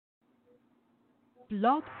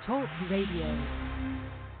Blog Talk Radio.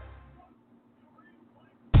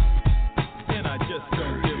 And I just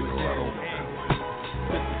don't give a damn.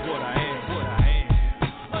 This is what I am.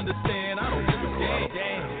 Understand, I don't give a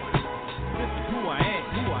damn. This is who I am.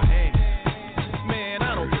 Man,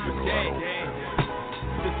 I don't give a damn.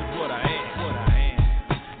 This is what I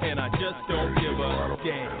am. And I just don't give a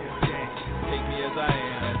damn. Take me as I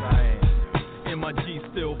am. And my G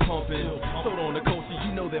still pumping. Sold on the culture,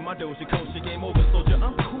 you know that my Doja culture game over, soldier.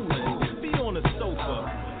 I'm coolin'. Be on the sofa.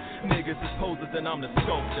 Niggas is posers and I'm the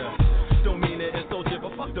sculptor. Don't mean it insult you,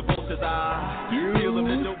 but fuck the vultures. I feel them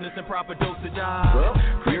the dopeness and proper dosage. Well,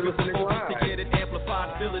 Crave you're the listening focus live. to get it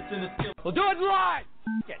amplified. Feel it in the skill. We'll do it live.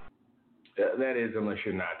 That is, unless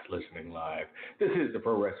you're not listening live. This is the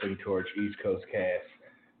Pro Wrestling Torch East Coast Cast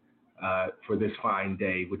for this fine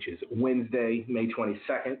day, which is Wednesday, May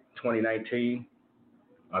 22nd, 2019.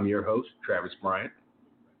 I'm your host, Travis Bryant,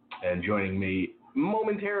 and joining me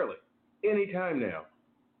momentarily, anytime now,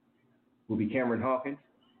 will be Cameron Hawkins,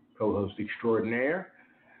 co-host extraordinaire.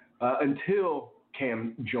 Until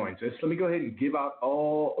Cam joins us, let me go ahead and give out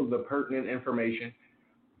all of the pertinent information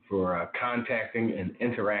for contacting and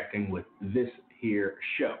interacting with this here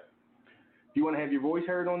show. If you want to have your voice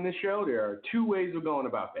heard on this show, there are two ways of going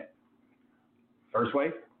about that. First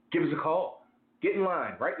way, give us a call. Get in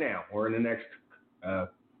line right now or in the next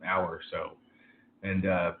hour or so. And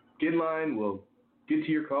get in line. We'll get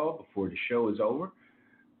to your call before the show is over.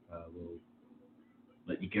 We'll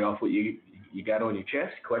let you get off what you got on your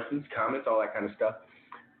chest, questions, comments, all that kind of stuff.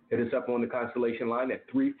 Hit us up on the Constellation line at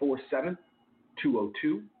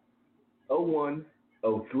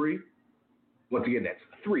 347-202-0103. Once again, that's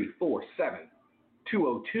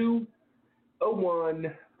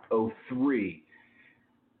 347-202-0103.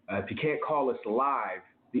 If you can't call us live,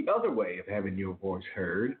 the other way of having your voice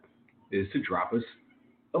heard is to drop us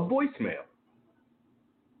a voicemail.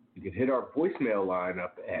 You can hit our voicemail line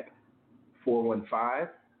up at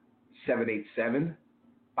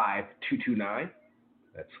 415-787-5229.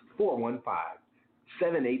 That's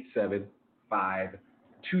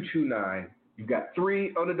 415-787-5229. You've got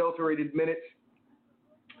 3 unadulterated minutes.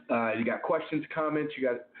 You got questions, comments. You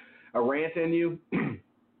got a rant in you.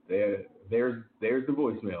 There's the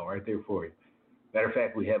voicemail right there for you. Matter of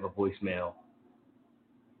fact, we have a voicemail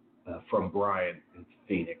from Brian in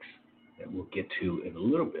Phoenix that we'll get to in a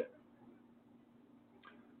little bit.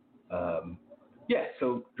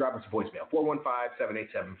 So drop us a voicemail,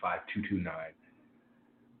 415-787-5229.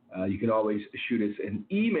 You can always shoot us an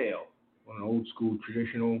email, an old school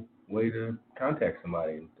traditional way to contact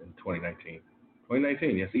somebody in 2019.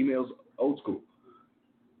 2019, yes, email's old school.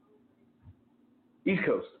 East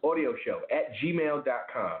Coast Audio Show at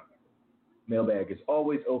gmail.com. Mailbag is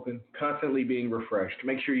always open, constantly being refreshed.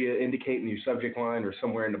 Make sure you indicate in your subject line or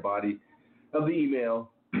somewhere in the body of the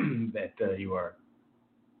email that you are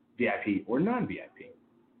VIP or non-VIP.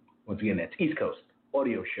 Once again, that's East Coast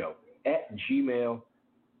Audio Show at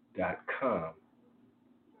gmail.com.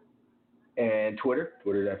 And Twitter,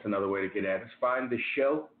 that's another way to get at us. Find the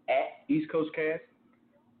show at East Coast Cast,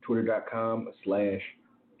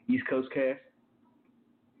 twitter.com/East Coast Cast.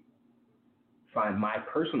 Find my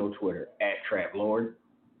personal Twitter at TrapLord.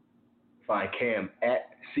 Find Cam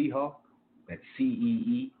at Seahawk. That's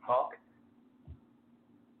CEE Hawk.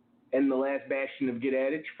 And the last bastion of Get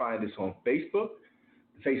At It, find us on Facebook.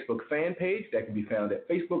 The Facebook fan page that can be found at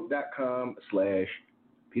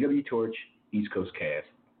facebook.com/PWTorch East Coast Cast.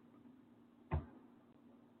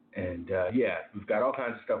 And we've got all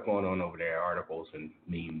kinds of stuff going on over there, articles and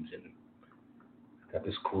memes, and got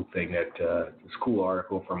this cool thing this cool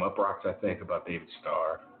article from Uproxx, I think, about David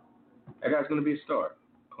Starr. That guy's going to be a star.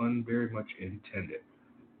 Pun very much intended.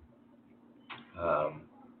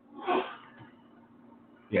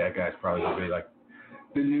 That guy's probably going to be like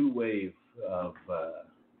the new wave of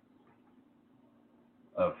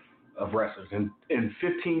wrestlers. In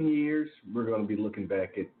 15 years, we're going to be looking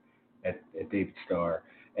back at David Starr,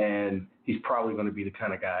 and he's probably going to be the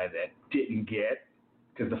kind of guy that didn't get,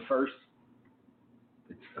 because the first,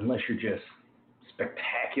 unless you're just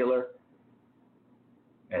spectacular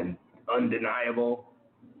and undeniable,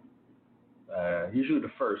 usually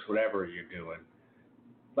the first, whatever you're doing.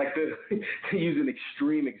 Like to use an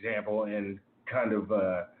extreme example and kind of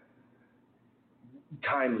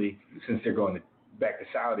timely, since they're going back to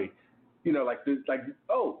Saudi,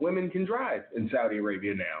 women can drive in Saudi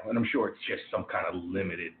Arabia now, and I'm sure it's just some kind of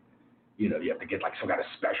limited. You have to get like some kind of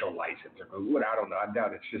special license or what, I don't know. I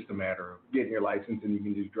doubt it's just a matter of getting your license and you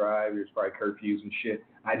can just drive. There's probably curfews and shit.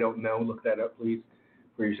 I don't know. Look that up, please,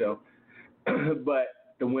 for yourself.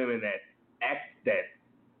 But the women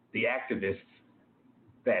the activists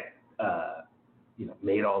that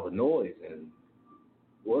made all the noise and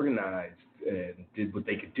organized and did what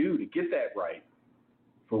they could do to get that right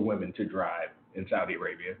for women to drive in Saudi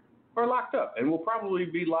Arabia are locked up and will probably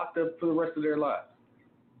be locked up for the rest of their lives.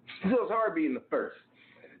 So it's hard being the first.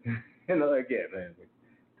 And again, man, we're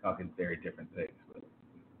talking very different things, but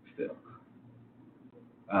still.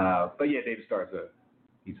 But yeah, David Starr's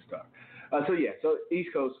he's a star. So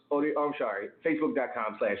East Coast audio. I'm sorry,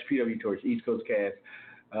 Facebook.com/PW Torch East Coast Cast.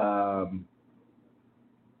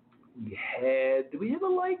 Did we have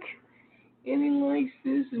any likes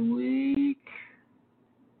this week?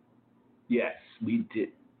 Yes, we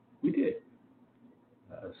did.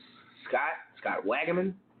 Scott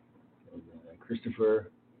Wagaman, and,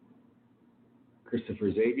 Christopher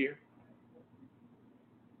Xavier,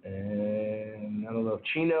 and I don't know if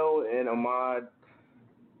Chino and Ahmad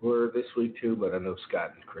were this week too, but I know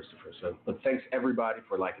Scott and Christopher. But thanks everybody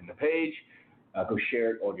for liking the page. Go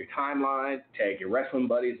share it on your timeline. Tag your wrestling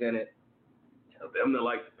buddies in it. Tell them to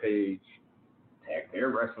like the page. Tag their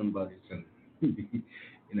wrestling buddies, and you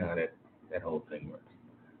know how that whole thing works.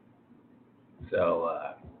 So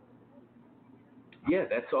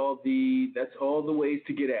that's all the ways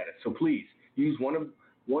to get at it. So please use one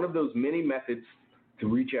of those many methods to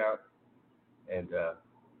reach out and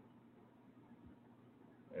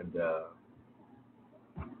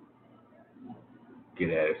get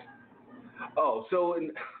at us. Oh, so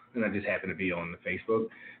and I just happened to be on the Facebook.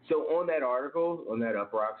 So on that article, on that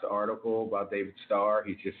Uproxx article about David Starr,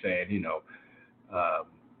 he's just saying,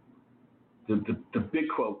 the big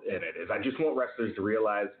quote in it is, "I just want wrestlers to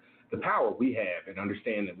realize the power we have and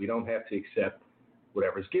understand that we don't have to accept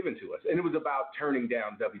whatever's given to us." And it was about turning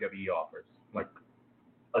down WWE offers.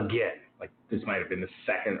 Again, this might have been the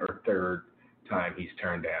second or third time he's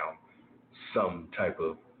turned down some type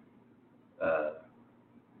of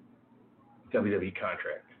WWE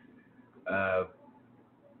contract.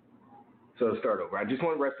 So to start over, "I just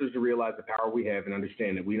want wrestlers to realize the power we have and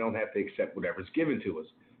understand that we don't have to accept whatever's given to us.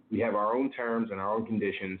 We have our own terms and our own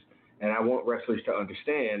conditions, and I want wrestlers to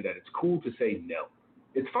understand that it's cool to say no.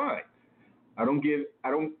 It's fine. Don't give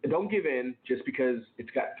in just because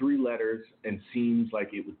it's got 3 letters and seems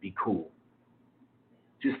like it would be cool.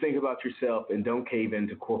 Just think about yourself and don't cave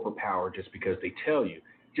into corporate power just because they tell you.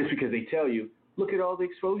 Look at all the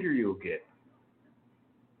exposure you'll get.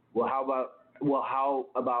 Well, how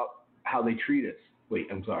about how they treat us?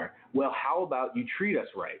 Well, how about you treat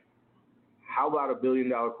us right? How about a $1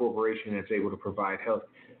 billion corporation that's able to provide health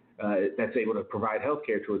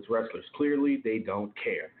care to its wrestlers? Clearly, they don't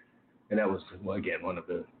care." And that was, again, one of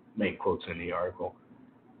the main quotes in the article.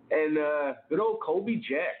 And good old Colby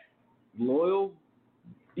Jack, loyal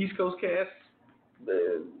East Coast Cast.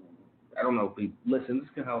 I don't know if he listens,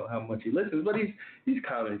 how much he listens, but he's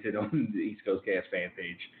commented on the East Coast Cast fan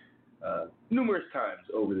page numerous times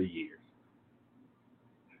over the years.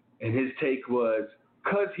 And his take was,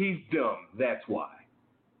 "'Cause he's dumb, that's why."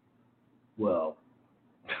 Well,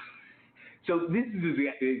 so this is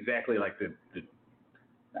exactly like the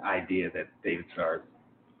idea that David Starr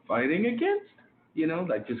fighting against,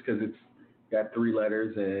 just because it's got 3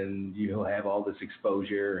 letters and you'll have all this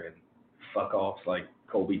exposure and fuck offs like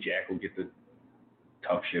Colby Jack will get the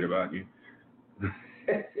tough shit about you.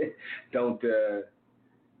 Don't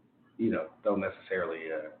necessarily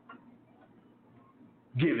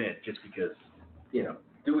give in just because,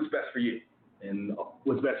 do what's best for you. And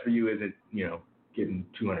what's best for you isn't, getting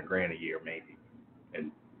 $200,000 a year maybe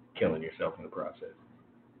and killing yourself in the process.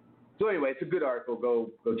 So anyway, it's a good article.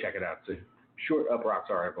 Go check it out. It's a short Uproxx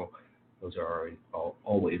article. Those are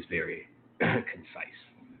always very concise.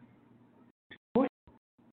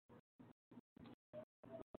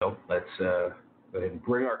 So let's go ahead and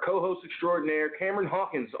bring our co-host extraordinaire, Cameron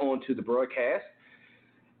Hawkins, onto the broadcast.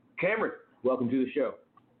 Cameron, welcome to the show.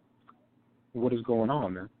 What is going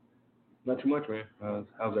on, man? Not too much, man.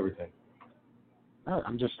 How's everything?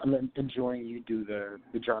 I'm enjoying you do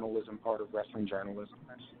the journalism part of wrestling journalism.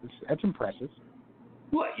 That's impressive.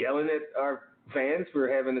 What, yelling at our fans for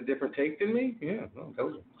having a different take than me? Yeah,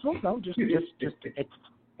 no, just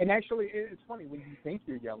and actually, it's funny when you think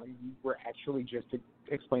you're yelling, you were actually just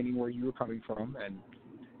explaining where you were coming from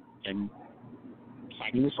and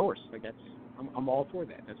citing the source. I'm all for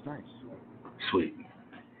that. That's nice. Sweet.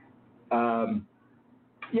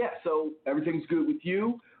 So everything's good with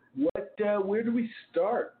you. Where do we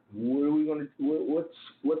start? Where are we going to?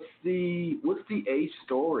 What's the A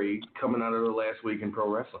story coming out of the last week in pro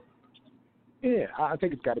wrestling? Yeah, I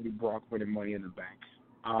think it's got to be Brock winning Money in the Bank.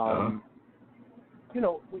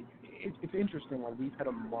 It's interesting. We've had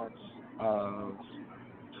a month of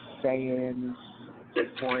fans,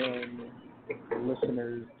 friends,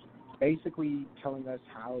 listeners basically telling us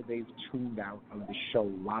how they've tuned out of the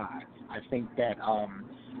show live. I think that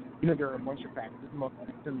there are a bunch of factors, most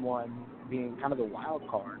than one being kind of the wild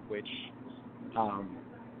card, which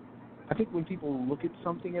I think when people look at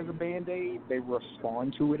something as a Band-Aid, they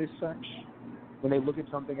respond to it as such. When they look at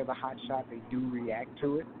something as a hot shot, they do react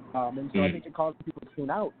to it. And so I think it caused people to tune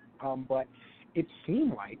out. But it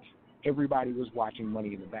seemed like everybody was watching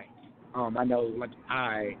Money in the Bank. I know,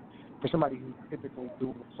 for somebody who's typically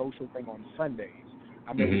doing a social thing on Sundays,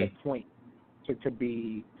 I made it a point to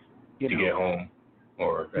be, to get home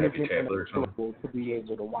or have your tablet or something. To be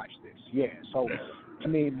able to watch this. Yeah. So, I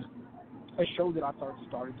mean, a show that I thought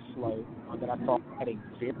started slow, that I thought had a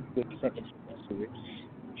very good second to it,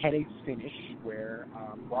 had a finish where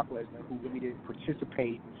Brock Lesnar, who really didn't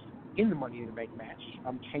participate in the Money in the Bank match,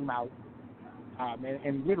 came out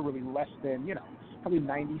and literally less than, probably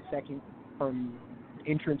 90 seconds from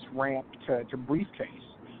entrance ramp to briefcase,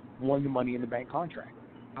 won the Money in the Bank contract,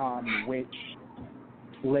 which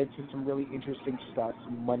led to some really interesting stuff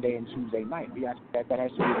Monday and Tuesday night. That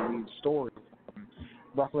has to be the lead story.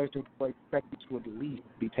 Brock Lesnar was expected to at least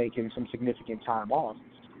be taking some significant time off,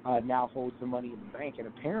 now holds the Money in the Bank, and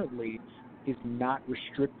apparently is not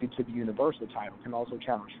restricted to the Universal title, can also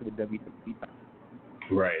challenge for the WWE title.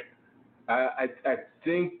 Right. I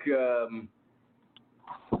think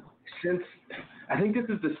I think this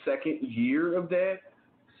is the second year of that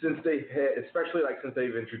since they had, especially since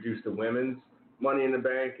they've introduced the women's Money in the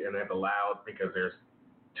Bank and have allowed, because there's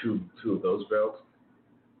two of those belts,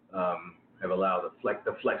 have allowed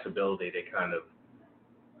the flexibility. They kind of,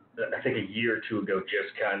 I think a year or two ago,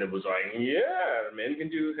 just kind of was like, yeah, men can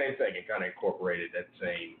do the same thing, and kind of incorporated that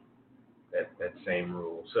same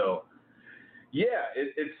rule. So, yeah,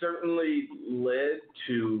 it certainly led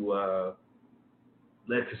to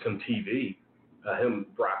some TV.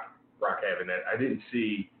 Brock having that. I didn't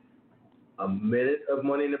see a minute of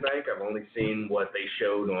Money in the Bank. I've only seen what they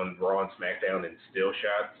showed on Raw and SmackDown in still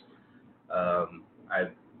shots.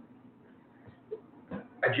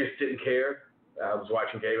 I just didn't care. I was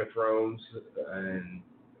watching Game of Thrones, and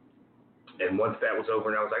once that was over,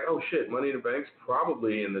 and I was like, oh shit, Money in the Bank's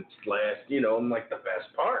probably in its last, like the best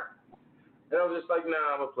part. And I was just like,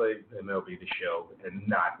 nah, I'm gonna play MLB The Show and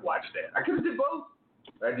not watch that. I could have did both.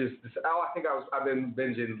 I've been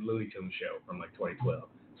binging Looney Tunes show from 2012.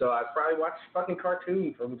 So I probably watched fucking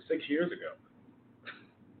cartoon from 6 years ago.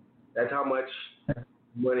 That's how much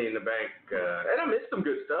Money in the Bank, and I missed some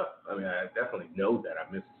good stuff. I mean, I definitely know that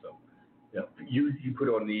I missed some. You put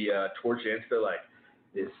on the Torch Insta,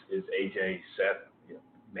 is AJ Seth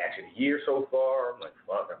match of the year so far? I'm like,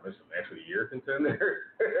 fuck, I missed a match of the year contender.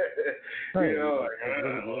 I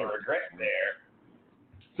regret there.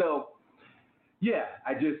 So, yeah,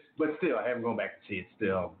 but still, I haven't gone back to see it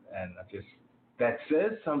still, and that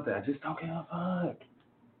says something. I just don't give a fuck.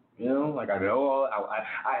 I know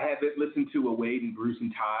I haven't listened to a Wade and Bruce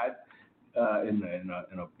and Todd in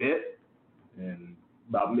a bit, and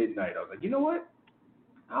about midnight, I was like, you know what?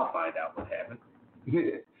 I'll find out what happened.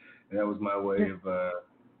 And that was my way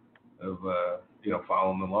of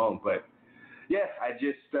following along. But yeah, I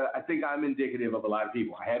think I'm indicative of a lot of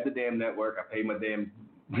people. I have the damn network. I pay my damn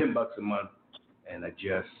 $10 a month, and I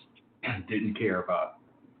just didn't care about,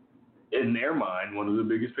 in their mind, one of the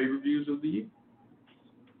biggest pay-per-views of the year.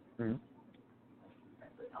 Mm-hmm.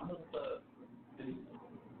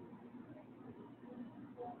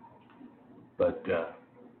 But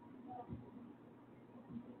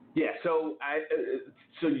yeah, so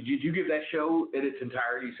did you give that show in its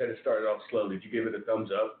entirety? You said it started off slow. Did you give it a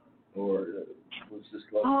thumbs up, or was this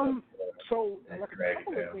close? So a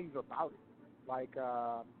couple of things about it.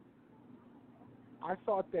 I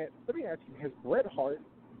thought that. Let me ask you: has Bret Hart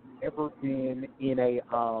ever been in a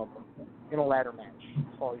ladder match,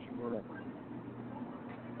 as far as you remember?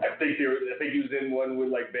 I think he was in one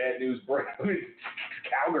with Bad News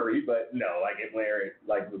Calgary, but no, where it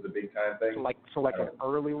was a big time thing. So an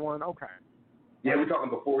early one, okay. Yeah, we're talking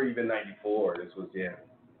before even '94. This was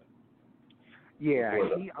Yeah,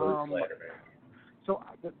 so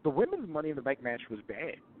the women's Money in the Bank match was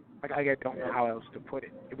bad. I don't know how else to put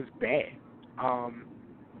it. It was bad. I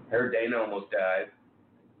heard Dana almost died.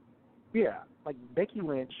 Yeah, Becky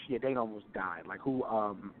Lynch. Yeah, Dana almost died.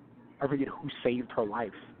 I forget who saved her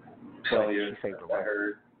life. Oh yeah, she saved her life. I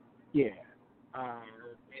heard. Yeah.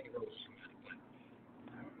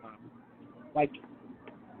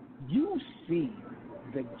 You see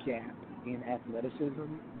the gap in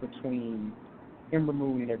athleticism between Ember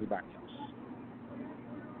Moon and everybody else.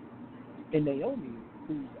 And Naomi,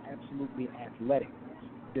 who's absolutely athletic,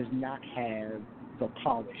 does not have the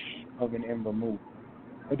polish of an Ember Moon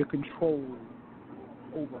or the control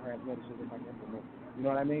over her athleticism like Ember Moon. You know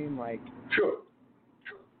what I mean? Like, Sure.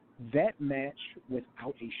 that match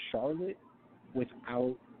without a Charlotte,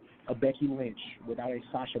 without a Becky Lynch, without a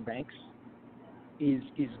Sasha Banks is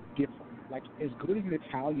different. Like, as good as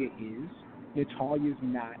Natalya is, Natalya's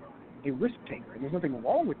not a risk taker. And there's nothing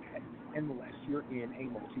wrong with that unless you're in a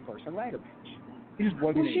multi-person ladder match. It just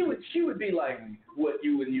wasn't. Well, she would be like what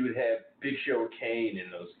you would have Big Show, Kane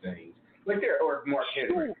in those things, like or Mark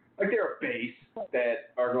Henry, like they're a base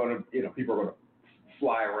that are going to, people are going to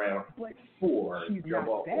fly around for. She's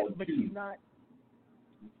not that, but she's not.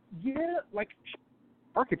 Yeah, like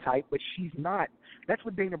archetype, but she's not. That's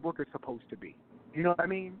what Dana Brooke is supposed to be. You know what I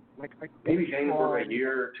mean? Like maybe Dana Brooke a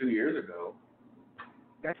year or 2 years ago.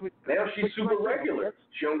 That's what. Now she's super regular.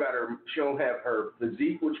 She don't have her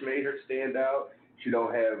physique, which made her stand out. She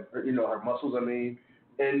don't have her muscles. I mean,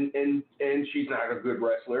 and she's not a good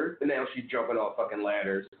wrestler. And now she's jumping off fucking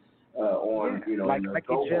ladders on in the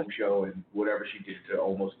Go Home show and whatever she did to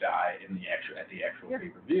almost die at the actual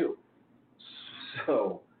pay-per-view.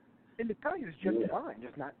 So. And Natalya's just fine,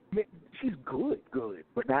 just not. I mean, she's good,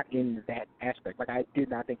 but not in that aspect. Like, I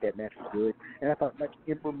did not think that match was good, and I thought like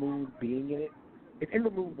Ember Moon being in it. If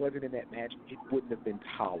Ember Moon wasn't in that match, it wouldn't have been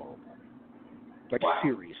tolerable. Like,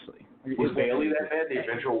 seriously. Was Bayley that bad? The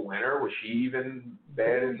eventual winner? Was she even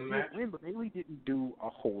bad in the match? Remember, Bayley didn't do a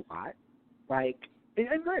whole lot. Like,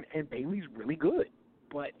 and Bayley's really good,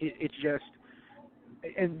 but it's just,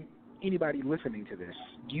 and anybody listening to this,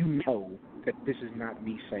 you know that this is not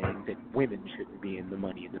me saying that women shouldn't be in the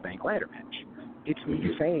Money in the Bank ladder match. It's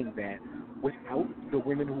me saying that without the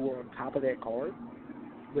women who are on top of that card,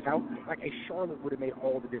 without, like, a Charlotte would have made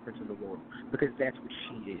all the difference in the world, because that's what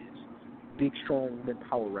she is. Big, strong woman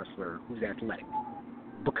power wrestler who's athletic.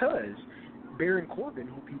 Because Baron Corbin,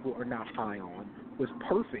 who people are not high on, was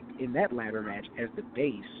perfect in that ladder match as the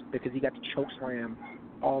base, because he got to chokeslam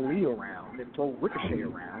Ali around and throw Ricochet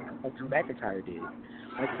around, like Drew McIntyre did.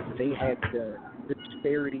 Like, they had the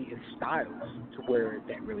disparity in styles to where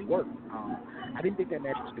that really worked. I didn't think that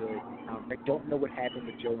match was good. I don't know what happened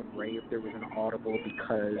with Joe and Ray, if there was an audible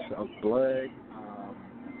because of blood.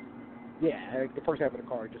 The first half of the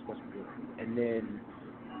card just wasn't good. And then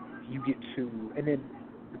and then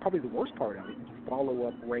probably the worst part of it, you follow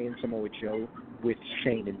up Ray and Samoa Joe with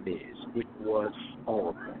Shane and Miz, which was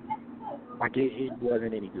horrible. Like, it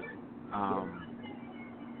wasn't any good.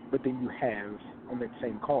 But then you have, on that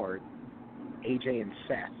same card, AJ and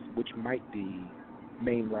Seth, which might be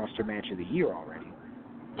main roster match of the year already.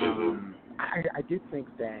 I did think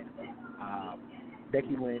that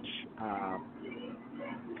Becky Lynch,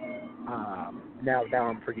 now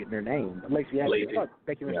I'm forgetting her name, Lacey Evans. I thought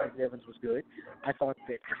Becky Lynch and Evans was good. I thought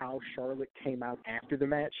that how Charlotte came out after the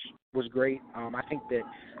match was great. I think that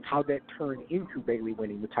how that turned into Bayley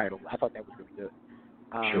winning the title, I thought that was really good.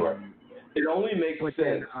 Sure. It only makes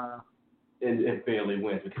sense if Bayley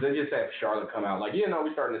wins, because they just have Charlotte come out like,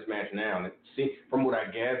 we're starting this match now. And from what I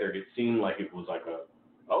gathered, it seemed like it was like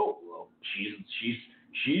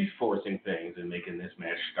she's forcing things and making this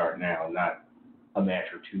match start now, not a match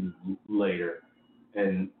or two later,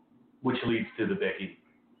 and which leads to the Becky.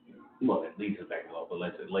 Well, it leads to Becky loss, but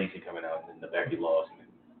let's say Lacey coming out and then the Becky loss and then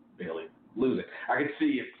Bayley losing. I could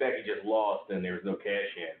see if Becky just lost and there was no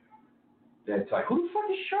cash in. That's like, who the fuck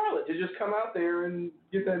is Charlotte to just come out there and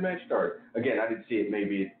get that match started? Again, I didn't see it.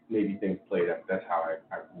 Maybe things played up. That's how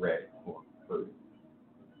I read it or heard it.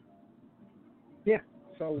 Yeah.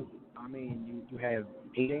 So I mean, you have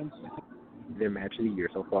AJ, their match of the year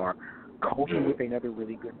so far. Kofi with another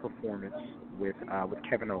really good performance with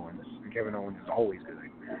Kevin Owens. And Kevin Owens is always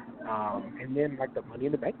good. And then, like, the Money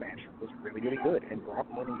in the Bank match was really, really good. And Brock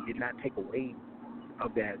Money did not take away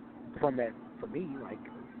from that for me. Like,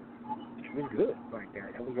 it was good. Like,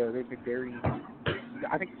 that was a very,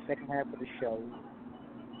 I think the second half of the show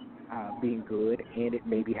being good and it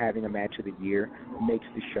maybe having a match of the year makes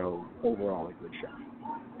the show overall a good show.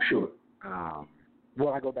 Sure. Will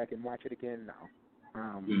I go back and watch it again? No.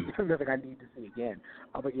 Nothing I need to see again.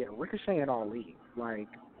 But yeah, Ricochet and Ali, like,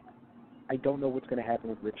 I don't know what's going to happen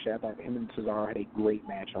with Ricochet. I thought him and Cesaro had a great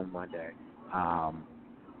match on Monday,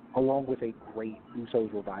 along with a great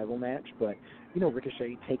Usos Revival match. But,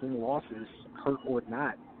 Ricochet taking losses, hurt or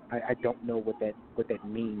not, I don't know what that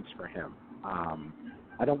means for him.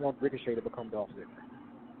 I don't want Ricochet to become Dolph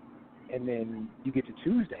Ziggler. And then you get to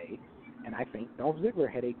Tuesday, and I think Dolph Ziggler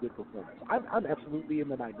had a good performance. I'm absolutely in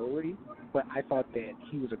the minority, but I thought that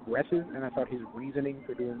he was aggressive, and I thought his reasoning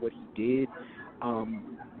for doing what he did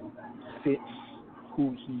fits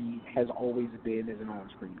who he has always been as an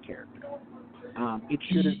on-screen character. It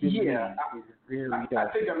should have been I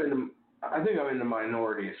think I'm in the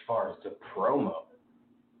minority as far as the promo.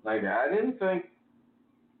 Like, I didn't think,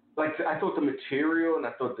 like, I thought the material and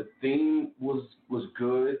I thought the theme was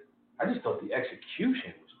good. I just thought the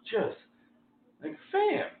execution was just, like,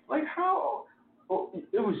 fam, like, how,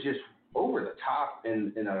 it was just over the top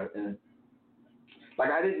and like,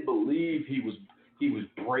 I didn't believe he was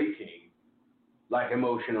breaking, like,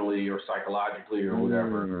 emotionally or psychologically or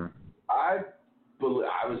whatever. I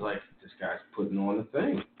was like, this guy's putting on the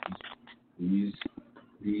thing. He's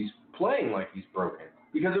playing like he's broken,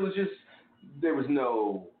 because it was just, there was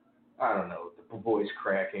no, I don't know, the voice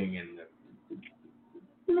cracking and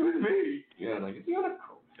it was me, like, is he on a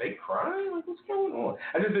fake cry? Like, what's going on?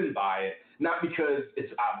 I just didn't buy it. Not because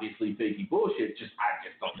it's obviously fakey bullshit. I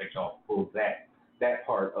just don't think they'll pull that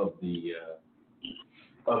part of the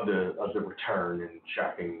return and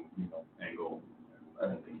shocking angle. I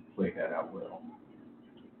don't think he played that out well.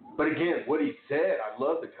 But again, what he said, I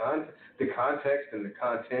love the context and the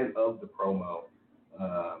content of the promo.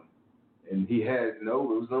 And he had there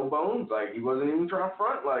was no bones. Like, he wasn't even trying to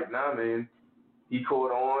front. Like, nah, man. He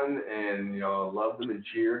caught on and, loved him and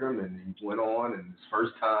cheered him, and he went on, and his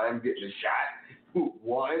first time getting a shot,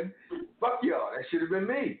 won. Fuck y'all, that should have been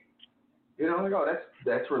me. Like, oh,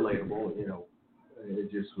 that's relatable.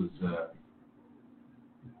 It just was, I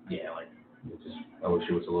wish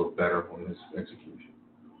it was a little better on his execution.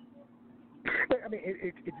 I mean,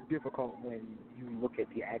 it's difficult when you look at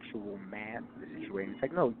the actual math of the situation. It's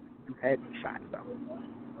like, no, you had shots, though.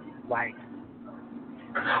 Like,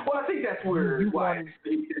 well, I think that's where it's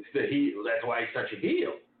the heel. That's why he's such a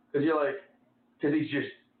heel. Because because he's just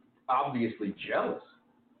obviously jealous,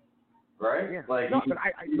 right? Yeah. Like, no, but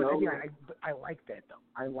I like that though.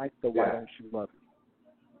 I like the why don't you love me?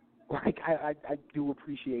 Like, I do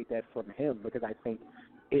appreciate that from him, because I think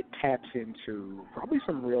it taps into probably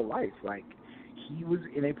some real life. Like, he was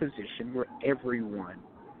in a position where everyone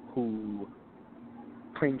who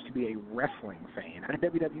claims to be a wrestling fan, not a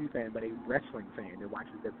WWE fan, but a wrestling fan that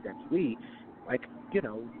watches WWE, like, the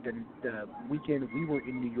weekend we were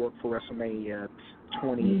in New York for WrestleMania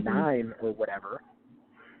 29 or whatever,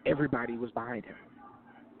 everybody was behind him.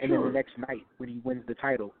 And then the next night, when he wins the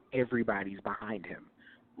title, everybody's behind him.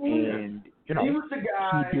 And, he was the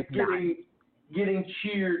guy getting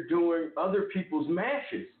cheered during other people's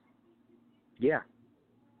matches. Yeah.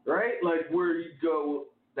 Right? Like, where you go,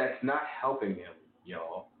 that's not helping him,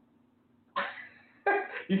 y'all.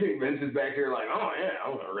 You think Vince is back here like, oh, yeah,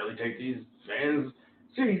 I'm going to really take these fans.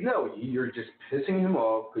 See, no, you're just pissing him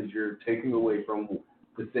off because you're taking away from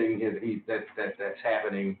the thing that's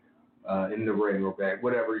happening in the ring or back,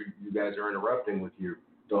 whatever you guys are interrupting with your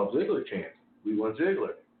Dolph Ziggler chants. We want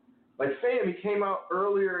Ziggler. Like, fam, he came out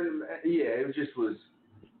earlier, and it just was.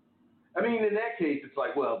 I mean, in that case, it's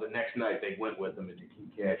like, well, the next night they went with him and he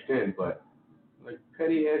cashed in. But, like,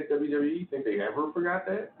 petty ass WWE, think they ever forgot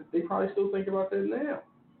that? They probably still think about that now.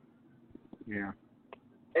 Yeah.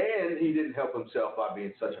 And he didn't help himself by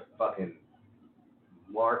being such a fucking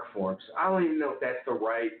mark for him. So I don't even know if that's the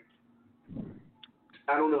right.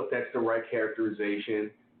 I don't know if that's the right characterization,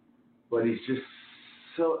 but he's just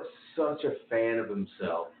such a fan of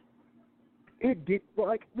himself. It did. Well,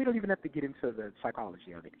 like, we don't even have to get into the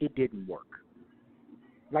psychology of it. It didn't work.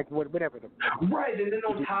 Like, whatever the. Right, and then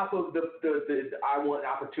on top of the I want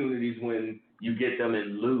opportunities when you get them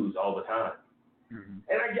and lose all the time.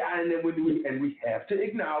 Mm-hmm. And we have to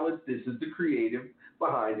acknowledge this is the creative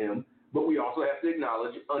behind him, but we also have to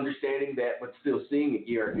acknowledge understanding that, but still seeing it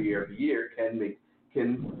year after year after year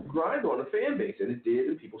can grind on a fan base, and it did,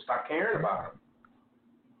 and people stopped caring about him.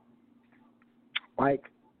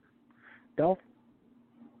 Like, Dolph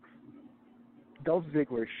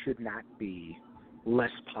Ziggler should not be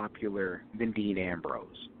less popular than Dean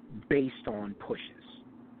Ambrose based on pushes.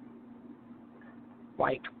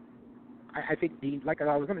 Like, I think Dean, like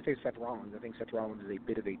I was going to say Seth Rollins, I think Seth Rollins is a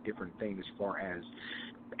bit of a different thing as far as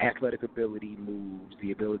athletic ability, moves,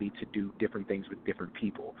 the ability to do different things with different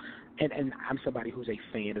people. And I'm somebody who's a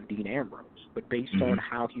fan of Dean Ambrose, but based on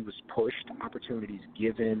how he was pushed, opportunities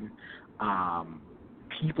given,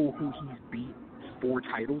 people who he's beat for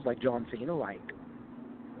titles like John Cena, like,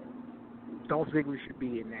 Dolph Ziggler should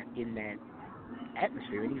be in that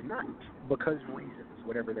atmosphere, and he's not, because reasons,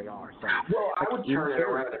 whatever they are. So, well, I would turn it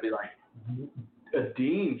around and be like,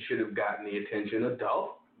 Dean should have gotten the attention a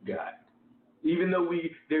Dolph got. Even though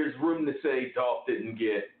there's room to say Dolph didn't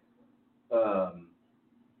get, Dolph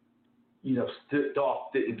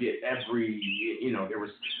didn't get every,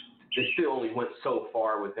 they still only went so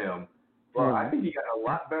far with him. Well, I think he got a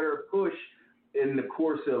lot better push in the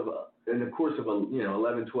course of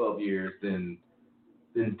 11, 12 years than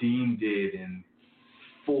Dean did in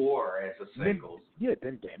 4 as a singles.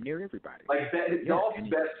 Then damn near everybody. Like Dolph's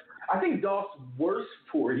best. I think Dolph's worst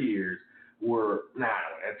 4 years were.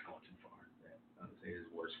 That's going too far. I would say his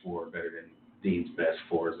worst 4 are better than Dean's best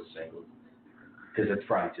 4 as a singles. Because it's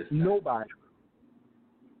probably just nobody.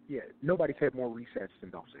 Yeah, nobody's had more resets than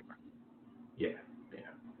Dolph Ziggler. Yeah.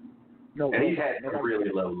 No, and he's had some really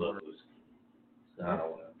low lows.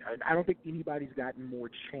 So I don't think anybody's gotten more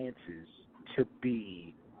chances to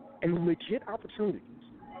be and legit opportunities.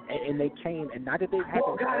 And they came, and not that they've had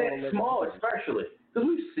small, especially because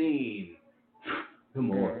we've seen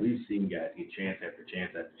we've seen guys get chance after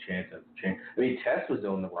chance after chance after chance. I mean, Test was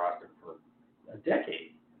on the roster for a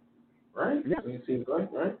decade, right? Yeah, it seems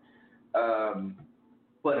like right.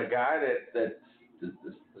 But a guy that's the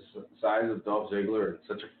size of Dolph Ziggler and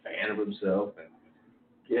such a fan of himself, and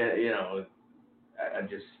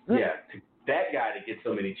that guy to get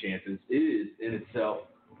so many chances is in itself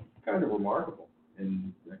kind of remarkable,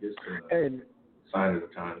 and I guess a sign of the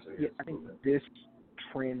times. I think this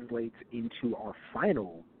translates into our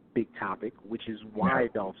final big topic, which is why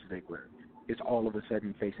Dolph Ziggler is all of a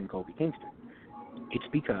sudden facing Kofi Kingston. It's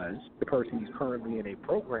because the person he's currently in a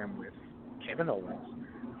program with, Kevin Owens,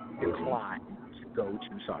 declined to go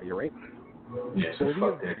to Saudi Arabia. So the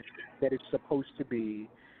event that is supposed to be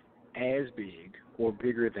as big or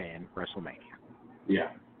bigger than WrestleMania.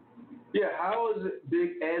 Yeah. How is it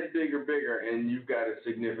as big or bigger, and you've got a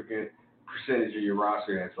significant percentage of your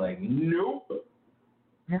roster that's like, nope.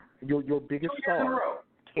 Yeah, your biggest 2 years in a star, row,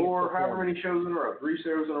 or however many shows in a row, 3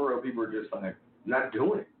 shows in a row, people are just like not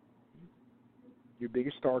doing it. Your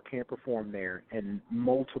biggest star can't perform there, and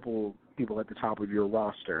multiple people at the top of your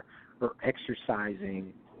roster are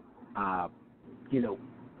exercising,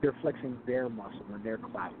 they're flexing their muscle and their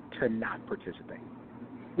clout to not participate.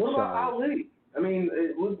 What about Ali? I mean,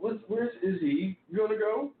 where is he going to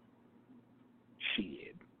go?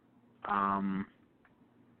 Shit.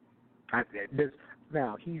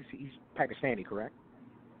 Now, he's Pakistani, correct?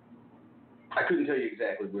 I couldn't tell you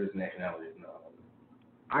exactly what his nationality is. No.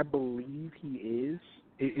 I believe he is.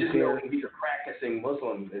 Just knowing he's a practicing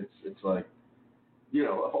Muslim, it's like,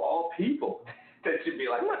 of all people, that should be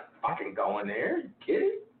like, I'm not fucking going there. Are you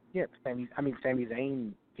kidding? Yeah, Sami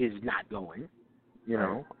Zayn is not going,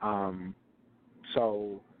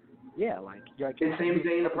 So, yeah, is Sami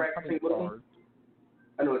Zayn a practicing Muslim?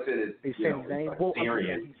 I know it's in his, Sami Zayn. Well,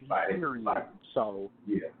 Syrian. He's Syrian, so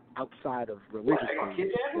outside of religious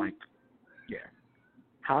things,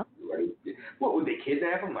 Huh? What, would they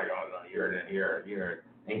kidnap him? Like, oh no, you're an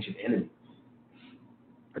ancient enemy.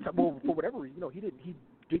 Well, for whatever reason, he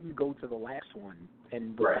didn't go to the last one,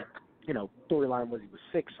 and storyline was he was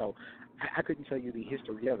sick, so I couldn't tell you the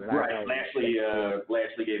history of it. Right,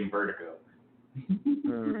 Lashley gave him vertigo.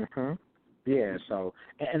 Mm-hmm. Yeah, so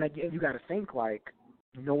and again, you got to think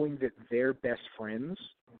knowing that they're best friends,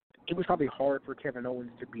 it was probably hard for Kevin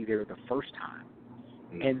Owens to be there the first time,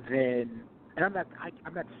 and then. And I'm not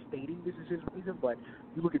stating this is his reason, but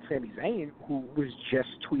you look at Sami Zayn, who was just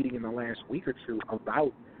tweeting in the last week or two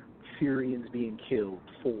about Syrians being killed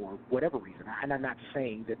for whatever reason. And I'm not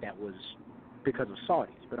saying that was because of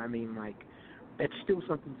Saudis, but I mean, that's still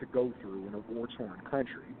something to go through in a war-torn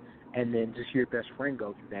country. And then to see your best friend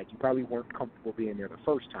go through that, you probably weren't comfortable being there the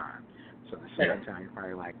first time. So the second time, you're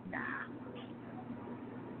probably like, nah.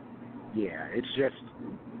 Yeah, it's just...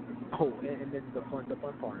 Oh, and then the fun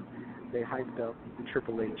part, they hyped up the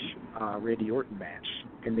Triple H Randy Orton match,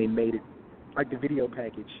 and they made it the video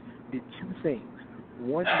package did 2 things.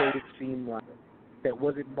 One, made it seem like that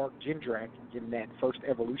wasn't Mark Jindrak in that first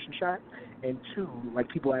Evolution shot, and 2,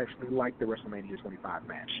 people actually liked the WrestleMania 25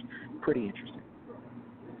 match. Pretty interesting.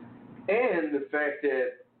 And the fact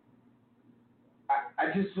that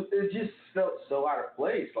it just felt so out of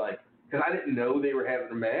place, because I didn't know they were having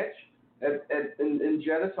a match in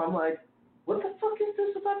Jeddah, so I'm like, what the fuck is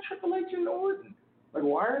this about Triple H and Orton?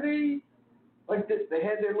 Why are they they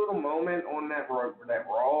had their little moment on that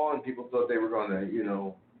Raw, and people thought they were going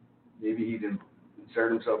to, maybe he didn't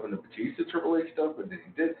insert himself in the Batista Triple H stuff, but then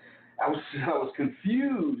he did. I was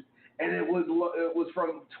confused, and it was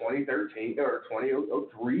from 2013 or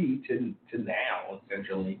 2003 to now,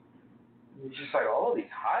 essentially. It's just all these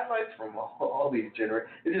highlights from all these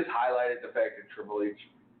generations. It just highlighted the fact that Triple H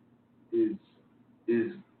is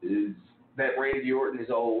that Randy Orton is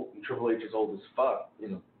old and Triple H is old as fuck,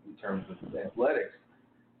 in terms of athletics.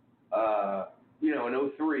 In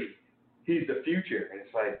 2003, he's the future, and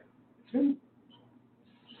it's been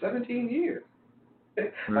 17 years.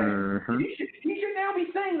 Mm-hmm. He should now be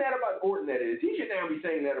saying that about Orton. That is, he should now be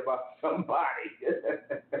saying that about somebody.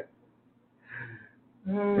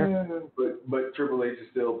 But Triple H is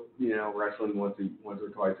still, wrestling once or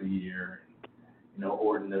twice a year.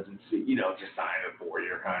 Orton doesn't see, just signed a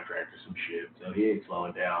 4-year contract or some shit, so he ain't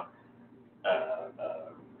slowing down.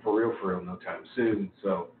 For real, no time soon.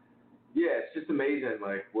 So, yeah, it's just amazing,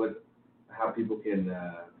 like how people can.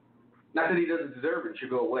 Not that he doesn't deserve it, should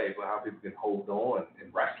go away, but how people can hold on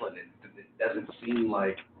in wrestling. It doesn't seem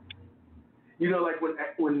like, like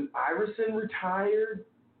when Iverson retired,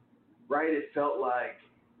 right? It felt like,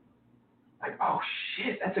 oh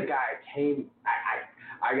shit, that's a guy I came.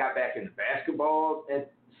 I got back into basketball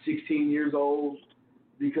at 16 years old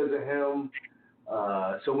because of him.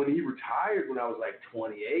 So when he retired, when I was like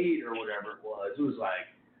 28 or whatever it was like,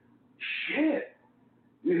 shit.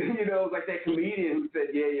 It was like that comedian who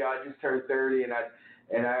said, yeah, I just turned 30, and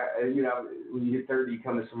when you hit 30, you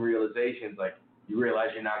come to some realizations, like you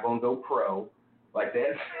realize you're not going to go pro, like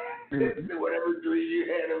that, whatever dream you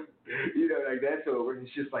had, like that's over. And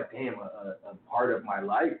it's just like, damn, a part of my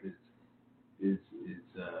life is in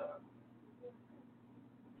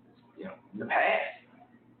the past,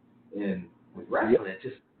 and with wrestling, it's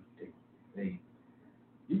just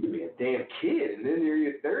you can be a damn kid, and then you're in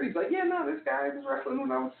your 30s, like, yeah, no, this guy was wrestling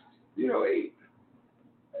when I was, 8.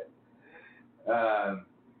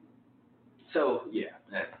 So, yeah,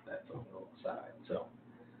 that's a little aside. So,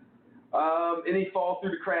 any fall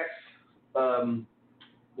through the cracks,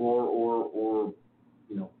 or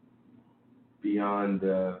beyond,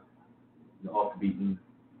 off the beaten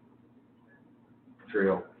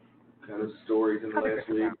trail kind of stories in the last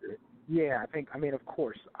week? Yeah, I mean, of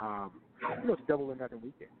course, it's Double or Nothing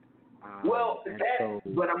weekend. Well,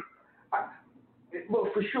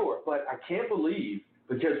 for sure, but I can't believe,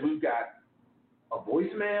 because we've got a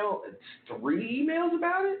voicemail and 3 emails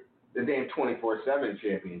about it, the damn 24/7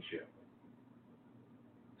 championship.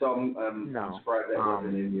 So I'm surprised that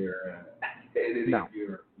wasn't in your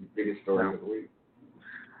biggest story of the week.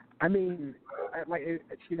 I mean, I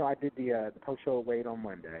did the post show Wade on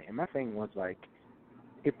Monday, and my thing was like,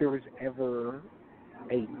 if there was ever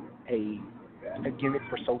a gimmick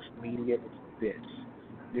for social media, it's this,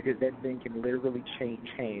 because that thing can literally change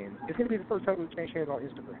hands. It's going to be the first time to change hands on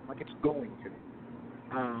Instagram. Like, it's going to.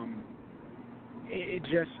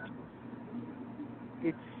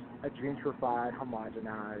 It's a gentrified,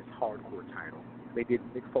 homogenized, hardcore title. They did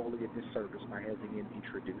Mick Foley a disservice by having him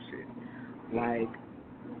introduce it. Like,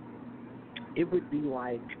 it would be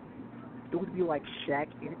like Shaq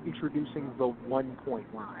introducing the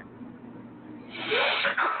 1-point line.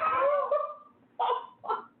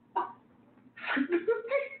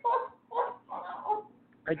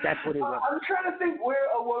 Like, that's what it was. I'm trying to think where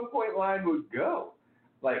a 1-point line would go.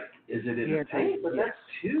 Like, is it in the tape? But that's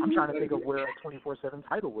too. I'm trying to think of where a 24/7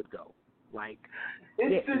 title would go. Like,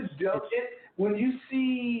 when you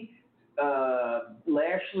see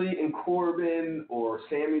Lashley and Corbin or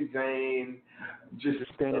Sami Zayn just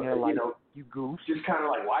standing there like, you goose, just kind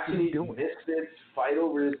of like watching these misfits fight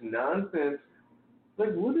over this nonsense.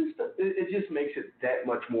 Like, what is it just makes it that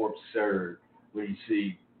much more absurd when you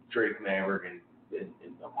see Drake Maverick and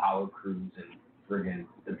Apollo Crews and friggin'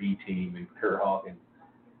 the B-Team and Kurt Hawkins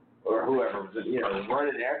or whoever was,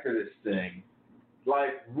 running after this thing.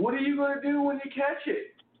 Like, what are you going to do when you catch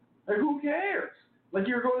it? Like, who cares? Like,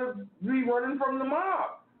 you're going to be running from the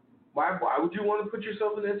mob. Why would you want to put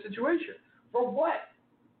yourself in that situation? For what?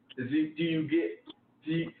 Do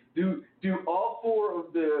all 4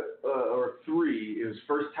 of the, or 3, it was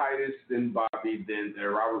first Titus, then Bobby, then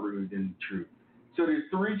Robert Roode, then Truth. So there's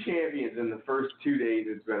 3 champions in the first 2 days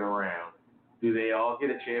it's been around. Do they all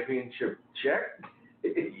get a championship check?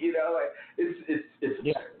 It's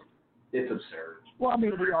absurd. It's absurd. Well, I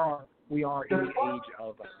mean, we are in the age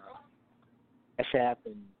of Cash App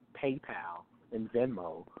and PayPal and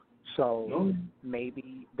Venmo, so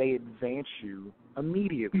maybe they advance you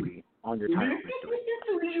immediately on your title victory.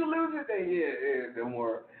 You lose it, they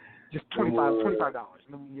more. Just $25, and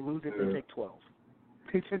then when you lose it, they take $12.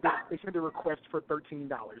 They send a request for $13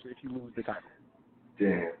 if you lose the title.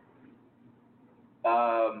 Damn.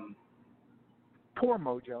 Poor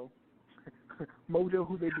Mojo. Mojo,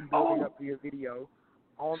 who they've been building up via video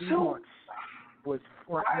all these months, was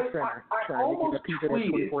front and center trying to get a piece of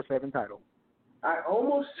that 24/7 title. I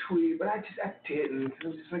almost tweeted, but I didn't. I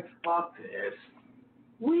was just like, fuck this.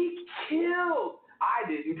 We killed. I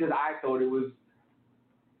didn't because I thought it was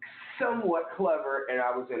somewhat clever and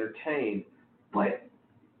I was entertained. But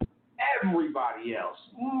everybody else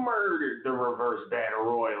murdered the reverse battle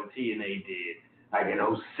royal TNA did. Like in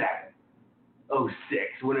 07,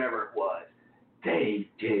 06, whatever it was. They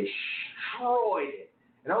destroyed it.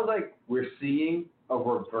 And I was like, we're seeing a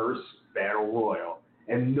reverse battle royal.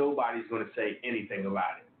 and nobody's going to say anything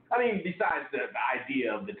about it. I mean, besides the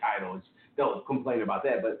idea of the title, they'll complain about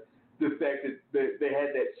that, but the fact that they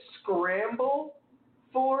had that scramble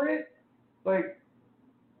for it, like,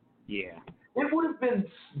 yeah, it would have been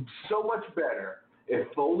so much better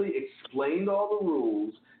if Foley explained all the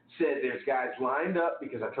rules, said there's guys lined up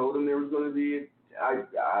because I told him there was going to be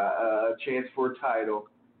a chance for a title,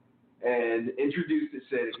 and introduced it,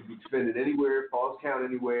 said it could be defended anywhere, falls count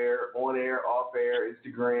anywhere, on air, off air,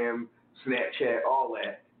 Instagram, Snapchat, all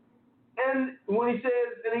that. And when he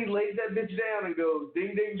says, and he lays that bitch down and goes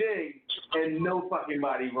ding, ding, ding, and no fucking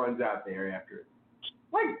body runs out there after it.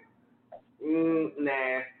 Like,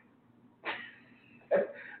 nah.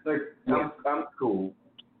 Like, I'm cool.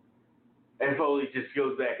 And Foley just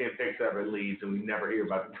goes back and picks up and leaves, and we never hear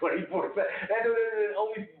about the 24/7. That's the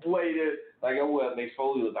only way to, like, oh, well, it makes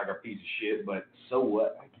Foley look like a piece of shit, but so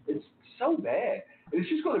what? Like, it's so bad. And it's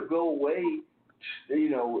just going to go away, you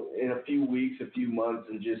know, in a few weeks, a few months,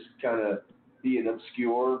 and just kind of be an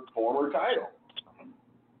obscure former title.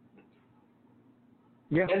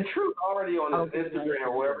 Yeah. And Truth already on his Instagram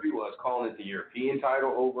or wherever he was, calling it the European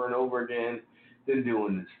title over and over again, then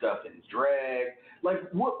doing the stuff in drag.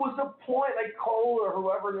 Like, what was the point? Like, Cole or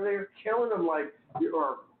whoever, they were killing him, like,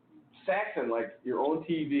 or Saxon, like, you're on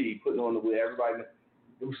TV, putting on the way everybody.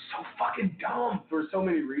 It was so fucking dumb for so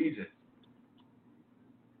many reasons.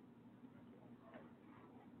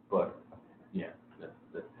 But, yeah,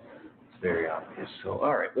 that's very obvious. So,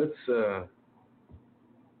 all right, let's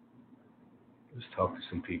talk to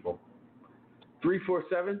some people.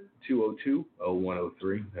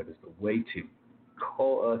 347-202-0103. That is the way to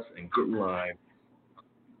call us and get in line.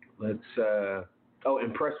 Let's,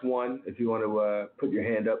 and press 1 if you want to put your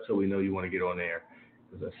hand up so we know you want to get on air.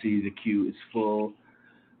 Because I see the queue is full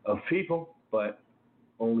of people, but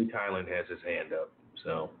only Kylan has his hand up.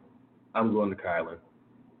 So I'm going to Kylan.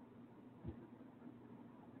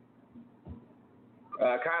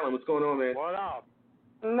 Kylan, what's going on, man? What up?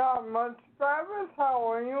 Not much, Travis. How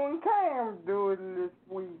are you and Cam doing this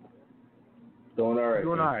week? Doing all right.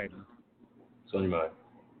 Doing all right. What's on your mind?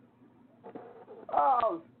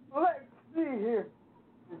 Oh, let's see here.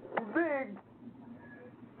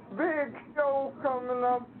 Big show coming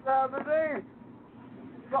up Saturday.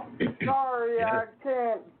 Sorry I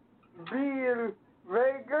can't be in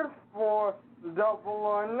Vegas for Double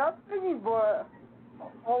or Nothing, but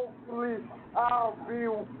hopefully I'll be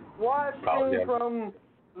watching from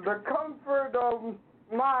the comfort of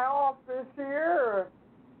my office here.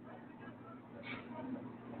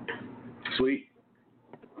 Sweet.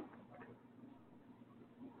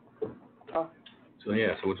 So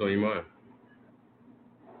what's on your mind?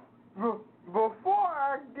 Before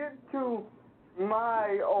I get to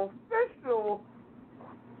my official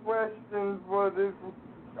questions for this,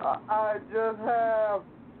 I just have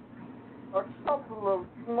a couple of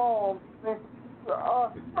small things.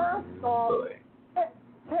 First off,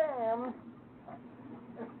 Cam,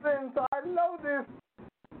 since I noticed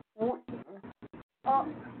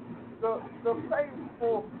the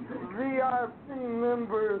faithful VIP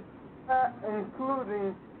members,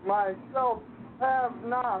 including myself, have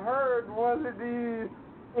not heard one of these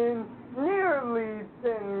in nearly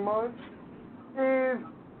 10 months. Is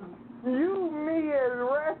you, me, and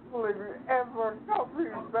wrestling ever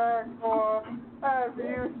coming back, or have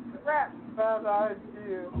you scrapped that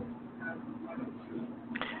idea?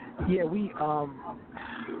 Yeah,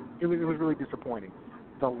 it was really disappointing.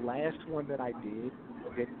 The last one that I did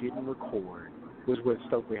that didn't record was with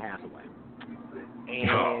Stokely Hathaway.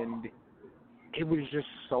 And it was just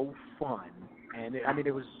so fun. And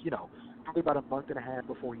it was, probably about a month and a half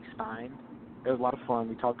before he signed. It was a lot of fun.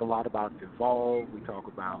 We talked a lot about Evolve. We talked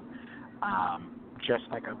about just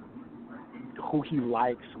like who he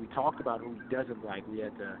likes. We talked about who he doesn't like. We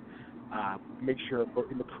had to make sure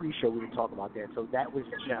in the pre-show we would talk about that. So that was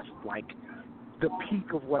just like the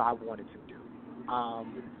peak of what I wanted to do.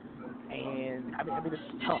 And it's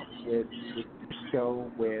tough with the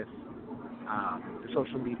show, with the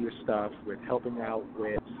social media stuff, with helping out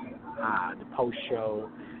with the post-show,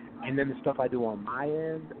 and then the stuff I do on my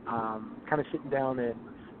end, kind of sitting down and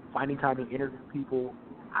finding time to interview people.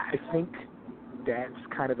 I think that's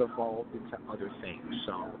kind of evolved into other things.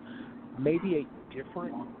 So maybe a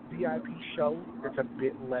different VIP show that's a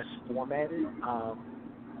bit less formatted.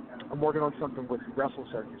 I'm working on something with Wrestle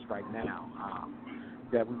Circus right now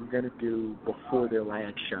that we were going to do before their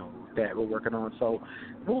last show that we're working on. So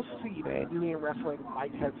we'll see, man. New Year Wrestling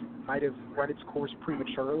might have run its course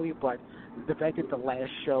prematurely, but the fact that the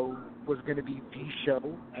last show was going to be the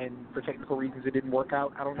show and for technical reasons it didn't work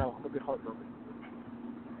out, I don't know. I'm a bit heartbroken.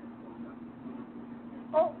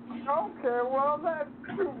 Oh, Okay, well, that's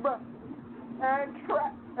too bad.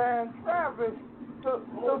 And Travis, to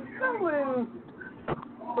fill in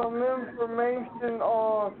some information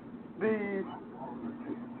on the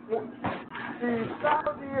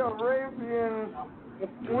Saudi Arabian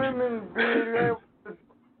women being able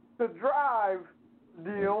to drive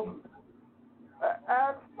deal,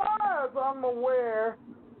 as far as I'm aware,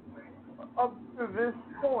 up to this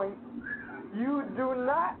point, you do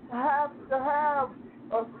not have to have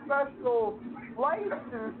a special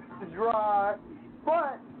license to drive,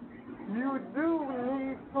 but you do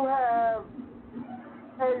need to have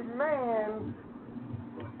a man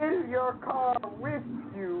in your car with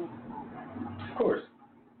you. Of course.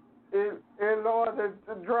 In order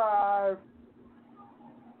to drive.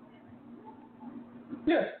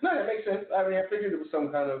 Yeah, no, that makes sense. I mean, I figured it was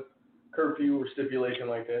some kind of curfew or stipulation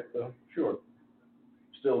like that, so sure.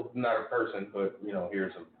 Still not a person, but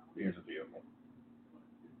here's a vehicle.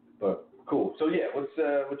 But cool. So yeah, what's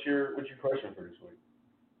your question for this week?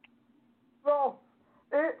 So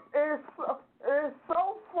it's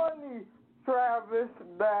so funny, Travis,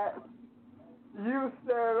 that you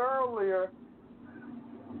said earlier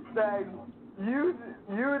that you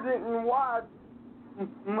didn't watch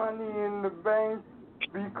Money in the Bank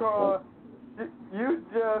because you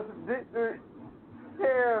just didn't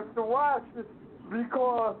care to watch it,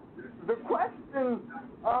 because the question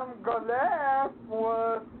I'm gonna ask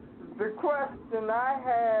was the question I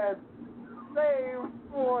had saved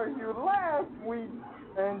for you last week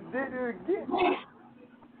and didn't get.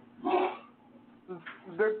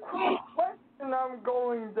 The question I'm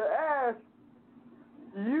going to ask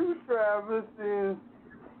you, Travis, is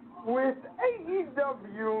with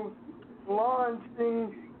AEW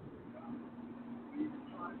launching,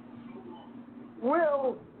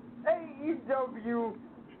 will AEW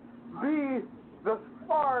be the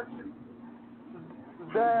spark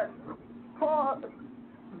that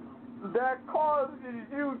causes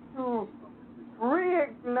you to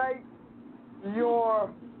reignite your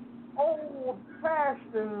old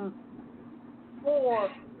passion for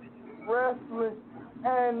wrestling?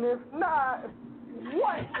 And if not,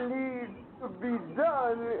 what needs to be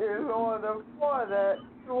done in order for that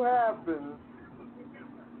to happen?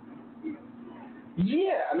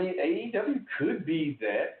 Yeah, I mean, AEW could be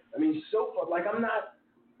that. I mean, so far, like, I'm not,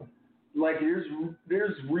 like, there's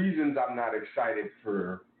reasons I'm not excited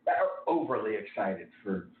for, overly excited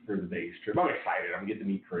for the Vegas trip. I'm excited. I'm getting to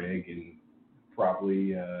meet Craig and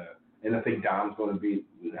probably, and I think Dom's going to be,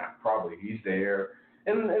 not probably, he's there.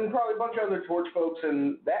 And probably a bunch of other Torch folks,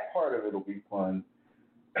 and that part of it will be fun.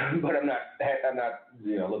 But I'm not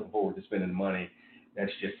looking forward to spending money.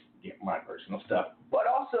 That's just my personal stuff. But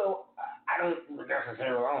also, I don't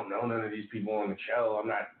know none of these people on the show. I'm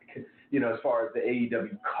not, as far as the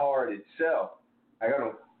AEW card itself, I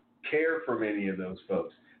don't care for many of those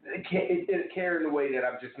folks. I care in the way that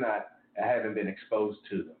I haven't been exposed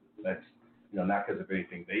to them. That's, not because of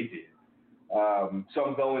anything they did. So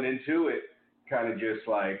I'm going into it kind of just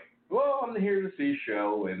like, well, I'm here to see a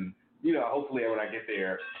show, and hopefully when I get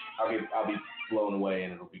there, I'll be blown away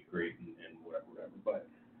and it'll be great and whatever. But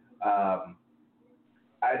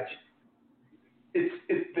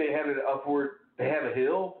they have a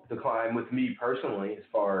hill to climb with me personally, as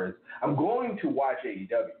far as I'm going to watch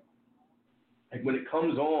AEW. Like when it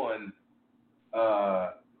comes on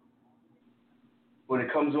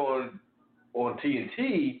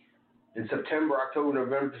TNT in September, October,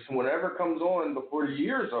 November, just whenever it comes on before the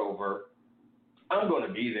year's over, I'm going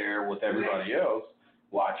to be there with everybody else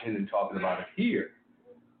watching and talking about it here.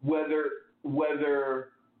 Whether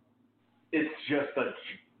it's just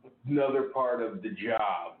another part of the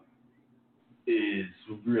job is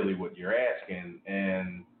really what you're asking.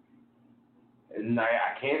 And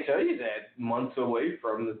I can't tell you that months away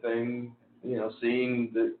from the thing,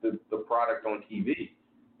 seeing the product on TV,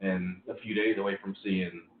 and a few days away from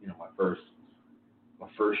seeing, my first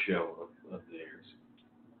show of theirs.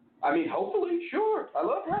 I mean, hopefully, sure. I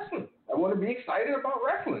love wrestling. I want to be excited about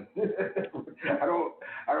wrestling. I don't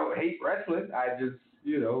hate wrestling. I just,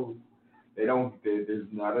 there's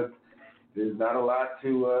not a lot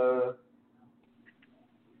to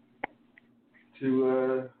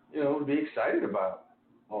be excited about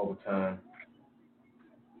all the time.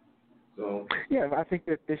 So yeah, I think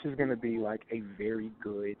that this is going to be like a very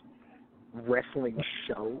good wrestling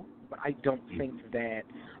show, but I don't think that,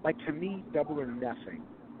 like, to me, Double or Nothing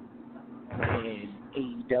and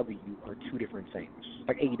AEW are two different things.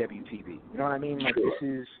 Like AEW TV, you know what I mean? Like, this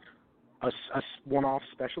is a one-off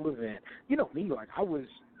special event. You know me, like, I was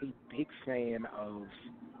a big fan of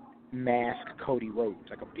Masked Cody Rhodes,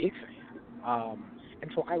 like a big fan.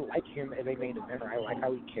 And so I like him as a main eventer. I like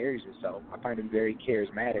how he carries himself. I find him very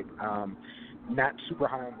charismatic. Not super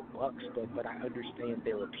high on the Bucks, but I understand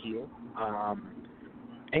their appeal.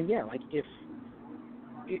 And yeah, like if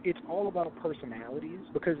it's all about personalities,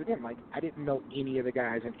 because again, like I didn't know any of the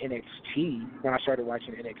guys in NXT when I started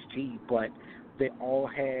watching NXT, but they all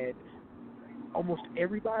had almost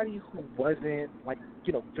everybody who wasn't like,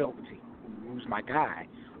 Velveteen, who's my guy.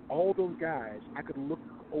 All those guys, I could look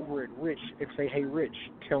over at Rich and say, hey, Rich,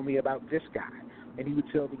 tell me about this guy. And he would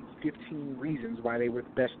tell me 15 reasons why they were the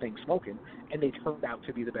best thing smoking, and they turned out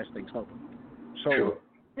to be the best thing smoking. So, sure.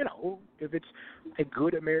 If it's a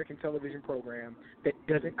good American television program that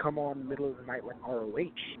doesn't come on in the middle of the night like ROH,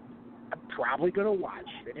 I'm probably going to watch.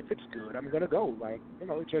 And if it's good, I'm going to go. Like,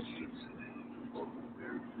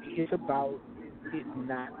 it's about it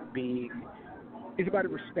not being, it's about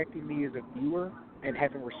it respecting me as a viewer and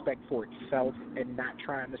having respect for itself and not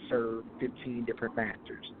trying to serve 15 different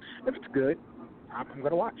masters. If it's good, I'm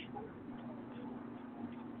going to watch.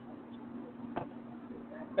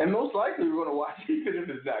 And most likely we're going to watch even if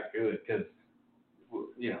it's not good, because,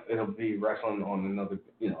 it'll be wrestling on another,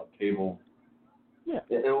 cable. Yeah.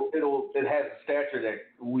 It has a stature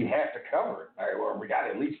that we have to cover. All right, well, we got to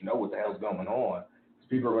at least know what the hell's going on.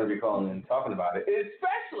 People are going to be calling in and talking about it,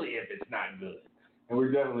 especially if it's not good. And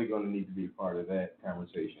we're definitely going to need to be a part of that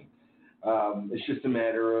conversation. It's just a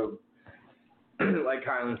matter of, like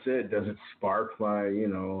Kylan said, does it spark my,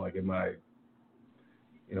 like am I,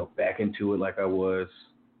 back into it like I was,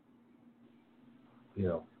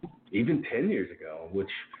 even 10 years ago, which,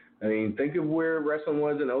 I mean, think of where wrestling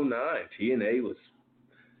was in 2009. TNA was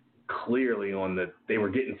clearly they were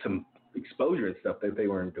getting some exposure and stuff that they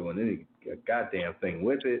weren't doing any goddamn thing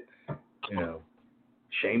with it.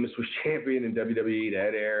 Sheamus was champion in WWE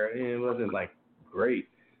that era, and it wasn't like great.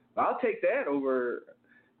 I'll take that over,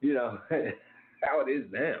 how it is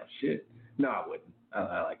now. Shit. No, I wouldn't.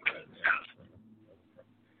 I like it.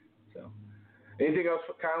 So, anything else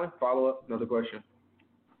for Colin? Follow up? Another question?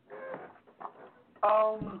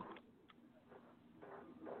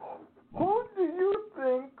 Who do you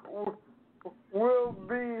think will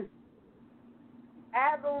be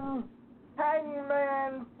Adam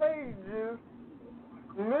Hangman Page's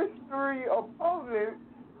mystery opponent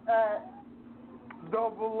at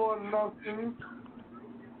Double or Nothing,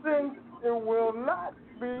 since it will not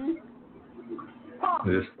be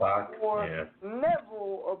Pac or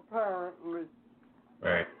Neville, apparently?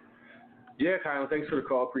 Right. Yeah, Kyle, thanks for the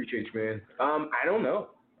call. Appreciate you, man. I don't know.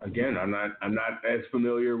 Again, I'm not as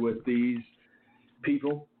familiar with these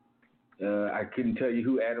people. I couldn't tell you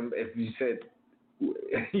who Adam. If you said,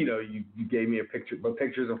 you gave me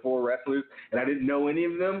pictures of 4 wrestlers, and I didn't know any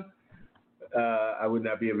of them, I would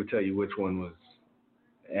not be able to tell you which one was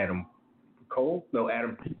Adam Cole. No,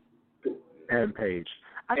 Adam Page.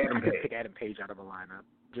 I could pick Adam Page out of a lineup.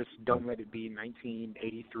 Just don't let it be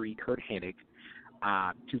 1983 Kurt Hennig,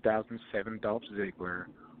 2007 Dolph Ziggler,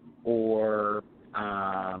 or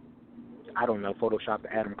I don't know, Photoshop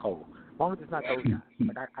Adam Cole. As long as it's not those guys.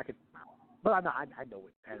 Like I could, but I know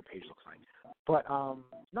what Adam Page looks like. But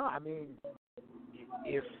no, I mean,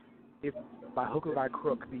 if by hook or by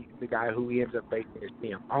crook, the guy who he ends up facing is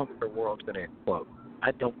CM Punk, the world's going to explode.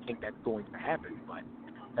 I don't think that's going to happen, but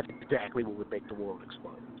that's exactly what would make the world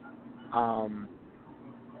explode.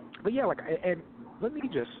 But yeah, and let me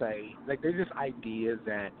just say, there's this idea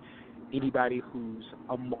that anybody who's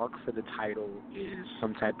a mark for the title is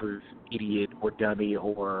some type of idiot or dummy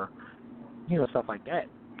or, stuff like that.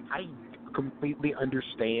 I completely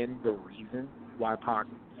understand the reason why Pac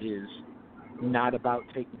is not about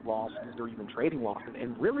taking losses or even trading losses.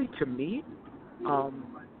 And really, to me, I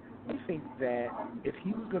think that if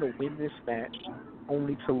he was going to win this match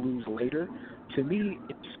only to lose later, to me,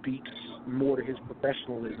 it speaks more to his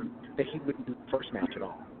professionalism that he wouldn't do the first match at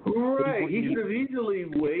all. Right. He could have easily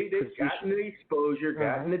waited, gotten the exposure,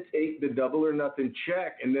 gotten the double or nothing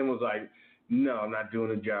check, and then was like, no, I'm not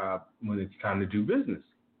doing a job when it's time to do business.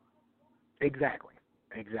 Exactly.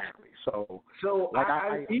 So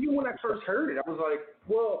I even when I first heard it, I was like,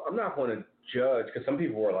 well, I'm not going to judge, because some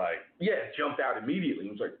people were like, yeah, it jumped out immediately.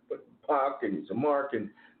 It was like, but Pac and he's a mark and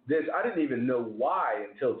this. I didn't even know why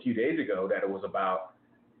until a few days ago that it was about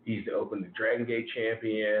he's the Dragon Gate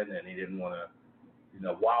champion, and he didn't want to,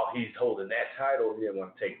 while he's holding that title, he didn't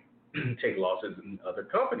want to take losses in other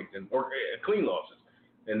companies or clean losses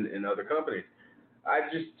in other companies. I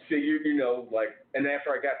just figured, and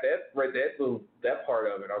after I got read that part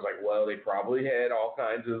of it, I was like, well, they probably had all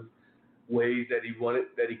kinds of ways that he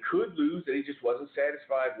could lose that he just wasn't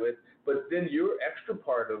satisfied with. But then your extra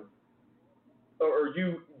part of, or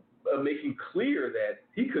you making clear that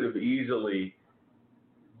he could have easily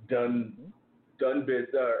done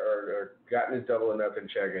bit or gotten his double or nothing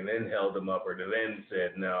check and then held him up or then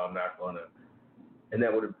said, no, I'm not going to. And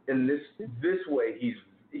that would have, in this way, he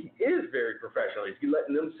is very professional. He's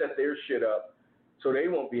letting them set their shit up so they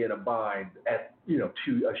won't be in a bind at,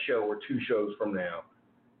 a show or 2 shows from now.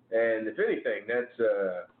 And if anything, that's,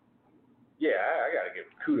 I got to give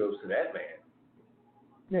kudos to that man.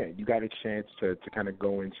 Yeah, you got a chance to kind of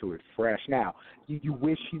go into it fresh. Now, you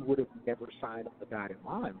wish he would have never signed up the dotted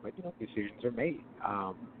line, but, decisions are made.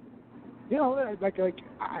 I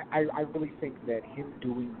really think that him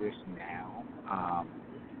doing this now,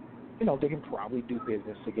 they can probably do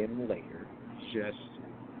business again later.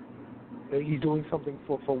 He's doing something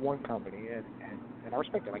for one company, and I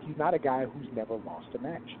respect it. Like, he's not a guy who's never lost a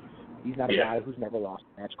match. He's not a guy who's never lost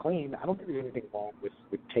a match clean. I don't think there's anything wrong with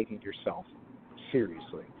taking yourself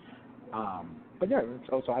seriously. But yeah,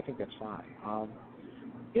 so I think that's fine.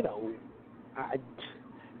 Did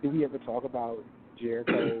we ever talk about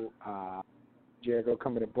Jericho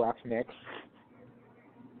coming to Brock's next?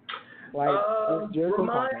 Like,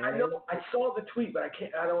 I know I saw the tweet, but I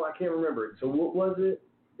can't remember it. So what was it?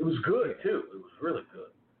 It was good too. It was really good.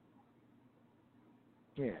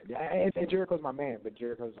 Yeah, and Jericho's my man, but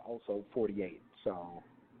Jericho's also 48. So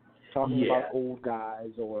talking about old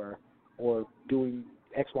guys or doing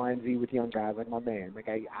X, Y, and Z with young guys, like my man. Like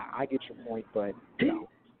I get your point, but Didn't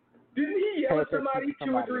he yell at somebody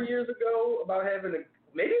 2 or 3 years ago about having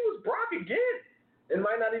maybe it was Brock again? It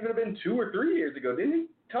might not even have been 2 or 3 years ago. Didn't he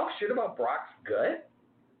talk shit about Brock's gut?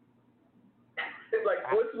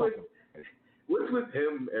 Like what's with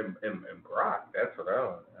him and Brock? That's what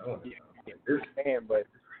I don't know. Man, but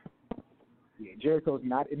Jericho's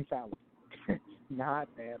not infallible. Not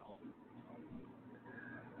at all.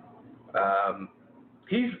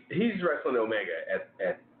 He's wrestling Omega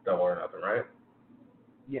at Double or Nothing, right?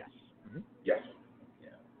 Yes. Mm-hmm. Yes.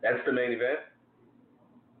 Yeah. That's the main event?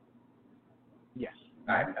 Yes.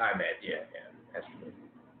 I bet, yeah. That's good.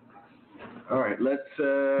 All right, let's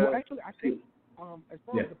well, actually, I think as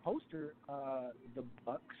far as the poster, the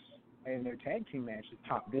Bucks and their tag team match is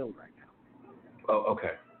top billed right now. Oh,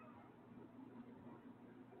 okay.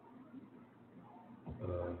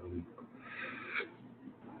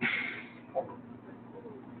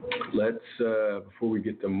 Let's before we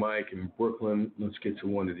get to Mike in Brooklyn, let's get to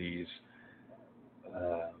one of these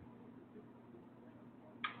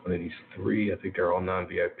 3. I think they're all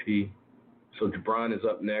non-VIP. So Jabron is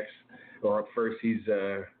up next, or up first. He's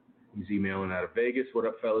emailing out of Vegas. What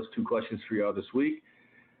up, fellas? 2 questions for y'all this week.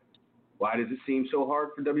 Why does it seem so hard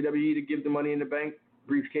for WWE to give the Money in the Bank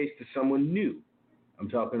briefcase to someone new? I'm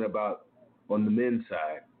talking about on the men's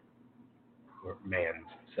side, or man's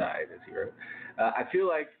side, as he wrote. I feel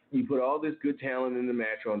like you put all this good talent in the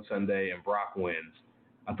match on Sunday and Brock wins.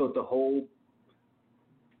 I thought the whole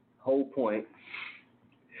point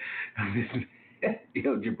of this,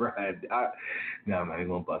 Jabron, no, I'm not even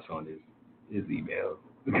going to bust on his email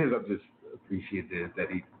because I'm just appreciative that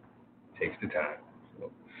he takes the time.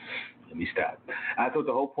 So let me stop. I thought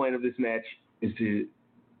the whole point of this match is to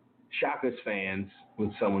shock us fans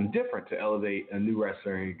with someone different, to elevate a new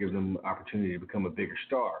wrestler and give them an opportunity to become a bigger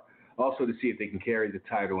star. Also to see if they can carry the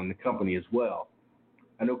title in the company as well.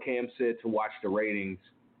 I know Cam said to watch the ratings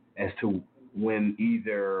as to when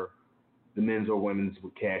either the men's or women's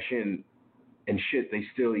would cash in, and shit, they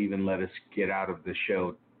still even let us get out of the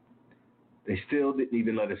show. They still didn't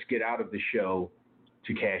even let us get out of the show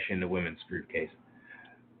to cash in the women's briefcase.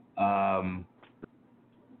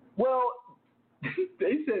 Well,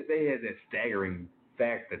 they said they had that staggering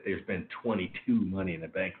fact that there's been 22 Money in the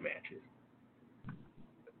Bank matches.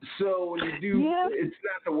 So when you do, it's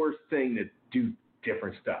not the worst thing to do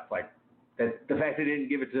different stuff. Like that, the fact they didn't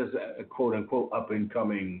give it to us a quote unquote up and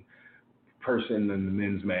coming person in the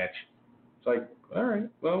men's match. It's like, all right,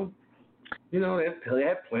 well, they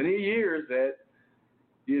had plenty of years that,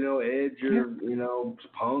 Edge or,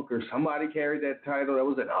 Punk or somebody carried that title. That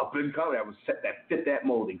was an up and coming. That fit that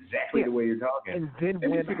mold exactly the way you're talking. And then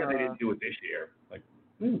because they didn't do it this year. Like,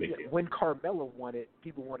 big deal. When Carmella won it,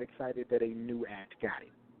 people weren't excited that a new act got it.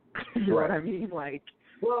 You know what I mean? Like,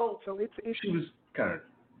 well, so it's she was kind of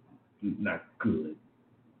not good.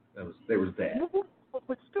 There was that.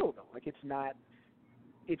 But still, though, like it's not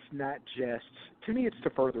just, to me, it's to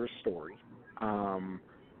further a story.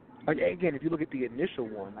 Again, if you look at the initial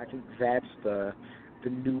one, I think that's the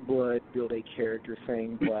new blood build a character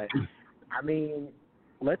thing. But I mean,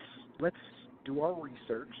 let's do our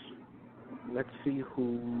research. Let's see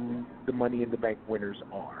who the Money in the Bank winners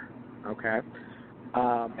are. Okay.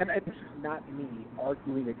 And this is not me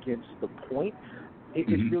arguing against the point.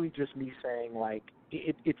 It's really just me saying, like,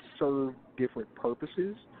 it served different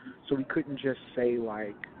purposes, so we couldn't just say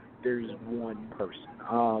like there's one person.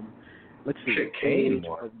 Let's see. Kane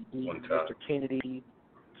won one time. Mr. Kennedy,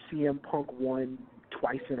 CM Punk won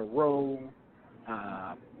twice in a row.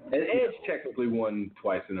 And Edge technically won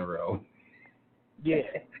twice in a row. Yeah,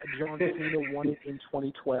 John Cena won it in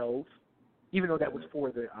 2012, even though that was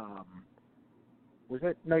for the was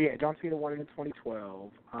that? No, yeah, John Cena won it in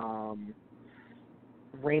 2012.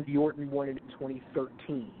 Randy Orton won it in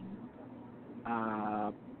 2013.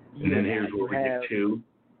 And then here's where we get two.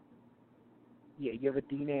 Yeah, you have a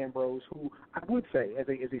Dean Ambrose, who I would say, as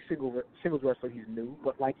a singles wrestler, he's new.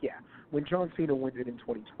 But, like, yeah, when John Cena wins it in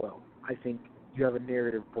 2012, I think you have a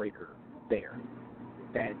narrative breaker there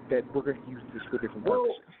that we're going to use this for different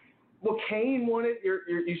purposes. Well, Kane won it.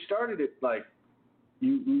 You started it, like,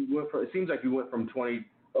 you went from, it seems like you went from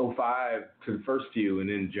 2005 to the first few and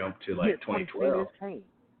then jumped to, like, 2012. Kane.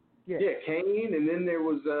 Yeah, Kane, and then there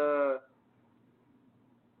was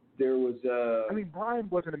I mean, Bryan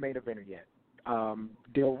wasn't a main eventer yet.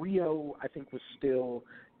 Del Rio, I think, was still.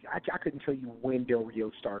 I couldn't tell you when Del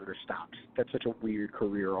Rio started or stopped. That's such a weird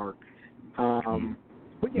career arc.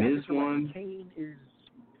 But yeah, Kane is.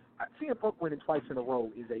 CM Punk winning twice in a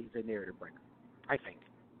row is a narrative breaker, I think.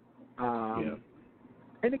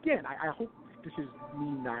 And again, I hope this is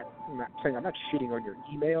me not saying I'm not shitting on your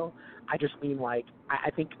email. I just mean like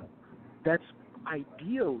I think that's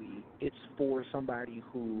ideally it's for somebody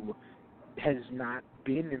who has not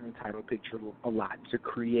been in the title picture a lot to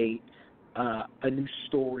create a new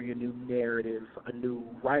story, a new narrative, a new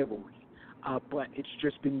rivalry. But it's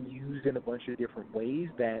just been used in a bunch of different ways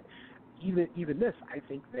that even this, I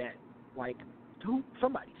think that, like,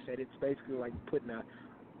 somebody said it's basically like putting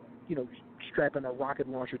strapping a rocket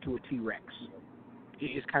launcher to a T-Rex.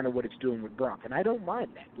 Is kind of what it's doing with Brock, and I don't mind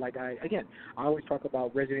that. Like, I always talk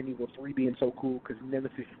about Resident Evil 3 being so cool because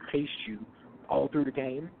Nemesis chased you all through the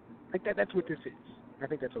game. Like that's what this is. I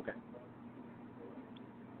think that's okay.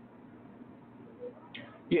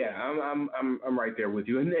 Yeah, I'm right there with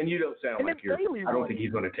you, and you don't sound like you're. I don't think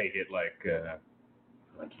he's going to take it like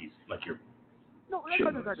you're. No,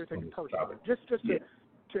 I'm not going to take it personally. Just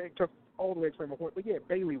to all the way explain my point. But yeah,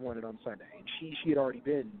 Bayley won it on Sunday, and she had already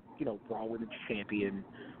been Raw Women's Champion.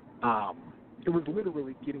 It was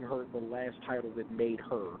literally getting her the last title that made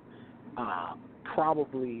her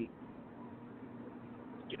probably.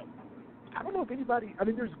 I don't know if anybody. I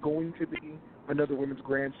mean, there's going to be another Women's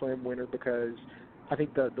Grand Slam winner because I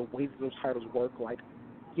think the way that those titles work, like,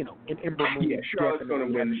 in Ember Moon. Yeah, Charlotte's going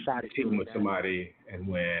to win team with somebody and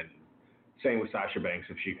win. Same with Sasha Banks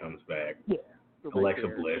if she comes back. Yeah. Alexa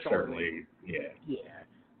Bliss, certainly. Yeah.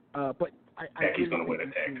 Yeah. But Becky's going to win a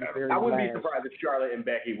tag title. I wouldn't be surprised if Charlotte and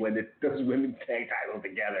Becky win those women's tag titles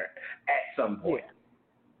together at some point.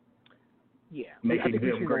 Yeah. Making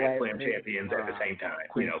them Grand Slam champions at the same time,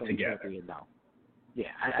 together. Yeah,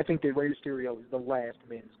 I think that Rey Mysterio is the last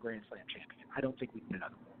men's Grand Slam champion. I don't think we need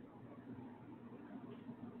another one.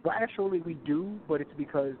 Well, actually, we do, but it's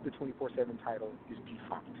because the 24/7 title is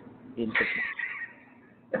defunct in 6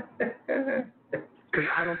 months. Because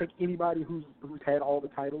I don't think anybody who's had all the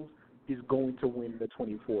titles is going to win the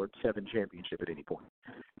 24/7 championship at any point.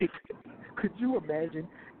 Could you imagine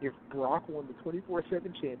if Brock won the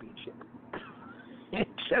 24/7 championship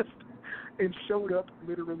and showed up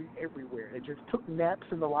literally everywhere and just took naps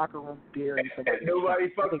in the locker room daring somebody? Nobody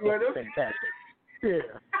fucked with him? Fantastic.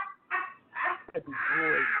 Yeah. That'd be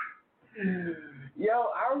great. Yo,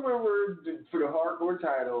 I remember for the hardcore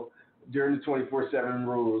title during the 24/7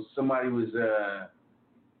 rules, somebody was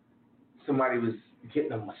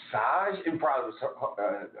getting a massage. It probably was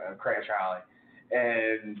Crash Holly,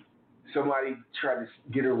 and somebody tried to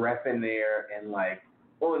get a ref in there and like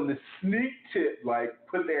on the sneak tip, like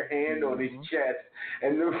put their hand on his chest,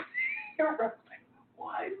 and the ref was like,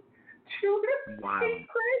 "What? Dude, wow.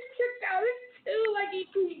 Crash kicked out his two like he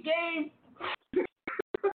tweet game."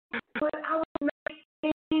 But I was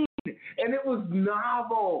 19, and it was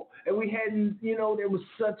novel, and we hadn't, there was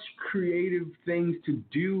such creative things to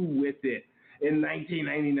do with it in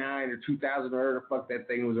 1999 or 2000 or whatever the fuck that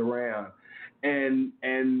thing was around, and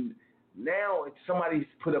now somebody's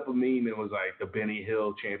put up a meme and was like the Benny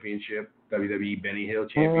Hill Championship, WWE Benny Hill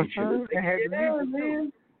Championship.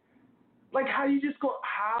 Man. Like how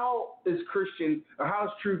is Christian or how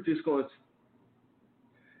is Truth just going to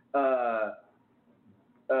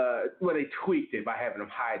well, they tweaked it by having him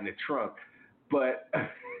hide in the trunk, but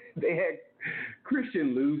they had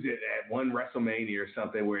Christian lose it at one WrestleMania or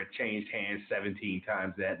something where it changed hands 17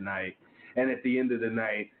 times that night, and at the end of the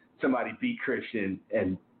night, somebody beat Christian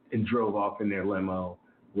and drove off in their limo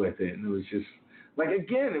with it, and it was just like,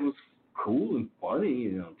 again, it was cool and funny,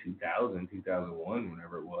 2000, 2001,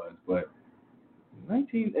 whenever it was. But in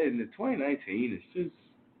the 2019, it's just,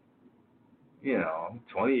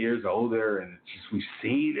 20 years older, and it's just we've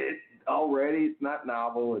seen it already. It's not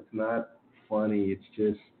novel. It's not funny. It's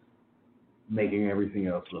just making everything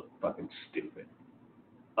else look fucking stupid.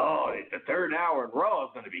 Oh, the third hour in Raw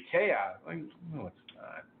is going to be chaos. Like, no, it's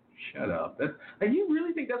not. Shut up. And you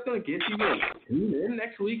really think that's going to get you to tune in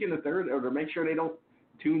next week in the third, or to make sure they don't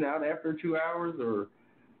tune out after 2 hours? Or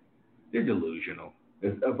they're delusional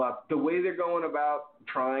about the way they're going about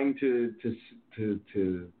trying to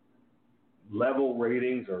level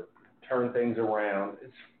ratings or turn things around.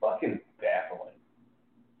 It's fucking baffling.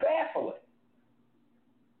 Baffling.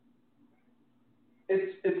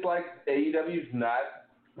 It's like AEW's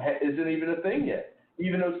isn't even a thing yet.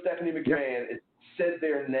 Even though Stephanie McMahon said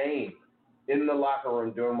their name in the locker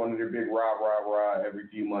room during one of their big rah. Every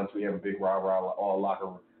few months we have a big rah all locker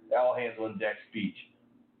room, all hands on deck speech.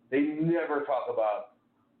 They never talk about,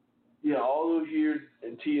 all those years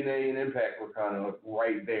in TNA and Impact were kind of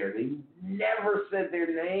right there. They never said their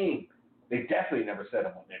name. They definitely never said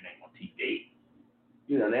their name on TV.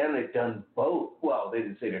 Now they've done both. Well, they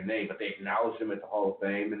didn't say their name, but they acknowledged them at the Hall of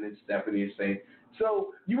Fame, and then Stephanie is saying.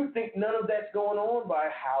 So you would think none of that's going on by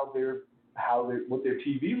what their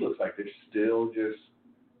TV looks like. They're still just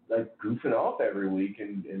like goofing off every week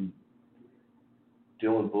and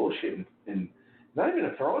doing bullshit and not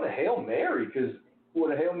even throwing a Hail Mary, because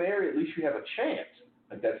with a Hail Mary at least you have a chance.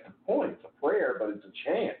 Like that's the point. It's a prayer, but it's a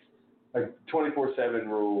chance. Like 24/7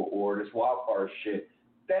 rule or this wild card shit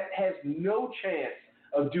that has no chance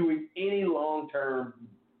of doing any long-term,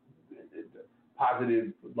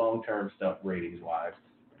 positive long-term stuff ratings-wise,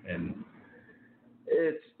 and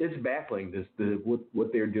it's baffling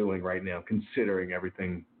what they're doing right now, considering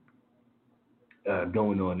everything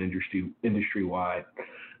going on industry-wide.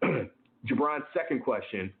 Jabron's second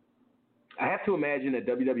question: I have to imagine that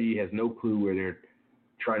WWE has no clue where they're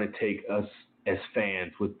trying to take us as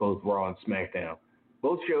fans with both Raw and SmackDown.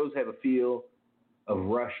 Both shows have a feel of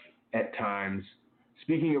rushed at times.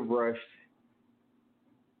 Speaking of rushed,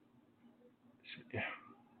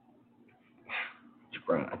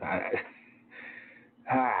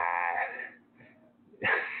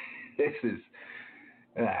 this is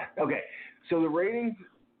okay. So the ratings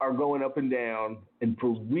are going up and down, and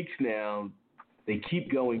for weeks now, they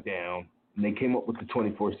keep going down, and they came up with the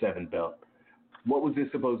 24/7 belt. What was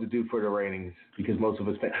this supposed to do for the ratings? Because most of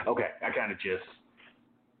us think, okay, I kind of just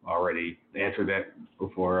already answered that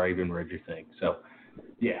before I even read your thing. So,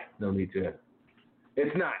 yeah, no need to.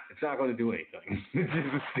 It's not going to do anything. It's just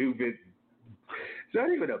a stupid. It's not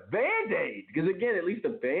even a Band-Aid. Because, again, at least a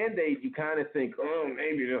Band-Aid, you kind of think, oh,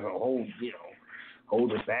 maybe there's a hold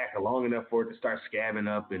it back long enough for it to start scabbing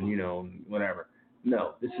up and, whatever.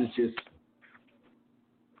 No, this is just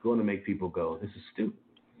going to make people go, this is stupid.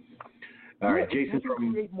 All right, Jason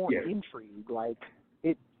from create more intrigue. Like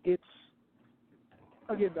it's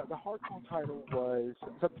again the hardcore title was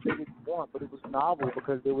something they didn't want, but it was novel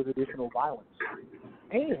because there was additional violence,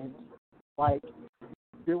 and like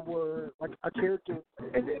there were like a character,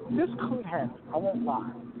 and this could happen. I won't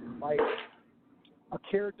lie. Like a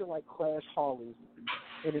character like Crash Holly,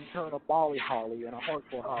 and in turn a Bali Holly and a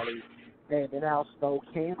hardcore Holly, and an Al Snow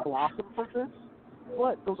can blossom from this.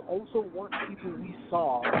 But those also weren't people we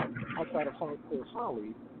saw outside of hardcore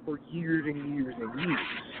Holly for years and years and years.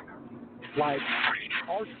 Like,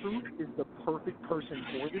 R-Truth is the perfect person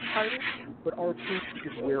for this title, but R-Truth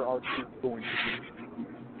is where R-Truth is going to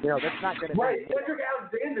be. That's not going to right. Cedric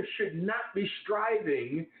Alexander should not be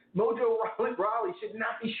striving. Mojo Rawley should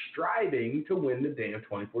not be striving to win the damn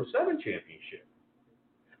 24/7 championship.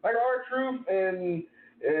 Like R-Truth and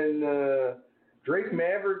Drake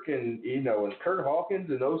Maverick and and Kurt Hawkins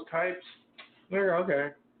and those types, they're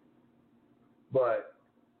okay. But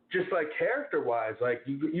just like character-wise, like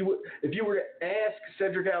you would, if you were to ask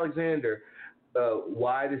Cedric Alexander,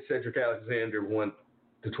 why did Cedric Alexander want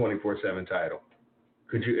the 24/7 title?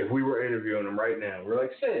 Could you, if we were interviewing him right now, we're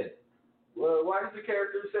like, Sid, well, why does the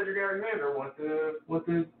character Cedric Alexander want the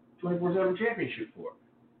 24/7 championship for?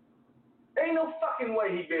 Ain't no fucking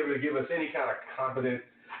way he'd be able to give us any kind of competent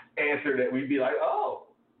answer that we'd be like, oh,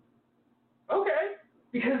 okay,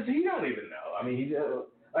 because he don't even know. I mean, he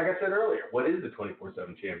like I said earlier, what is the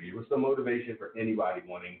 24/7 champion? What's the motivation for anybody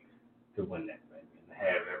wanting to win that thing and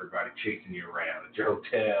have everybody chasing you around at your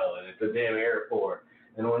hotel and at the damn airport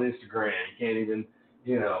and on Instagram? You can't even,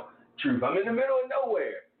 Truth, I'm in the middle of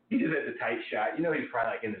nowhere. He just had the tight shot. He's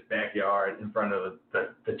probably like in his backyard in front of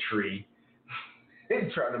the tree.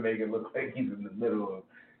 He's trying to make it look like he's in the middle of,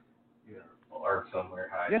 or somewhere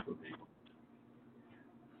high.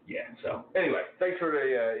 Yeah. Yeah, so anyway, thanks for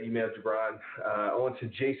the email, Jabron. On to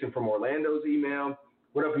Jason from Orlando's email.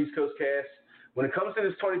 What up, East Coast Cast? When it comes to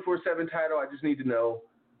this 24/7 title, I just need to know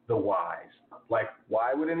the whys. Like,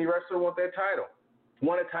 why would any wrestler want that title?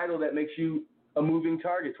 Want a title that makes you a moving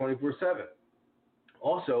target 24/7?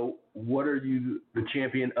 Also, what are you the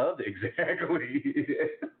champion of exactly?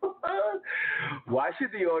 Why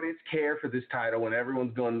should the audience care for this title when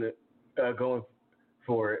everyone's going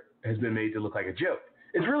for it has been made to look like a joke?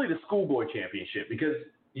 It's really the schoolboy championship because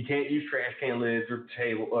you can't use trash can lids or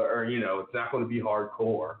table or it's not going to be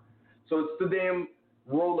hardcore. So it's the damn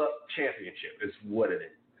roll-up championship is what it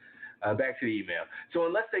is. Back to the email. So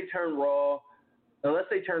unless they turn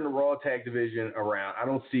the Raw tag division around, I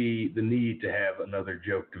don't see the need to have another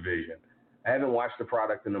joke division. I haven't watched the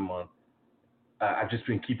product in a month. I've just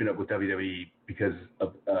been keeping up with WWE because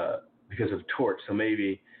of Torch. So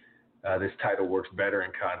maybe this title works better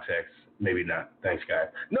in context. Maybe not. Thanks, guys.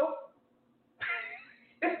 Nope.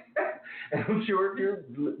 And I'm sure if you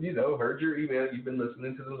heard your email, you've been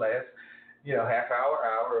listening to the last half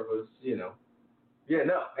hour of us. Yeah,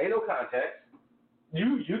 no, ain't no context.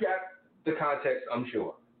 You got the context, I'm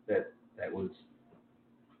sure, that was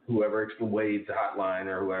whoever Wade's hotline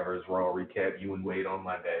or whoever's Raw recap, you and Wade on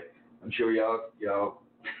Monday. I'm sure y'all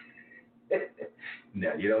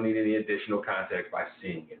no, you don't need any additional context by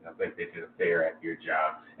seeing it. I think they did a fair, accurate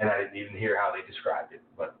job. And I didn't even hear how they described it,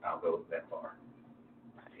 but I'll go that far.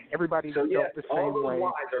 Everybody so, felt the all same those way.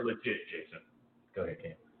 Whys are legit, Jason. Go ahead,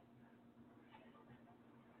 Cam.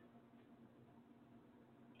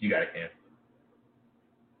 You got it, Cam.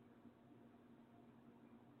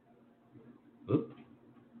 Oop.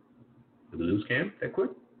 Did we lose Cam that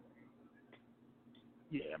quick?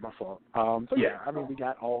 Yeah, my fault. So yeah, I mean, we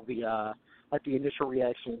got all the the initial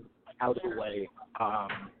reaction out of the way.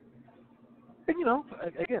 And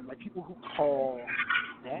again, like people who call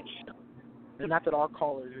that show, and not that our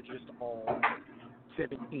callers are just all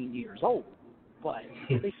 17 years old, but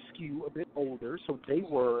they skew a bit older, so they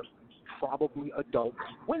were probably adults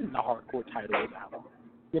when the hardcore title was out.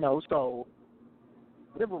 So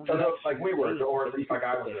whatever. So like we were, or at least like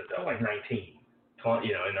I was an adult, like 19, 20,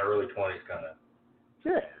 in the early 20s, kind of.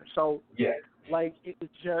 Yeah. So yeah, like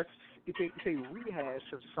it's a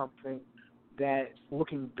rehash of something that,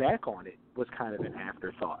 looking back on it, was kind of an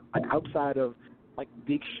afterthought. Like outside of like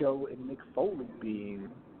Big Show and Mick Foley being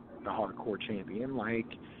the hardcore champion,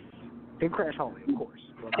 and Crash Holly, of course.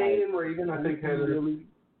 Kane and Raven, I think, had really.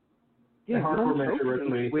 Yeah, hardcore match at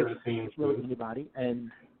WrestleMania with 17. really anybody,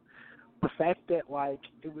 and the fact that it was,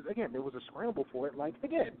 again, there was a scramble for it.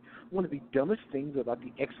 Again, one of the dumbest things about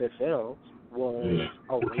the XFL was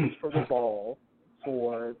a race for the ball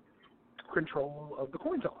for control of the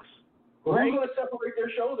coin toss. Well, who's going to separate their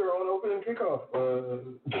shoulder on opening kickoff?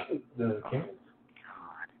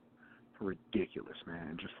 God, ridiculous,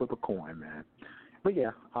 man! Just flip a coin, man. But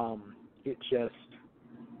yeah, it just.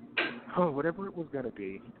 Whatever it was going to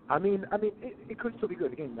be. I mean, it could still be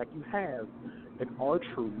good. Again, you have an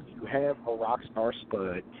R-Truth, you have a Rockstar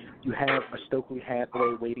Spud, you have a Stokely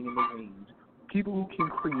Hathaway waiting in the wings. People who can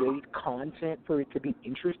create content for it to be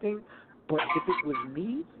interesting. But if it was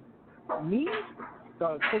me,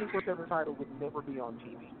 the 24/7 title would never be on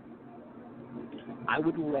TV. I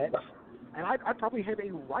would and I'd probably have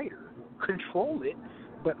a writer control it,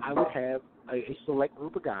 but I would have a select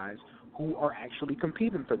group of guys who are actually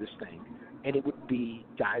competing for this thing. And it would be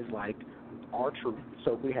guys like R-Truth,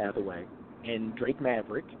 Stokely Hathaway, and Drake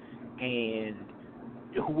Maverick, and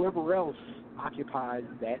whoever else occupies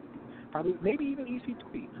that, probably maybe even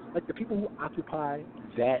EC3, like the people who occupy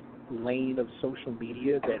that lane of social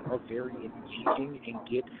media that are very engaging and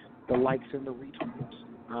get the likes and the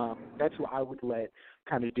retweets. That's what I would let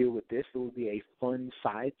kind of deal with this. It would be a fun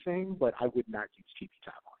side thing, but I would not use TV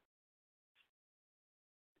time on.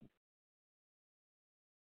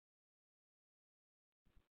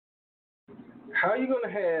 How are you going to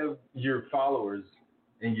have your followers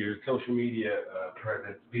and your social media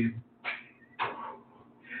presence be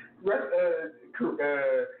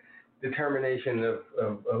determination of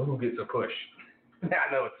who gets a push? I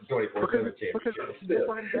know it's a 24/7 championship. Because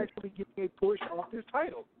nobody's actually getting a push off this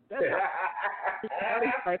title. That's how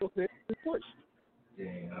this title is pushed.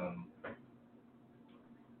 Damn.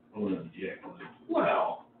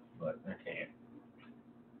 Well, but I can't.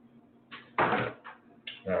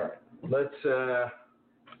 All right. Let's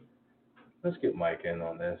get Mike in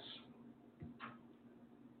on this.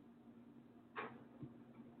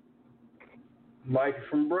 Mike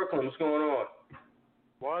from Brooklyn, what's going on?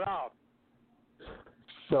 What up?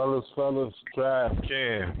 Fellas, Trav,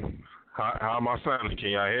 Cam. How am I sounding? Can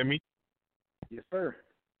y'all hear me? Yes, sir.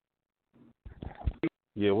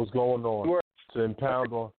 Yeah, what's going on? To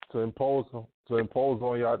impose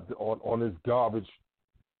on y'all on this garbage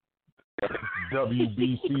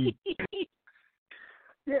WBC.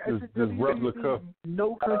 Yeah, it's this replica.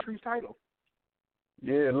 No country's title.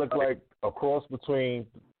 Yeah, it looked like a cross between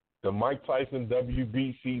the Mike Tyson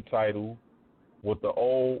WBC title with the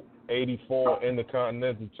old 84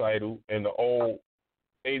 Intercontinental title and the old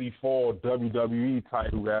 84 WWE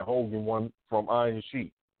title that Hogan won from Iron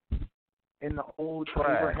Sheik. And the old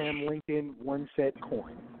Trash. Abraham Lincoln one-set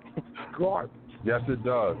coin. Garbage. Yes, it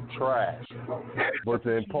does. Trash. But to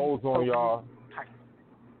impose on y'all,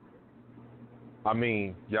 I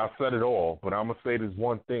mean, y'all said it all, but I'm going to say this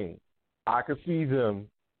one thing. I can see them,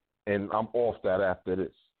 and I'm off that after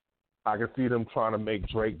this, I can see them trying to make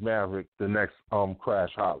Drake Maverick the next Crash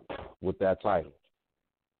Holly with that title.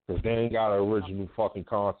 Because they ain't got an original fucking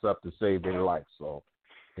concept to save their life, so.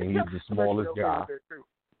 And he's the smallest guy.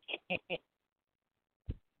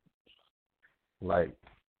 Like,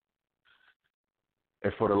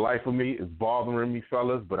 and for the life of me, it's bothering me,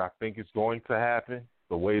 fellas, but I think it's going to happen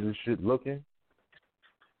the way this shit looking.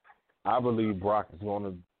 I believe Brock is going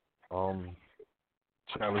to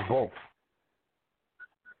challenge both.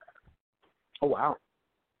 Oh, wow.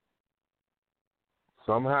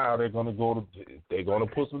 Somehow they're going to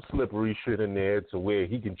put some slippery shit in there to where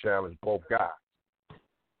he can challenge both guys.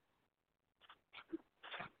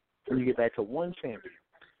 When you get back to one champion.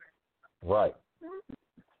 Right.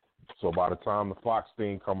 So by the time the Fox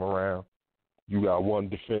thing come around, you got one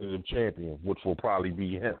definitive champion, which will probably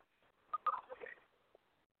be him.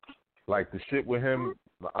 Like the shit with him,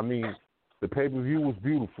 I mean, the pay-per-view was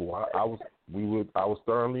beautiful. I was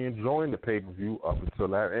thoroughly enjoying the pay-per-view up until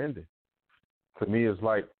that ended. To me,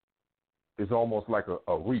 it's almost like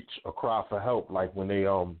a reach, a cry for help. Like when they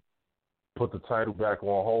put the title back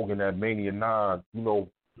on Hogan at Mania 9, you know,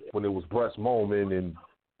 when it was Brett's moment and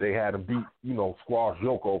they had him beat, you know, squash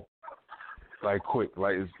Yoko like quick.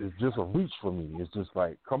 Like it's just a reach for me. It's just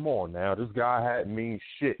like, come on now, this guy hadn't mean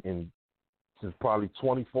shit since probably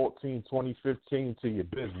 2014, 2015 to your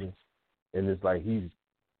business, and it's like he's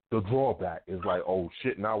the drawback. It's like, oh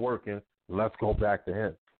shit, not working. Let's go back to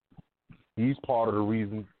him. He's part of the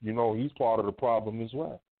reason, you know, he's part of the problem as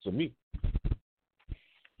well, to me.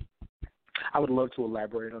 I would love to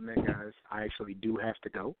elaborate on that, guys. I actually do have to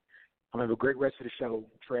go. I'm going to have a great rest of the show.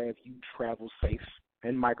 Trav, you travel safe.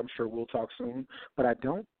 And Mike, I'm sure we'll talk soon. But I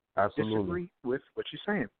don't disagree with what you're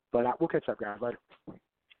saying. But we'll catch up, guys, later.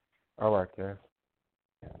 All right, Ken.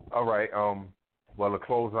 All right, well, to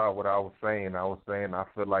close out what I was saying I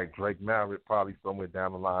feel like Drake Maverick probably somewhere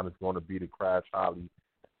down the line is going to be the Crash Holly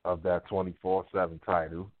of that 24/7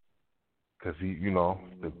 title, because he, you know,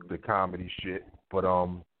 the comedy shit. But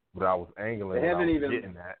what I was angling,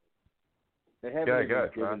 getting at. They haven't even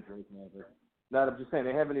given Drake Maverick. No, I'm just saying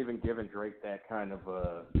they haven't even given Drake that kind of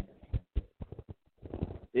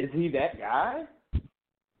Is he that guy?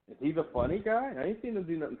 Is he the funny guy? I ain't seen him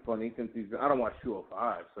do nothing funny since I don't watch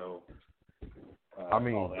 205, so. I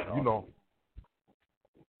mean, you know.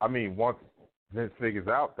 I mean, once Vince figures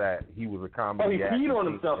out that he was a comedy actor. Oh, he peed on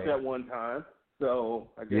himself that one time, so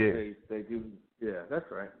I guess they do. Yeah, that's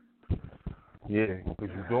right. Yeah, because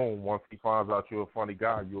you're doing, once he finds out you're a funny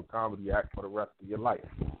guy, you're a comedy act for the rest of your life.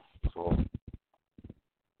 So,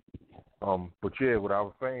 but yeah, what I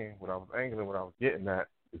was saying, what I was angling, what I was getting at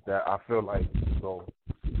is that I feel like, so,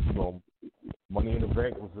 you know, Money in the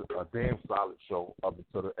Bank was a damn solid show up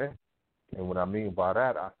until the end. And what I mean by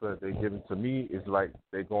that, I said they giving to me is like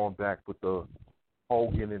they going back with the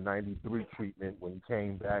Hogan in '93 treatment when he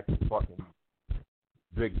came back and fucking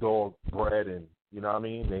big dog bread and, you know what I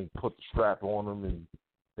mean? They put the strap on him and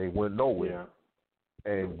they went nowhere.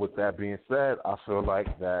 Yeah. And with that being said, I feel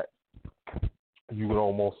like that you would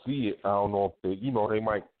almost see it. I don't know if they, you know, they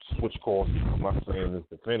might switch courses. I'm not saying it's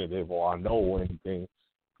definitive or I know anything,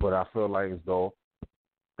 but I feel like as though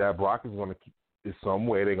that Brock is going to keep, is some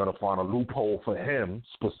way they're going to find a loophole for him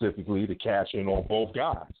specifically to cash in on both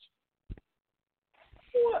guys.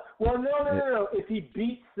 What? Well, no. If he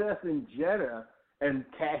beats Seth and Jeddah and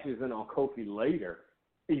cashes in on Kofi later,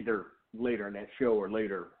 either later in that show or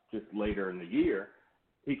just later in the year,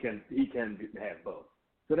 he can have both.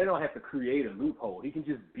 So they don't have to create a loophole. He can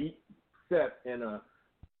just beat Seth in a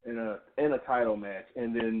title match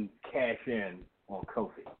and then cash in on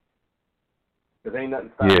Kofi. Because ain't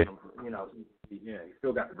nothing stopping him. You know, he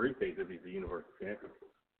still got the briefcase if he's the Universal Champion.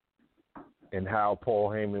 And how Paul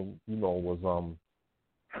Heyman, you know, was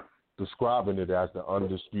describing it as the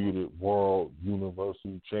undisputed world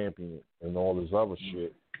Universal Champion and all this other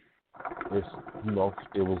shit. It's, you know,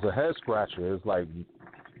 it was a head scratcher. It's like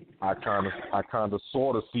I kind of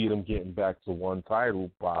sort of see them getting back to one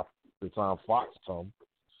title by the time Fox comes.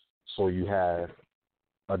 So you have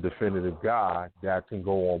a definitive guy that can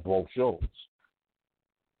go on both shows,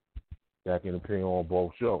 that can appear on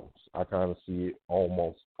both shows. I kind of see it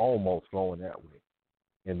almost going that way,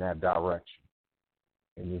 in that direction.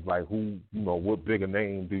 And it's like, who, what bigger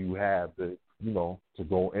name do you have to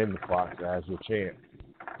go in the Fox as your champ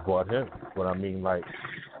but him? But I mean, like,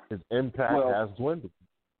 his impact has dwindled.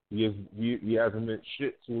 He hasn't meant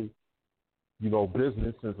shit to,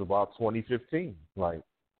 business since about 2015. Like,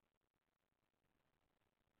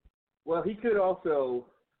 well, he could also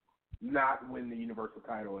not win the Universal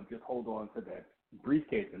title and just hold on to that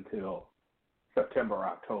briefcase until September or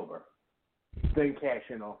October, then cash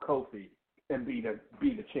in on Kofi and be the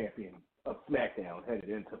champion of SmackDown headed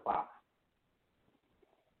into Fox.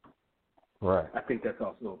 Right. I think that's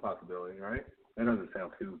also a possibility, right? That doesn't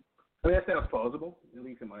sound too. I mean, that sounds plausible, at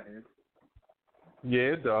least in my head.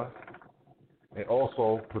 Yeah, it does. And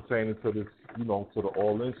also pertaining to this, to the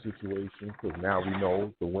All-In situation, because now we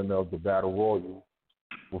know the winner of the Battle Royal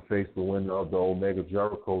will face the winner of the Omega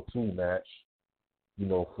Jericho 2 match,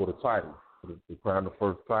 for the title, to crown the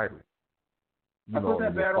first title. I thought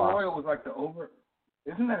that Battle Royal was like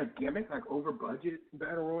isn't that a gimmick, like over budget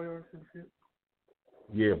Battle Royal or some shit?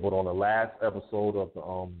 Yeah, but on the last episode of the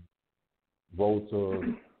Road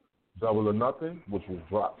to Double or Nothing, which was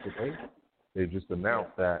dropped today, they just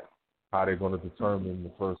announced that how they're going to determine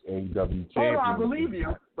the first AEW champion. Oh, I believe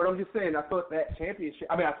you. But I'm just saying, I thought that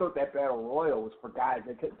that Battle Royal was for guys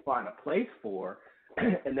they couldn't find a place for,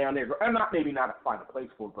 and now they're maybe not find a place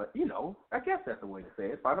for, but I guess that's the way to say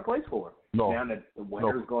it. Find a place for. No. Now that the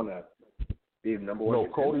winner's going to be the number one.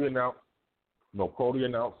 Cody announced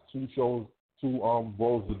two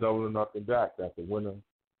Roads to Double or Nothing back that the winner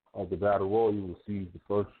of the Battle Royal receives the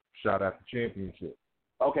first shot at the championship.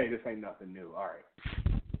 Okay, this ain't nothing new. All right.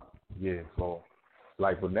 Yeah, so,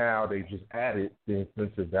 but now they just added the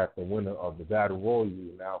incentive that the winner of the Battle Royal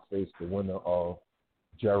will now face the winner of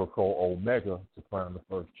Jericho Omega to crown the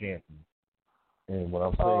first champion. And what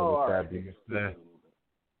I'm saying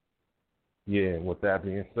with that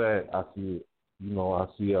being said, I see,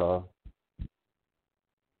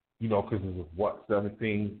 because it's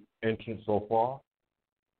 17 entrants so far.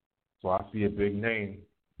 So I see a big name,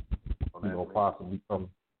 possibly come.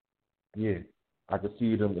 Yeah. I could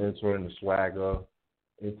see them entering the Swagger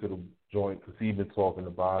into the joint because he's been talking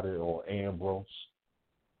about it, or Ambrose,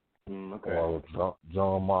 or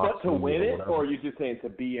John Moxley. But to win it, or are you just saying to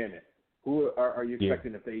be in it? Who are you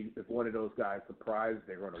expecting if one of those guys surprised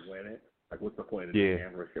they're going to win it? Like, what's the point of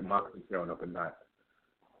Ambrose? Moxley showing up and not?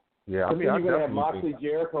 Yeah, I mean, you're going to have Moxley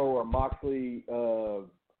Jericho or Moxley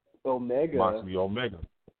Omega. Moxley Omega.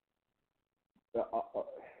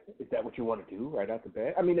 Is that what you want to do right off the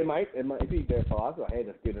bat? I mean, it might be their philosophy. Hey,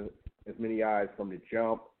 let's get as many eyes from the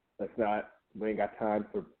jump. We ain't got time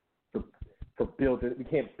for building. We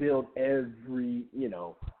can't build every,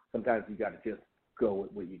 sometimes you got to just go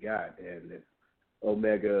with what you got. And if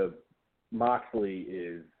Omega Moxley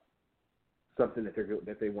is something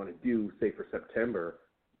that they want to do, say for September,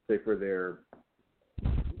 say for their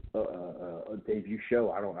debut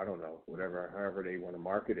show, I don't know, however they want to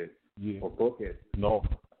market it or book it. No.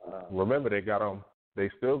 Remember, they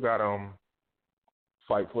still got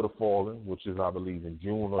Fight for the Fallen, which is, I believe, in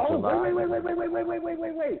June or July.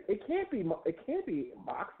 Wait! It can't be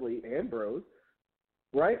Moxley Ambrose,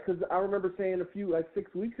 right? Because I remember saying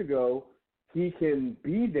 6 weeks ago he can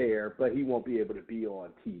be there, but he won't be able to be on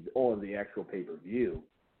TV on the actual pay-per-view.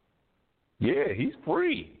 Yeah, he's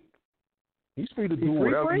free. He's free to do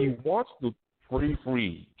whatever he wants to.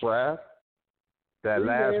 Free, Trav. That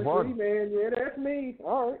last one. Man. Yeah, that's me.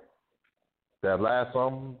 All right. That last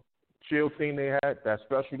Shield thing they had, that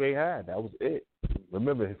special they had, that was it.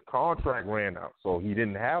 Remember, his contract ran out, so he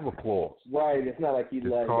didn't have a clause. Right. It's not like he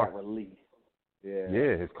got released. Yeah.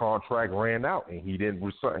 Yeah, his contract ran out, and he didn't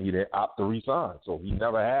resign. He didn't opt to resign, so he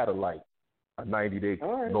never had a 90-day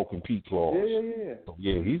no compete clause. Yeah. So,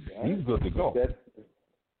 yeah, he's good to go. That's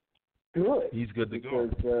good. He's good to go.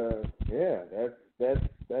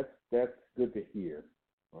 That's good to hear.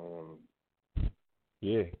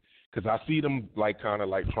 Yeah, because I see them kind of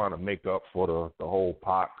trying to make up for the whole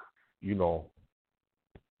Pac, you know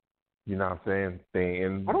what I'm saying, thing.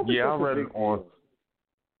 And I don't think I read it on.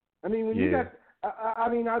 I mean, when you got, I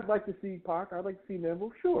mean, I'd like to see Pac. I'd like to see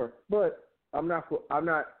Neville, sure, but I'm not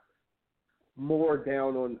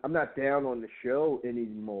down on the show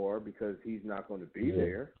anymore because he's not going to be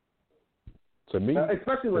there. To me,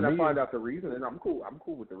 especially when I find out the reasoning, I'm cool. I'm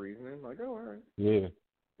cool with the reasoning. Like, oh, all right. Yeah.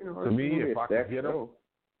 To me, if I can get him,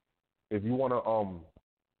 if you want to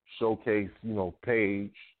showcase,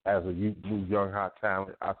 Paige as a new young hot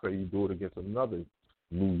talent. I say you do it against another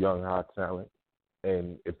new young hot talent.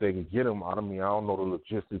 And if they can get him, I don't know the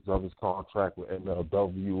logistics of his contract with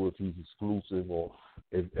MLW, if he's exclusive or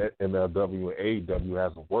if MLW and AEW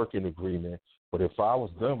has a working agreement. But if I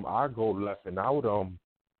was them, I'd go left and I would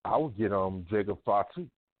get Jacob Fatu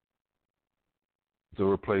to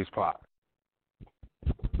replace Pac.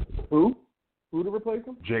 Who? Who to replace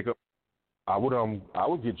him? Jacob. I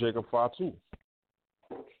would get Jacob Fatu.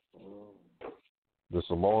 The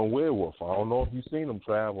Samoan Werewolf. I don't know if you've seen him,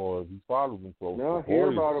 Trav, or if you follow him close. No, I hear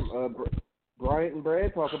about him. Bryant and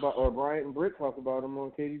Britt talk about him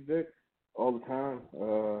on Katie's Vic all the time.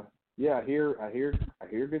 I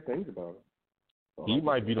hear good things about him. So he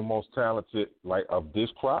might be the most talented, of this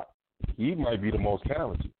crop. He might be the most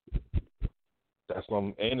talented. That's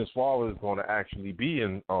and his father is going to actually be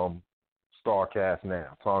in StarCast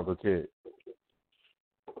now, Tonga Kid.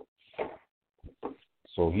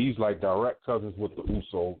 So he's like direct cousins with the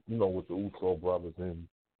Uso, with the Uso brothers and,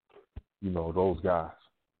 those guys.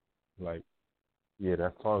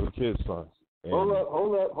 That's Tonga Kid's sons. And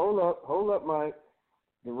Hold up, Mike.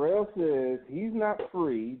 Darrell says he's not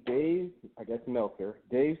free. Dave, I guess Meltzer.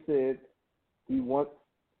 Dave said he wants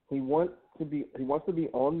to be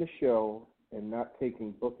on the show and not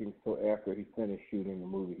taking bookings till after he finished shooting the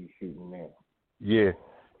movie he's shooting now. Yeah,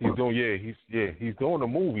 he's doing the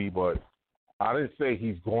movie, but I didn't say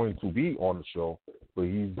he's going to be on the show, but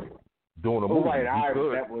he's doing a movie. Right, I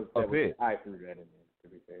threw that in there, to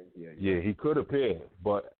be fair. Yeah, he could appear,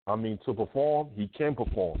 but to perform, he can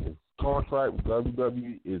perform. His contract with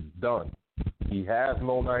WWE is done. He has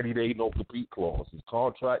no 90-day no compete clause. His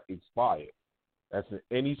contract expired. That's in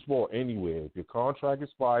any sport, anywhere. If your contract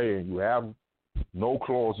expired and you have no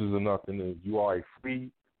clauses or nothing, then you are a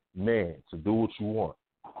free man to do what you want.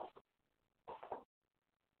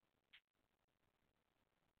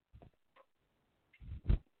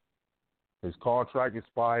 His contract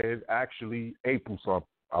expired actually April 12th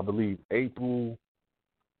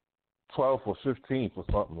or 15th or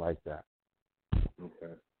something like that.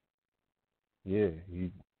 Okay. Yeah,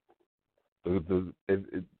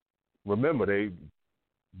 remember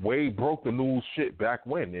Wade broke the news shit back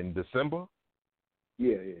when, in December?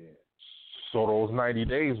 Yeah. So those 90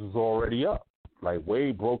 days was already up.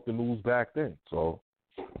 Wade broke the news back then. So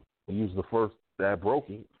he was the first that broke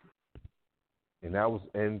it. And that was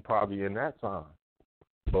probably in that time.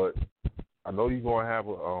 But I know you're going to have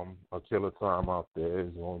a killer time out there.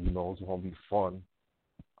 It's going to be fun.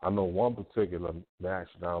 I know one particular match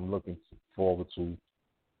that I'm looking forward to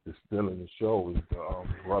is still in the show is the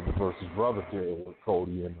brother versus brother deal with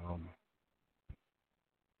Cody and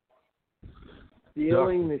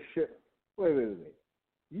stealing the show. Wait.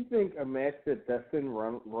 You think a match that Dustin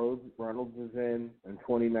Reynolds is in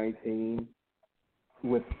 2019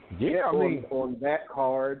 with on that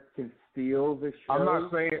card can steal the show? I'm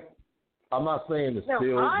not saying to steal the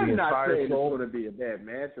entire show. I'm not saying it's going to be a bad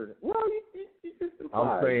match. You just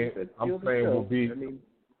implied.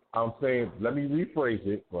 I'm saying, let me rephrase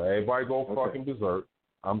it, for everybody go fucking berserk.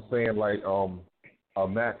 I'm saying a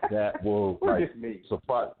match that will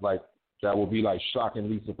surprise, that will be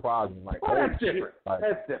shockingly surprising. That's different.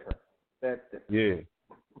 That's different. Yeah.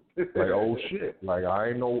 Oh shit! I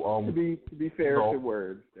ain't know. To be fair to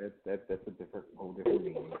words, that's a whole different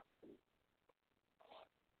meaning.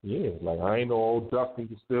 Yeah, I ain't know old Dustin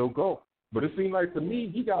can still go. But it seemed like to me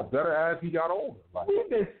he got better as he got older. We've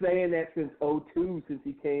been saying that since 2002, since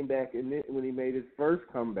he came back when he made his first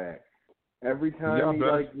comeback. Every time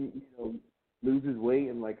he loses weight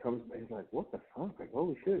and comes back, he's like, what the fuck?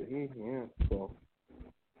 Holy shit! So.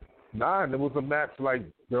 Nah, and there was a match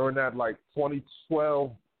during that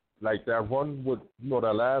 2012, that run with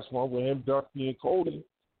that last one with him, Dusty and Cody,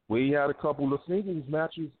 where he had a couple of singles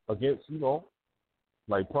matches against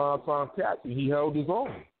primetime cats, and he held his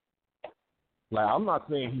own. I'm not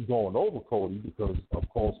saying he's going over Cody because, of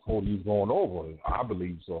course, Cody's going over him. I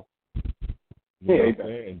believe so. You know what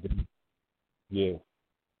I'm saying?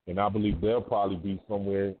 And I believe they'll probably be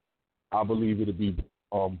somewhere. I believe it'll be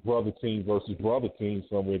brother team versus brother team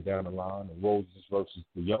somewhere down the line, the Roses versus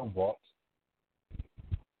the Young Bucks.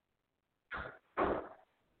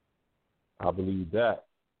 I believe that.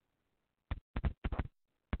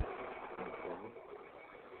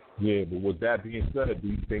 Yeah, but with that being said, do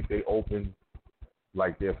you think they open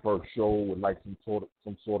their first show with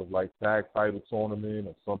some sort of tag title tournament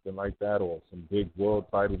or something like that, or some big world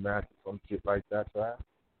title match or some shit like that?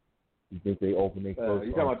 You think they open their first?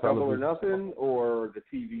 You talking about Double or Nothing or the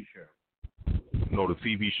TV show? No, the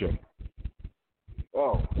TV show.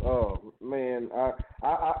 Oh man,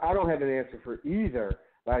 I don't have an answer for either.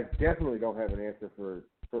 I definitely don't have an answer for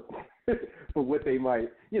for what they might,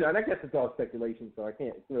 and I guess it's all speculation, so I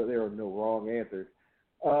can't. There are no wrong answers.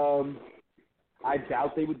 I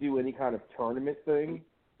doubt they would do any kind of tournament thing.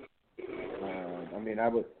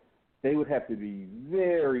 They would have to be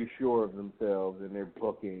very sure of themselves in their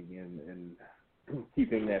booking and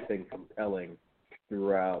keeping that thing compelling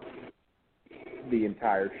throughout the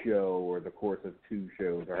entire show or the course of 2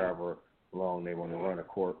 shows or however long they want to run a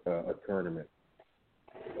tournament.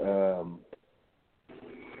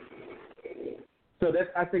 So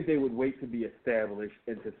I think they would wait to be established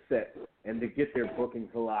and to set and to get their booking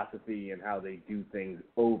philosophy and how they do things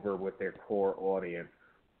over with their core audience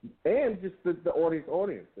and just the audience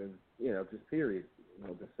and just period,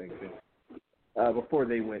 distinction before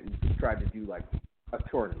they went and tried to do like a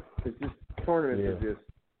tournament, because just tournaments are just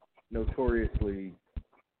notoriously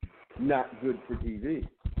not good for TV.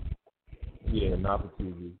 Yeah, not for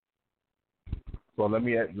TV. So let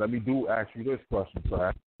me ask you this question,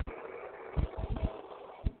 Trav.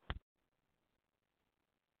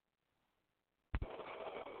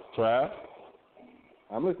 Trav?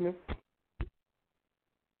 I'm listening.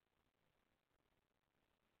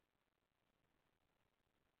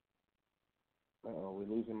 Are we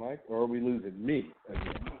losing Mike, or are we losing me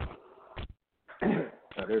again?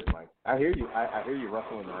 Oh, there's Mike. I hear you. I hear you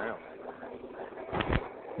rustling around.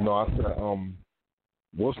 No, I said,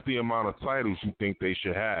 what's the amount of titles you think they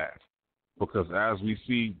should have? Because as we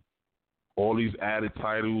see, all these added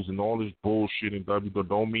titles and all this bullshit in WWE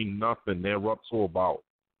don't mean nothing. They're up to about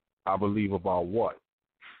what?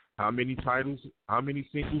 How many titles? How many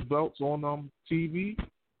singles belts on TV?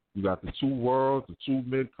 You got the 2 worlds, the 2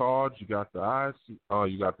 mid cards. You got the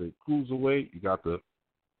you got the cruiserweight. You got this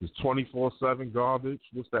 24/7 garbage.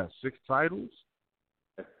 What's that? 6 titles?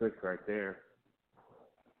 That's 6 right there.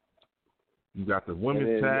 You got the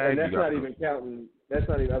women's tag. And that's not even counting. That's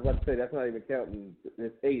not even. I was about to say that's not even counting.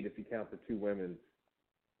 It's 8 if you count the 2 women's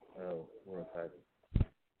world titles.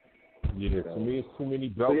 Yeah, so, to me it's too many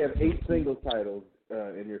belts. So you have 8 single titles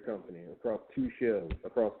in your company across 2 shows,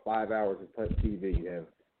 across 5 hours of TV. You have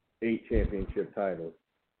 8 championship titles.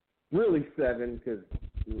 Really 7, because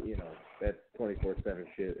that 24/7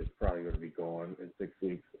 shit is probably going to be gone in 6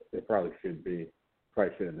 weeks. It probably should be.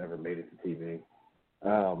 Probably should have never made it to TV.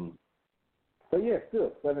 But yeah,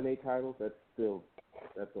 still 7, 8 titles.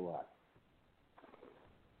 That's a lot.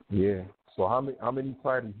 Yeah. So how many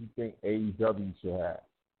titles do you think AEW should have?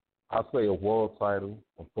 I'd say a world title,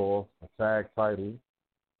 of course, a tag title.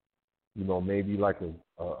 Maybe like a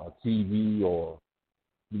TV or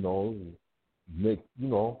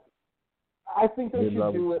I think they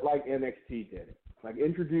should do it like NXT did it. Like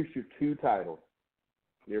introduce your 2 titles,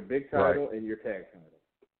 your big title and your tag title.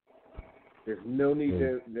 There's no need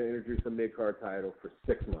to introduce a mid-card title for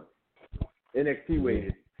 6 months. NXT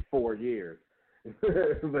waited 4 years,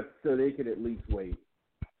 but so they could at least wait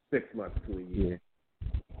 6 months to a year.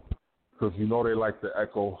 Because they like to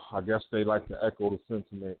echo. I guess they like to echo the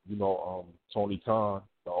sentiment. Tony Khan,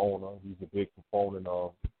 the owner, he's a big proponent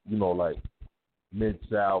of like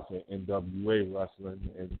Mid-South and NWA wrestling.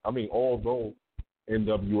 And I mean, although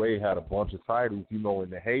NWA had a bunch of titles, in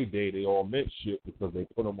the heyday, they all meant shit because they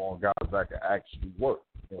put them on guys that could actually work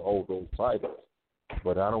and hold those titles.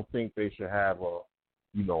 But I don't think they should have a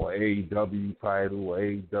AEW title,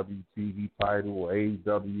 AEW TV title,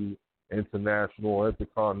 AEW International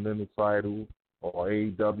Intercontinental title, or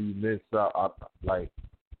AEW Mid-South.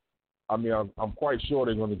 I'm quite sure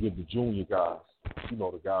they're going to give the junior guys,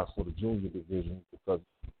 the guys for the junior division, because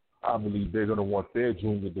I believe they're going to want their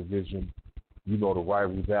junior division, to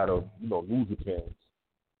rival that of, loser pins,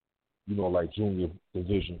 like junior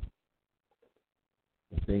division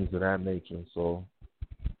and things of that nature. So,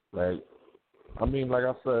 like I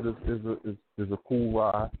said, it's a cool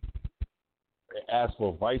ride. As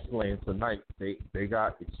for Viceland tonight, they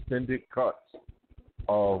got extended cuts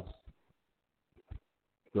of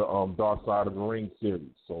the Dark Side of the Ring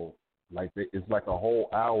series. So it's like a whole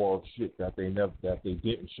hour of shit that they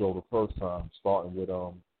didn't show the first time, starting with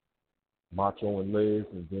Macho and Liz,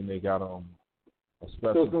 and then they got a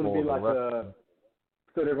special. So it's going to be like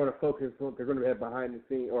so they're going to focus. They're going to have behind the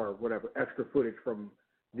scene or whatever extra footage from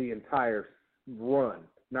the entire run,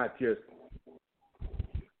 not just.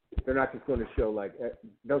 They're not just going to show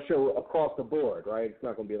they'll show across the board, right? It's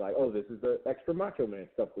not going to be like, this is the extra Macho Man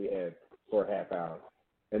stuff we had for a half hour,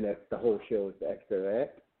 and that's the whole show is the extra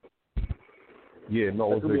that. Yeah,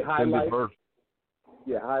 no, it's the extended version.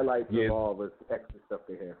 Yeah, highlights of all the extra stuff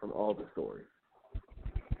they have from all the stories.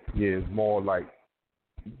 Yeah, it's more like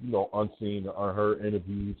unseen, unheard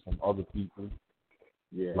interviews from other people.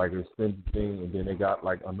 like an extended thing, and then they got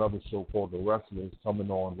like another show called The Wrestlers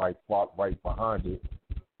coming on like right behind it.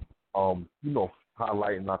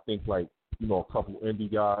 Highlighting I think like a couple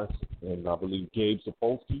indie guys, and I believe Gabe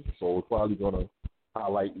Sapolsky. So we're probably gonna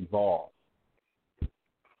highlight Evolve.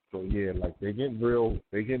 So yeah, like they getting real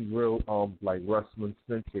like wrestling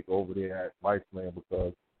centric over there at Viceland,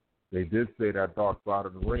 because they did say that Dark Side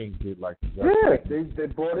of the Ring did like they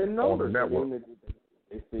brought in numbers on the network.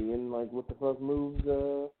 They're seeing like what the fuck moves.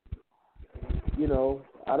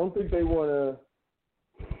 I don't think they want to.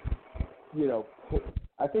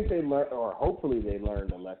 I think they learned, or hopefully they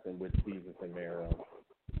learned a lesson with Jesus and Mero.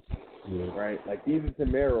 Yeah. Right, like Jesus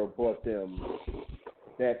and Mero brought them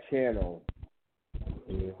that channel.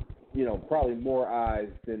 Yeah. Probably more eyes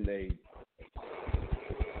than they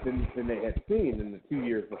had seen in the 2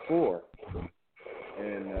 years before.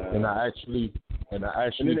 And I actually and then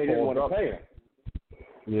they didn't want to pay him.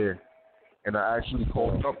 Yeah, and I actually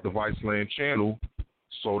called up the Viceland channel,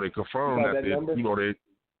 so they confirmed that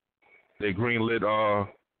they greenlit.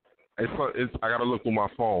 It's I gotta look through my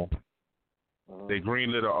phone. They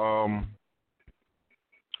greenlit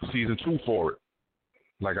season 2 for it.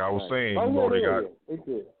 Like I was saying, they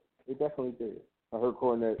did. They definitely did. I heard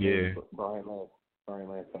Cornette. Yeah. Brian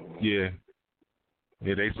last time. Yeah.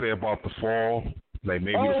 Yeah, they say about the fall, like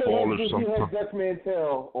maybe the fall or something. We had Dutch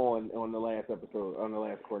Mantel on the last episode, on the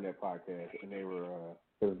last Cornette podcast, and they were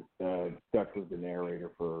Dutch was the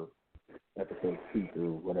narrator for episodes 2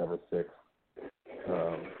 through whatever 6.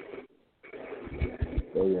 So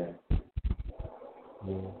yeah.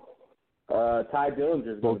 Ty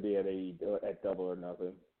Dillinger's going to be at Double or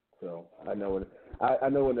Nothing, so I know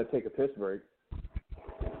when to take a piss break.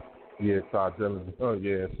 Yeah, Ty Dillinger. Oh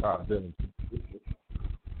yeah, Ty Dillinger.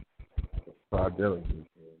 Ty Dillinger.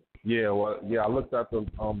 Yeah, well, I looked at the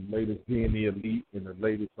latest Being the Elite and the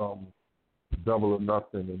latest Double or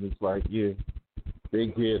Nothing, and it's like, yeah, they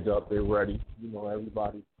geared up, they're ready.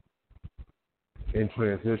 Everybody in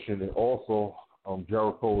transition, and also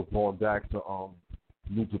Jericho is going back to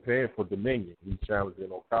New Japan for Dominion. He's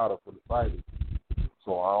challenging Okada for the title.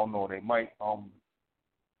 So I don't know.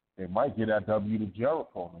 They might get that W to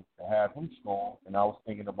Jericho to have him strong. And I was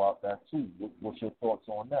thinking about that too. What's your thoughts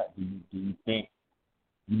on that? Do you think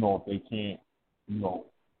if they can't,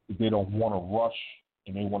 if they don't want to rush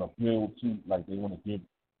and they want to build to, like they want to give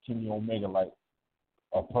Kenny Omega like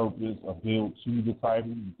a purpose, a build to the title,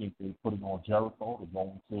 you think they put it on Jericho to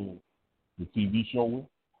go into the TV show with?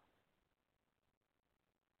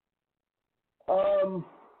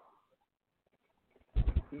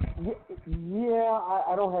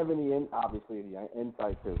 I don't have any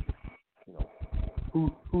insight to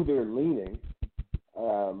who they're leaning,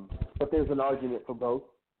 but there's an argument for both.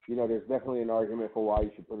 There's definitely an argument for why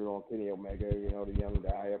you should put it on Kenny Omega. The young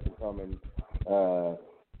guy up and coming.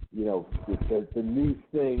 The new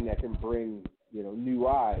thing that can bring new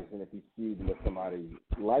eyes, and if he's feuding with somebody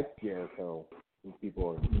like Jericho, who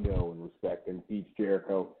people know and respect and beats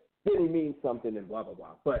Jericho, then he means something and blah, blah,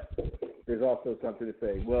 blah. But there's also something to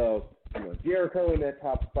say, well, Jericho in that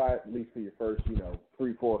top spot, at least for your first,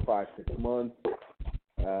 3, 4, 5, 6 months.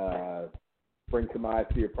 Bring some eyes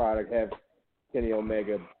to your product. Have Kenny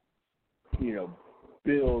Omega,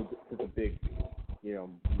 build to the big,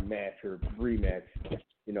 match or rematch,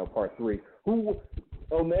 part 3.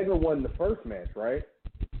 Omega won the first match, right?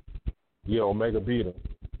 Yeah, Omega beat him.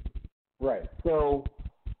 Right. So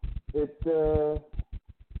it's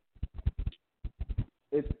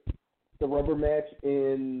the rubber match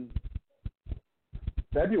in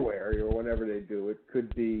February or whenever they do it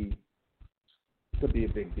could be a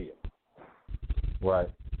big deal. Right.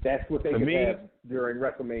 That's what they could have during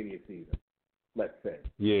WrestleMania season, let's say.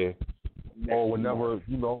 Yeah. Or whenever,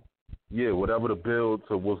 whatever the build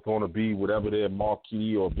to what's going to be, whatever their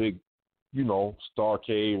marquee or big,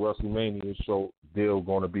 Starrcade WrestleMania show deal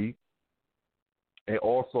going to be. And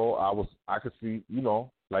also, I could see,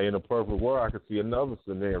 like in a perfect world, I could see another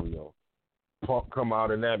scenario. Punk come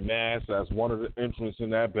out in that mask as one of the entrants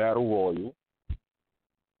in that Battle Royal.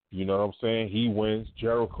 You know what I'm saying? He wins.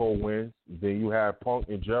 Jericho wins. Then you have Punk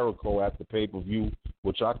and Jericho at the pay-per-view,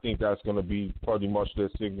 which I think that's going to be pretty much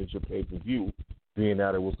their signature pay-per-view, being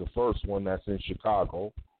that it was the first one that's in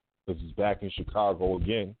Chicago, because it's back in Chicago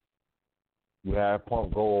again. You have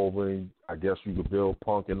Punk go over, and I guess you could build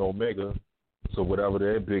Punk and Omega, so whatever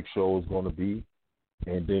their big show is going to be.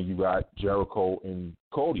 And then you got Jericho and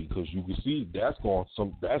Cody, because you can see that's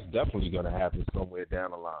definitely going to happen somewhere down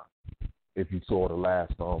the line. If you saw the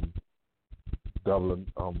last Road to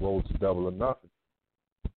Double or Nothing,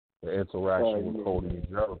 the interaction with Cody and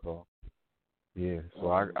Jericho. Yeah,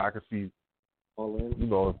 so I could see,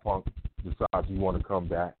 if Punk decides he want to come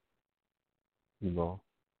back. You know.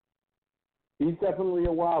 He's definitely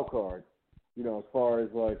a wild card. You know, as far as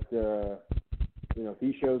like, if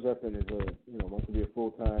he shows up and is wants to be a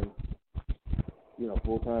full-time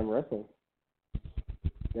wrestler,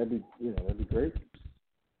 that'd be great.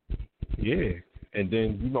 Yeah, and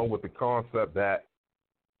then with the concept that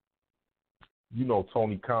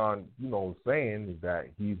Tony Khan is saying is that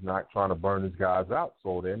he's not trying to burn his guys out,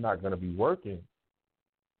 so they're not going to be working.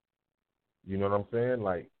 You know what I'm saying?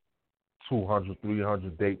 Like 200,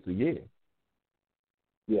 300 dates a year.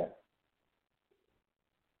 Yeah.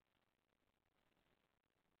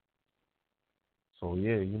 So,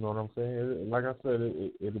 yeah, you know what I'm saying? Like I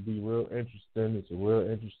said, it'll be real interesting. It's a real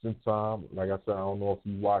interesting time. Like I said, I don't know if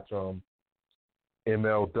you watch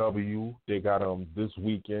MLW. They got this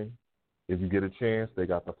weekend. If you get a chance, they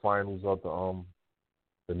got the finals of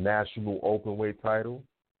the National Openweight title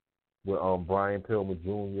with Brian Pillman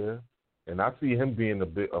Jr. And I see him being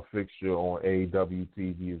a fixture on AEW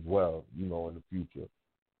TV as well, in the future.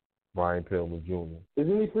 Brian Pillman Jr.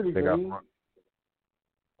 Isn't he pretty green?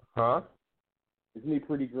 Huh? Isn't he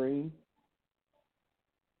pretty green?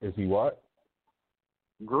 Is he what?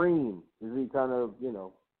 Green. Is he kind of, he's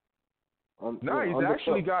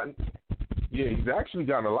actually gotten. Yeah, he's actually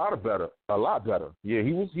gotten a lot better. Yeah,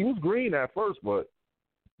 he was green at first, but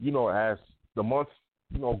as the months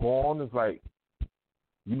go on, it's like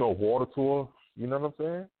water to what I'm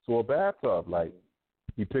saying, to a bathtub. Like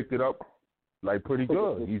he picked it up like pretty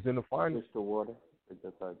good. He's in the finals. Mr. Water.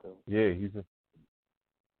 That's how it goes. Yeah, he's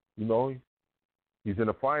in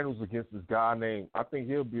the finals against this guy named, I think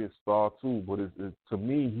he'll be a star too, but to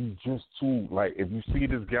me, he's just too, like, if you see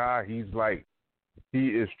this guy, he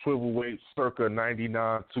is Triple H circa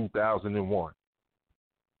 99, 2001.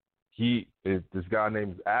 This guy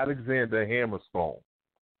named Alexander Hammerstone.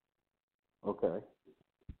 Okay.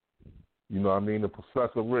 You know what I mean? The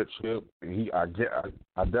Professor Rich, I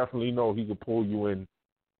definitely know he could pull you in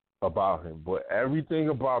about him. But everything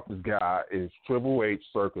about this guy is Triple H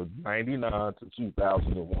circa 99 to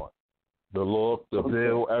 2001. The look, the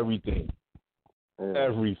bill, everything. Yeah.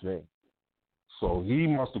 Everything. So he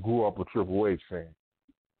must have grew up a Triple H fan.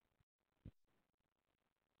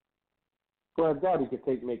 Well, I doubt he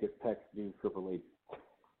could make his pecs do Triple H.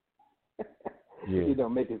 Yeah.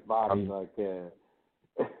 Make his body like Triple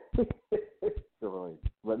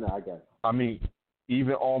H. But no, I got it. I mean,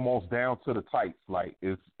 even almost down to the tights. Like,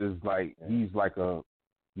 it's like he's like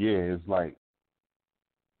it's like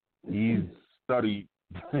he's studied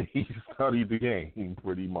the game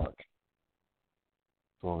pretty much.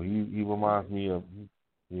 So he reminds me of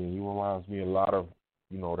a lot of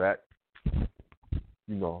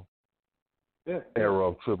that era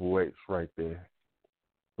of Triple H right there.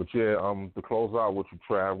 But yeah, to close out with you,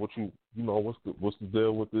 Trav, what's the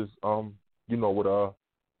deal with this with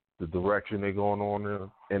the direction they're going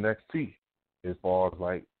on in NXT as far as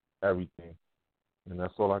like everything. And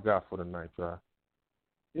that's all I got for the night, Trav.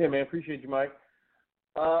 Yeah, man, appreciate you, Mike.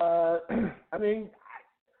 I mean,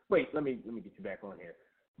 wait, let me get you back on here.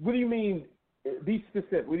 What do you mean? Be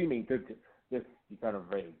specific. What do you mean? Just kind of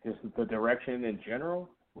vague. Just the direction in general.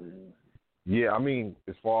 Yeah, I mean,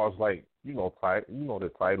 as far as like the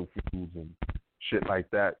title feuds and shit like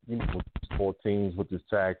that. With 4 teams with this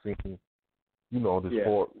tag team. This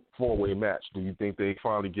four-way match. Do you think they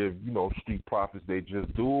finally give Street Profits they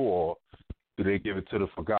just do, or do they give it to the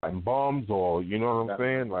Forgotten Bums, or you know what I'm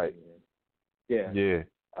saying? Like, yeah.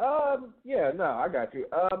 Yeah, no, I got you.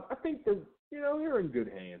 I think that you're in good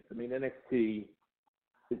hands. I mean, NXT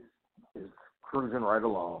is cruising right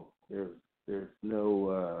along. There's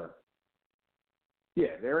no.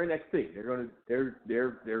 They're NXT.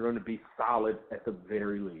 They're going to be solid at the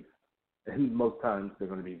very least. And most times they're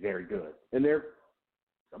going to be very good. And they're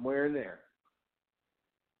somewhere in there.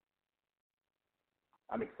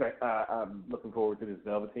 I'm looking forward to this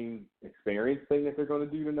Velveteen Experience thing that they're going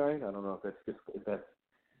to do tonight. I don't know if that's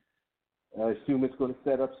I assume it's going to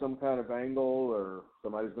set up some kind of angle or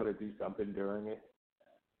somebody's going to do something during it.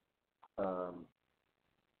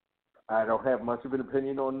 I don't have much of an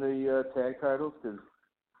opinion on the tag titles because,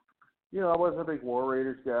 I wasn't a big War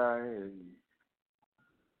Raiders guy and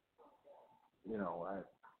I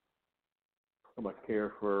don't much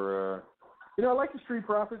care for, I like the Street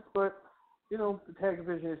Profits, but, the tag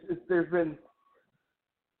division, there's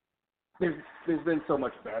been so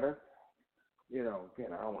much better. Again,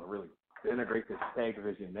 I don't want to really integrate this tag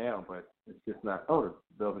division now, but it's just not, the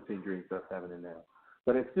Velveteen Dream stuff's happening now.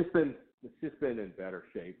 But it's just been in better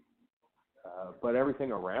shape. But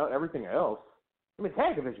everything else,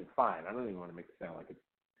 tag division's fine. I don't even want to make it sound like it's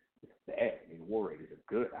bad. War Raiders are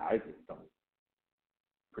good. I just don't.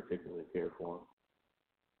 particularly care for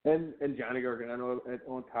him. And Johnny Gargano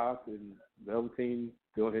on top and Velveteen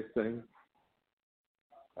doing his thing.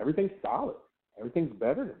 Everything's solid. Everything's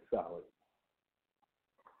better than solid.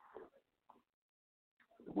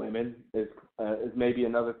 Women is maybe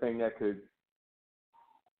another thing that could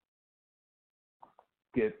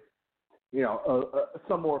get,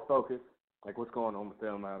 some more focus, like what's going on with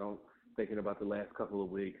them. Thinking about the last couple of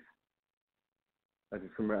weeks. I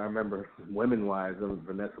remember women-wise,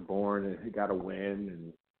 Vanessa Bourne got a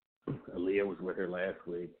win, and Aaliyah was with her last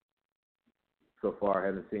week. So far, I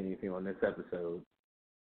haven't seen anything on this episode.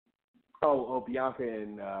 Oh, Bianca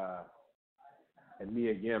and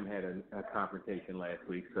Mia Yim had a confrontation last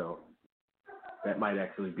week, so that might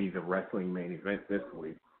actually be the wrestling main event this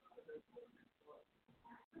week.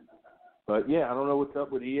 But yeah, I don't know what's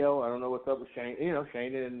up with Io. I don't know what's up with Shane.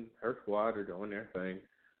 Shayna and her squad are doing their thing.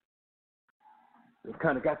 It's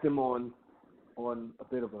kind of got them on a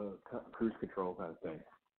bit of a cruise control kind of thing.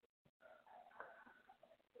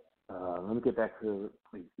 Let me get back to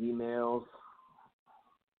the emails.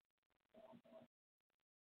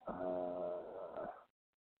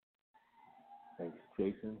 Thanks,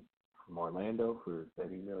 Jason from Orlando, for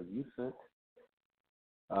that email you sent.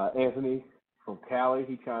 Anthony from Cali,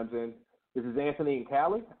 he chimes in. This is Anthony in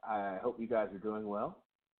Cali. I hope you guys are doing well.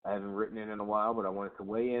 I haven't written in a while, but I wanted to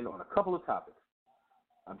weigh in on a couple of topics.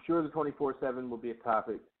 I'm sure the 24/7 will be a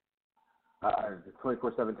topic. The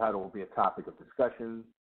 24/7 title will be a topic of discussion,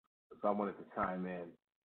 so I wanted to chime in.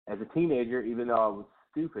 As a teenager, even though I was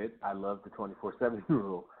stupid, I loved the 24/7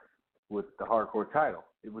 rule with the hardcore title.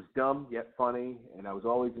 It was dumb yet funny, and I was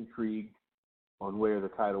always intrigued on where the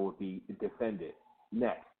title would be defended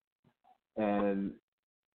next. And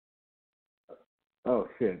oh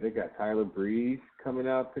shit, they got Tyler Breeze coming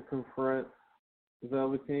out to confront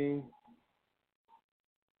Velveteen.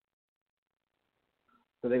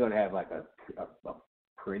 So they're gonna have like a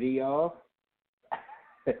pretty off,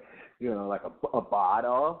 like a bod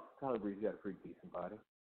off. Tyler Breeze got a pretty decent body,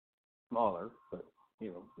 smaller, but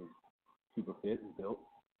he's super fit and built.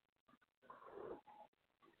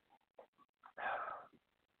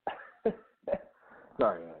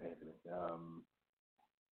 Sorry, Anthony.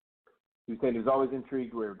 He was saying he was always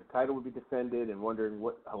intrigued where the title would be defended and wondering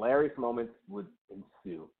what hilarious moments would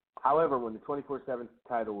ensue. However, when the 24/7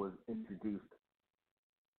 title was introduced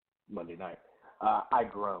Monday night, I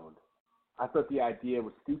groaned. I thought the idea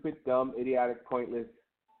was stupid, dumb, idiotic, pointless,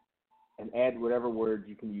 and add whatever words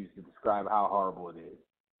you can use to describe how horrible it is.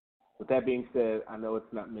 With that being said, I know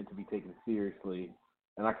it's not meant to be taken seriously,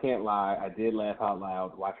 and I can't lie, I did laugh out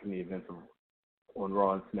loud watching the events on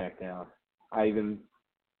Raw and SmackDown.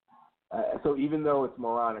 So even though it's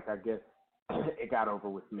moronic, I guess it got over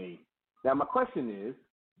with me. Now my question is,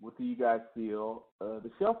 what do you guys feel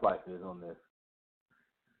the shelf life is on this?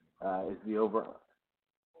 If the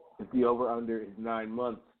over under is 9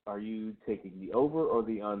 months, are you taking the over or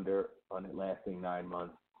the under on it lasting 9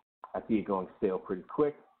 months? I see it going stale pretty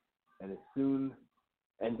quick, and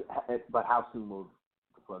but how soon will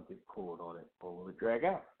the plug get pulled on it, or will it drag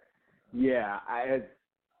out? Yeah,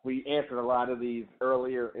 we answered a lot of these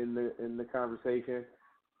earlier in the conversation.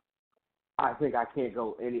 I think I can't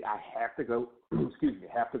go any. I have to go.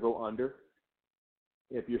 Have to go under.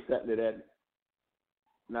 If you're setting it at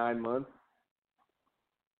 9 months,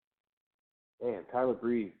 man, Tyler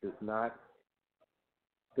Breeze does not.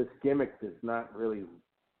 This gimmick does not really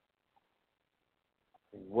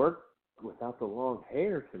work without the long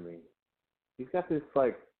hair to me. He's got this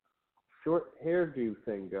short hairdo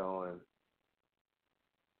thing going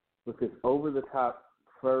with this over-the-top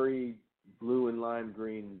furry blue and lime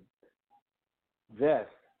green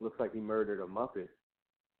vest. Looks like he murdered a Muppet,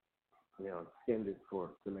 skinned it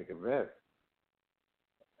to make a vest.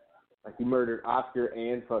 Like he murdered Oscar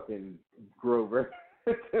and fucking Grover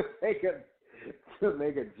to make a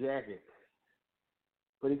jacket.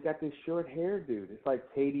 But he's got this short hairdo. It's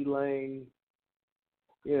like Katie Lang,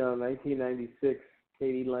 1996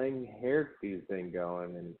 Katie Lang hairdo thing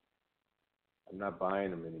going, and I'm not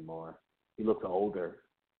buying him anymore. He looks older.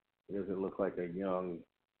 He doesn't look like a young,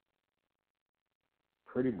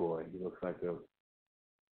 pretty boy. He looks like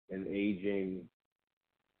an aging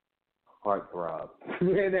heartthrob.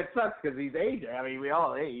 And that sucks because he's aging. I mean, we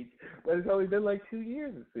all age. But it's only been 2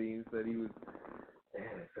 years, it seems, that he was.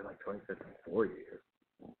 Man, it's been 4 years.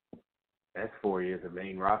 That's 4 years of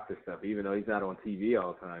main roster stuff, even though he's not on TV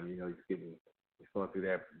all the time. He's going through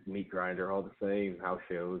that meat grinder, all the same house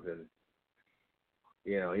shows, and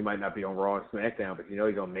he might not be on Raw and SmackDown, but he's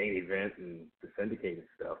on Main Event and the syndicated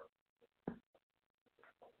stuff.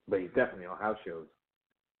 But he's definitely on house shows.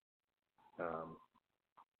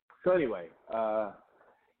 So anyway,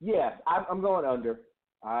 Yes, I'm going under.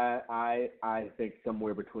 I think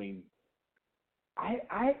somewhere between.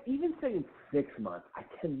 I even say in 6 months. I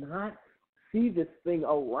cannot see this thing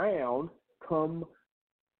around come,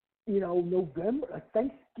 November,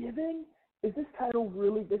 Thanksgiving. Is this title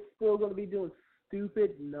really? They're still going to be doing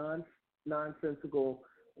stupid, nonsensical,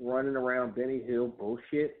 running around Benny Hill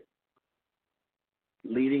bullshit,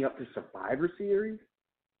 leading up to Survivor Series.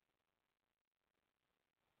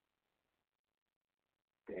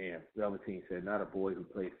 Damn, Velveteen said, not a boy who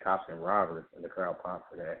plays cops and robbers, and the crowd popped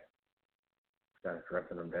for that. Started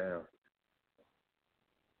dressing him down.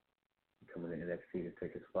 Coming to NXT to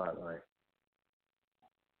take a spotlight.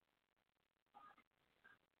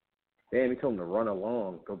 Damn, he told him to run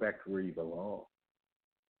along, go back to where you belong.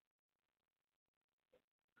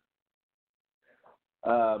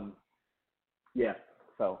 Yeah,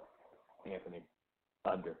 so Anthony,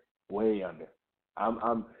 under, way under.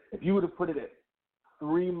 I'm if you would have put it at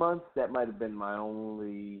 3 months, that might have been my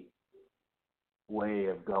only way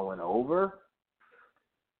of going over.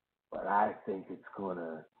 But I don't think it's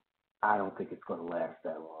gonna last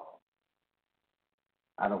that long.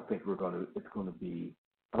 I don't think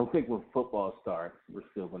when football starts, we're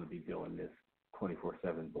still gonna be doing this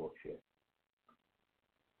 24/7 bullshit.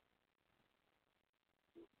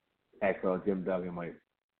 Actually, Jim Duggan might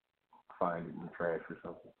find it in the trash or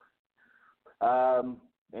something.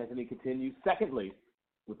 Anthony continues. Secondly,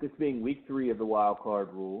 with this being week 3 of the wild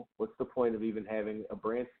card rule, what's the point of even having a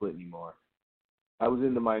brand split anymore? I was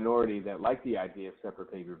in the minority that liked the idea of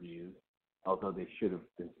separate pay-per-views, although they should have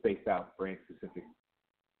been spaced out brand-specific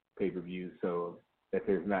pay-per-views so that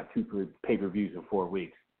there's not 2 pay-per-views in 4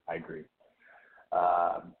 weeks. I agree.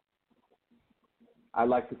 I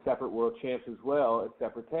like the separate world champs as well as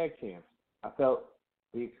separate tag champs. I felt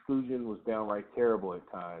the exclusion was downright terrible at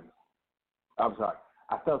times. I'm sorry.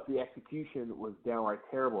 I felt the execution was downright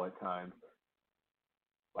terrible at times,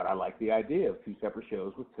 but I like the idea of 2 separate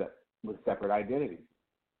shows with separate identities.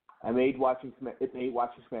 It made watching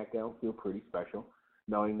SmackDown feel pretty special,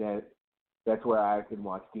 knowing that that's where I can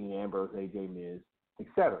watch Dean Ambrose, AJ Miz,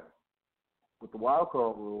 etc. With the wild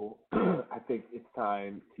card rule, I think it's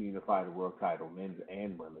time to unify the world title, men's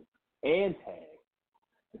and women's, and tag.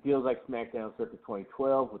 It feels like SmackDown circa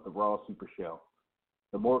 2012 with the Raw Super Show.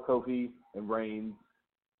 The more Kofi and Reigns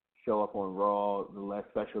show up on Raw, the less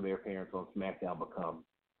special their appearance on SmackDown becomes.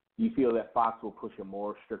 Do you feel that Fox will push a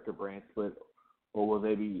more stricter brand split, or will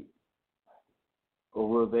they be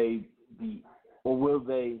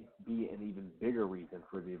an even bigger reason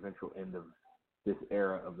for the eventual end of this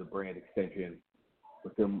era of the brand extension,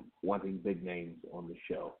 with them wanting big names on the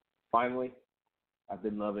show? Finally, I've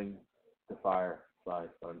been loving the Firefly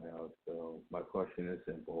Funhouse, so my question is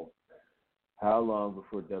simple. How long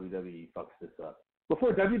before WWE fucks this up?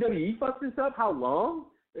 Before WWE fucks this up? How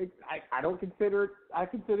long? I don't consider it. I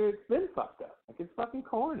consider it's been fucked up. Like, it's fucking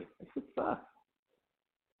corny. It shit sucks.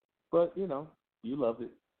 But, you love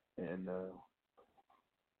it. And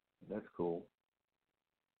that's cool.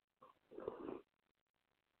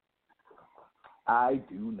 I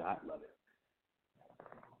do not love it.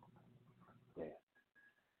 Yeah.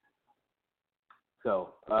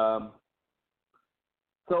 So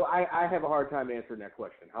I have a hard time answering that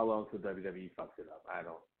question. How long till WWE fucks it up? I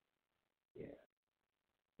don't. Yeah.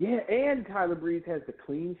 Yeah, and Tyler Breeze has the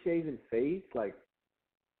clean-shaven face, like,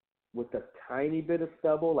 with a tiny bit of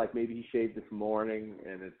stubble. Like, maybe he shaved this morning,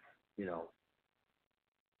 and it's,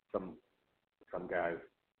 some guys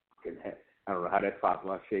can have, I don't know how that's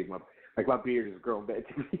possible. I shaved my beard is growing back.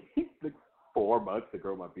 It took 4 months to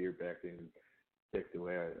grow my beard back in and fix the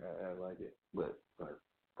way I like it. But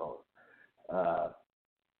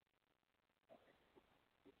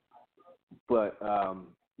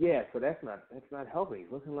yeah, so that's not helping.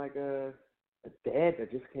 He's looking like a dad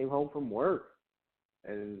that just came home from work.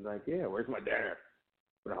 And he's like, yeah, where's my dinner?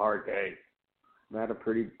 It's a hard day. Not a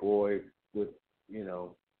pretty boy with,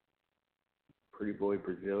 pretty boy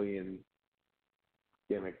Brazilian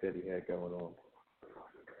gimmick that he had going on.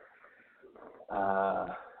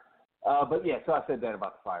 But yeah, so I said that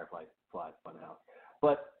about the Firefly Funhouse.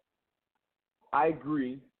 But I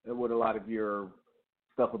agree with a lot of your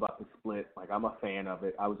stuff about the split. Like, I'm a fan of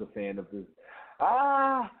it. I was a fan of this.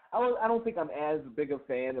 I don't think I'm as big a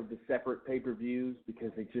fan of the separate pay-per-views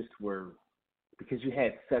because they just were, because you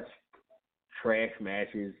had such trash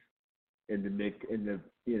matches in the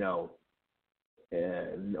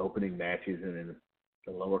opening matches, and then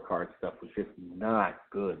the lower card stuff was just not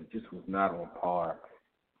good. It just was not on par.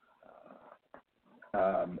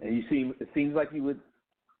 And it seems like you would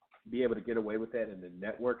be able to get away with that in the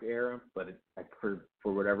network era, but for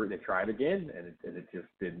whatever, they tried again, and it just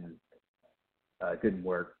didn't It didn't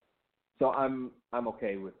work. So I'm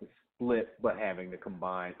okay with the split, but having the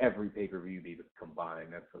combine every pay-per-view be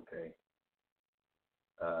combined. That's okay.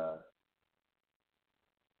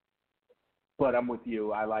 But I'm with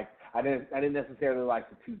you. I didn't necessarily like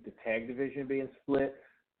the tag division being split,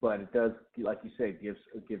 but it does, like you say,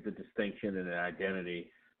 gives a distinction and an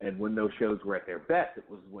identity. And when those shows were at their best, it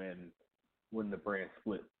was when the brand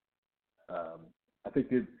split. I think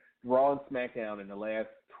the Raw and SmackDown in the last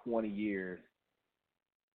 20 years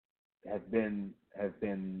have been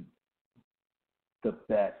the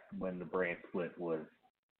best when the brand split was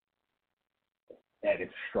at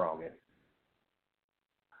its strongest.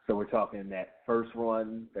 So we're talking that first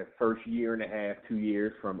run, that first year and a half, 2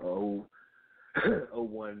 years from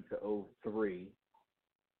 01 to 03,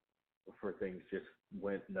 before things just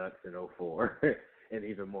went nuts in 04 and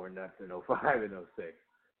even more nuts in 05 and 06.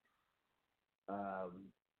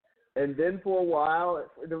 And then for a while,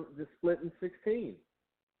 the split in 16,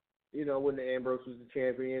 when the Ambrose was the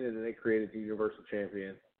champion and then they created the Universal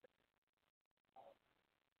Champion.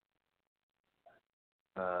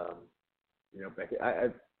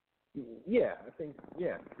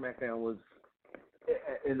 SmackDown was,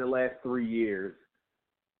 in the last 3 years,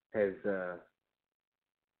 has,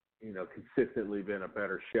 consistently been a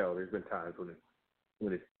better show. There's been times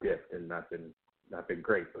when it's dipped and not been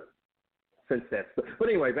great, but since that. But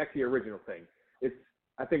anyway, back to the original thing.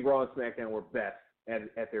 I think Raw and SmackDown were best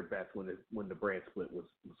at their best when the brand split was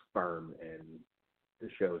firm and the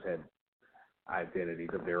shows had identities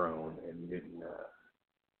of their own and didn't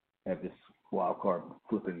have this wild card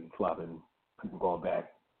flipping, flopping, people going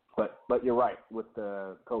back. But you're right with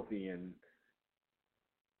Kofi and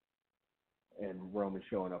Roman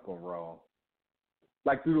showing up on Raw.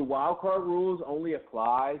 Like, do the wild card rules only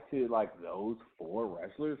apply to like those 4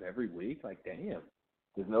 wrestlers every week? Like, damn,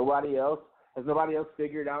 has nobody else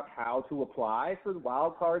figured out how to apply for the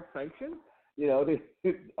wild card sanction? The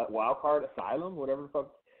wild card asylum, whatever the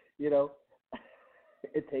fuck,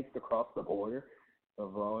 it takes to cross the border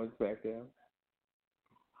of Raw and SmackDown.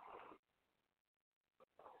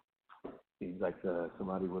 Seems like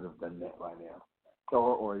somebody would have done that by now,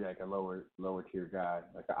 or like a lower tier guy,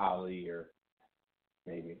 like an Ali, or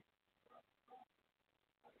maybe.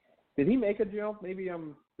 Did he make a jump? Maybe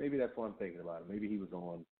that's what I'm thinking about. Maybe he was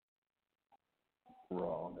on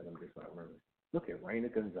Raw, and I'm just not remembering. Look at Reina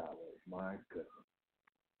Gonzalez. My goodness.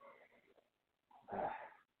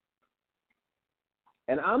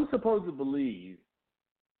 And I'm supposed to believe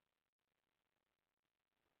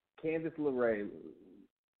Candice LeRae,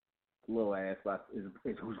 little ass, is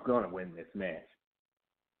who's going to win this match.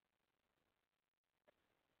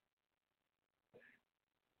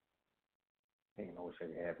 Dang, I wish I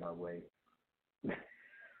could have my way.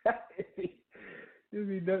 It'd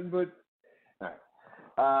be nothing but.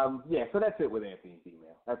 All right. So that's it with Anthony's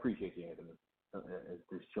email. I appreciate you, Anthony.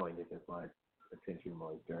 Just showing it as my attention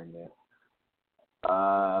was during that.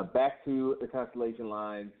 Back to the Constellation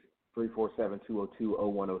lines,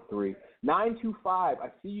 347-202-0103. 925,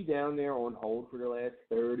 I see you down there on hold for the last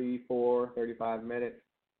 35 minutes.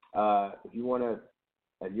 If you want to,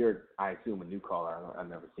 I assume, a new caller. I've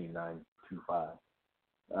never seen 925.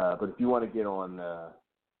 But if you want to get on air,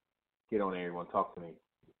 you want to talk to me,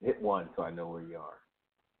 hit 1 so I know where you are.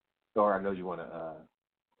 Or I know you want to,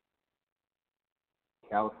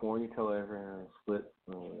 California Telegram split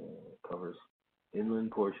covers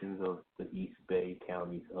inland portions of the East Bay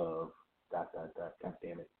counties of ... God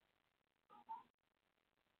damn it.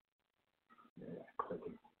 Yeah,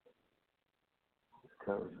 clicking. This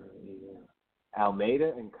covers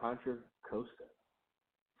Alameda and Contra Costa,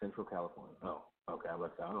 Central California. Oh, okay. I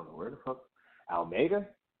don't know where the fuck Alameda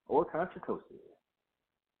or Contra Costa is.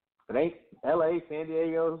 It ain't L.A., San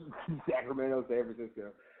Diego, Sacramento, San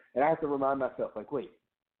Francisco. And I have to remind myself, like, wait,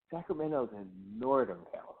 Sacramento's in Northern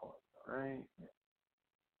California, right?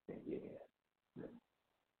 Yeah.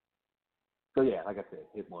 So, yeah, like I said,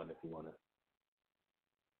 hit 1 if you want to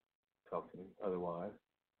talk to me. Otherwise,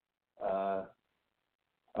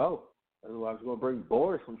 otherwise we're going to bring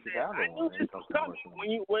Boris from Chicago. I knew this was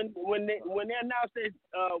coming. When they announced that,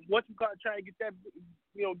 trying to get that,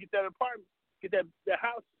 get that apartment, get that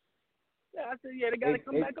house. Yeah, I said, they got to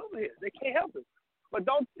come back over here. They can't help it. But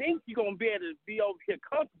don't think you're going to be able to be over here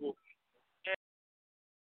comfortable.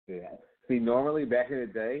 Yeah. See, normally back in the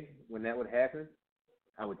day when that would happen,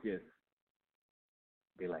 I would just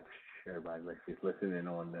be like, everybody, let's just listen in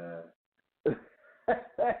on the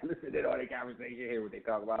conversation, hear what they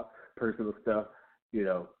talk about, personal stuff,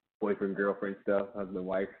 boyfriend, girlfriend stuff, husband,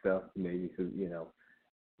 wife stuff, maybe,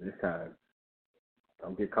 this time,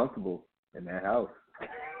 don't get comfortable in that house.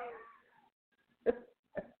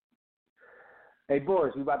 Hey,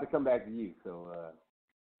 Boris, we about to come back to you. So,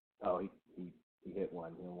 he hit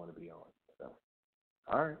one. He don't want to be on. So,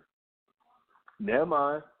 all right. Never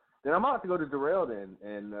mind. Then I'm about to go to Darrell then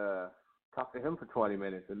and talk to him for 20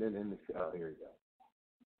 minutes and then end the show. Oh, here we go.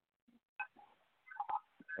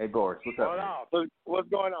 Hey, Boris, what's up? What's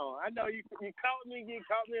going on? I know you caught me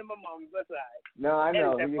in my mom's. That's all right. No, I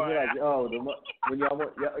know. When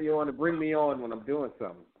you want to bring me on when I'm doing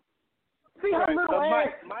something. See how little ass.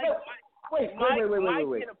 Wait. Mike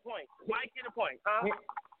get a point, huh?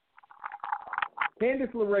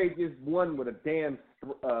 Candice LeRae just won with a damn,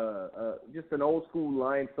 just an old school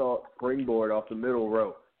line salt springboard off the middle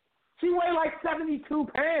row. She weighed like 72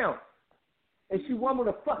 pounds, and she won with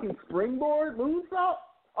a fucking springboard moonsault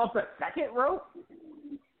off the second row.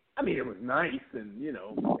 I mean, it was nice and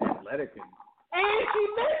athletic, and she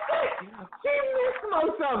missed it. She missed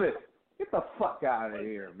most of it. Get the fuck out of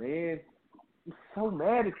here, man. I'm so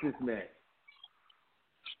mad at this man.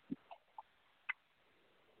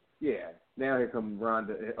 Yeah, now here comes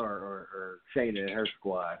Ronda or Shayna and her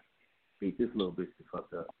squad. Beat this little bitch the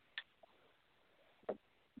fuck up.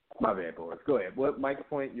 My bad, Boris. Go ahead. What Mike's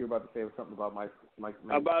point? You were about to say something about Mike's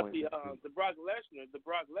about point? the Brock Lesnar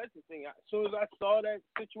thing. As soon as I saw that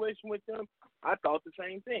situation with them, I thought the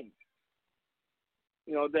same thing.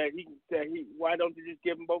 That he why don't they just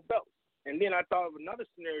give him both belts? And then I thought of another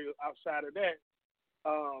scenario outside of that.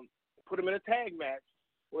 Put them in a tag match.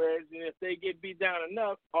 Whereas if they get beat down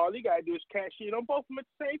enough, all you gotta do is cash in on both of them at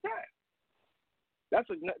the same time. That's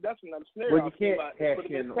another scenario. Well, you can't cash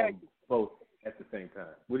in on both at the same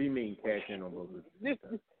time. What do you mean cash in on both at the same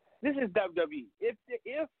time? This is WWE. If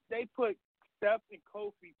they put Steph and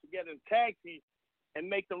Kofi together in tag team and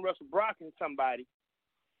make them wrestle Brock and somebody,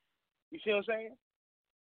 you see what I'm saying?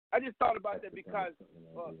 I just thought about that because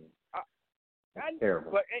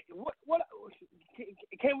terrible. But what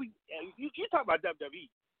can we? You talk about WWE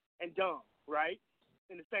and Dom, right?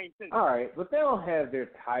 In the same sentence. All right, but they don't have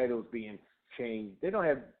their titles being changed. They don't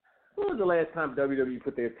have. When was the last time WWE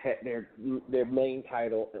put their main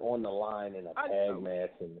title on the line in a tag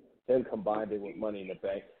match and then combined it with Money in the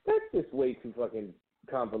Bank? That's just way too fucking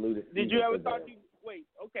convoluted. Did you ever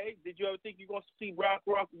think you're gonna see Brock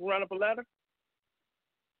run up a ladder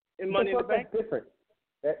in Money in the Bank? That's different.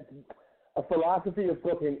 A philosophy of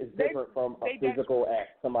booking is different from a physical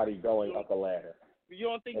act, somebody going up a ladder. You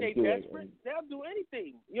don't think they're desperate? They'll do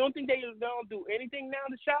anything. You don't think they'll do anything now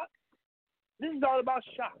to shock? This is all about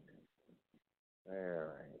shock. All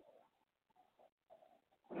right.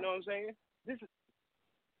 You know what I'm saying? This is,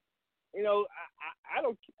 I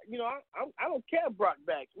don't, I don't care if Brock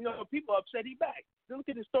back. People upset he back. Look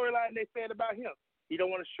at the storyline they said about him. He don't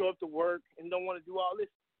want to show up to work and don't want to do all this.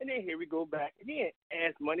 And then here we go back again,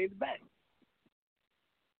 ask Money in the Bank.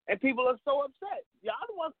 And people are so upset. Y'all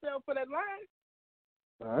don't want to sell for that line.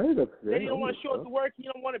 They don't want to show up to work. He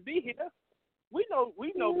don't want to be here. We know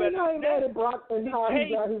better. I ain't mad at Brock and how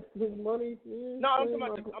he got his money. No, I'm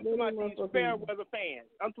talking about these fair weather fans.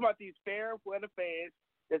 I'm talking about these fair weather fans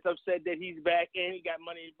that's upset that he's back and he got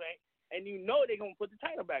Money in the Bank. And they're going to put the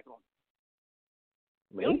title back on.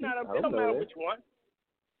 It don't matter which one.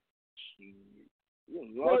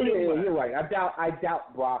 You're right. I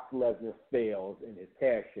doubt Brock Lesnar fails in his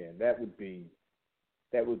cash in. That would be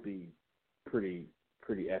pretty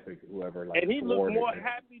epic. Whoever and he looked more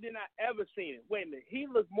happy than I ever seen it. Wait a minute, he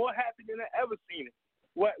looked more happy than I ever seen it.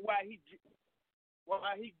 Why he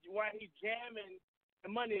jamming the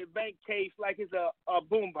Money in the Bank case like it's a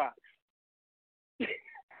boombox?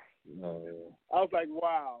 No. I was like,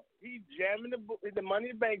 wow, he's jamming the Money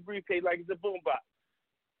in the Bank briefcase like it's a boombox.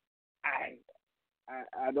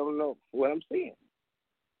 I don't know what I'm seeing.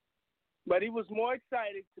 But he was more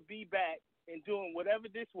excited to be back and doing whatever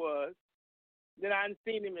this was than I've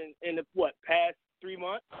seen him in the past 3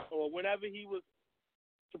 months or whenever he was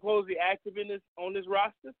supposedly active on this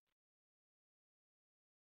roster.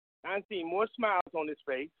 I've seen more smiles on his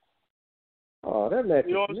face. Oh, that match.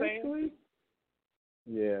 You know what I'm saying?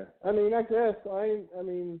 Yeah. I mean, I guess I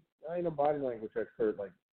ain't a body language expert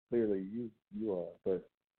like clearly you are, but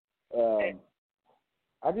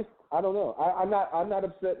I don't know. I'm not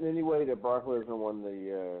upset in any way that Brock Lesnar won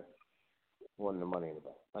the Money in the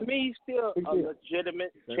Bank. To me, he's still a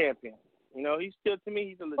legitimate champion. He's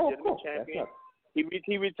a legitimate champion.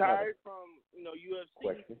 He retired from UFC,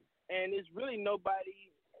 Question. And it's really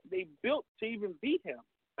nobody they built to even beat him.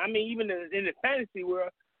 I mean, even in the fantasy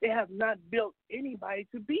world, they have not built anybody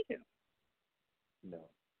to beat him. No.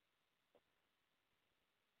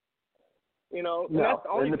 That's the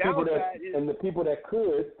only downside. And the people that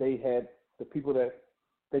could, they had the people that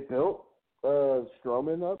they built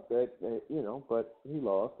Strowman up, but he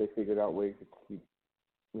lost. They figured out ways to keep,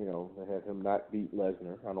 they had him not beat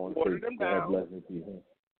Lesnar. I don't want to say they had Lesnar beat him.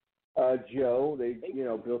 Joe, they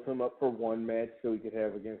built him up for one match so he could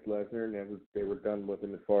have against Lesnar, and then they were done with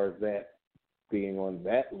him as far as that being on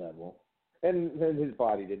that level. And then his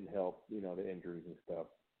body didn't help, the injuries and stuff.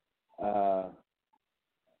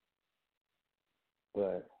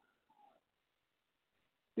 But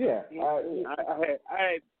yeah,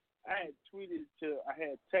 I had tweeted I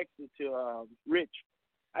had texted to Rich.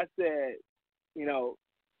 I said,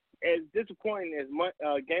 as disappointing as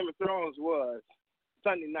Game of Thrones was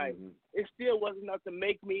Sunday night, it still wasn't enough to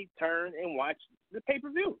make me turn and watch the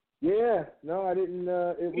pay-per-view. Yeah, no, I didn't.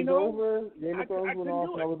 It was over. Game of Thrones went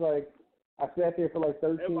off, and I was like, I sat there for like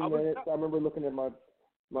 13 minutes. I remember looking at my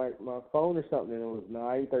phone or something, and it was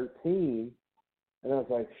 9:13, and I was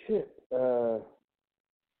like, shit.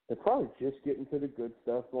 They're probably just getting to the good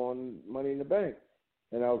stuff on Money in the Bank,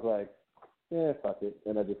 and I was like, yeah, fuck it,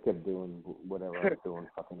 and I just kept doing whatever I was doing.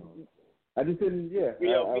 Fucking on. I just didn't. Yeah,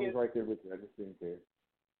 I was right there with you. I just didn't care.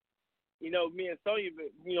 Me and Sonya,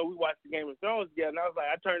 we watched the Game of Thrones together, and I was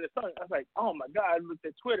like, I turned to Sonya, I was like, oh my God, I looked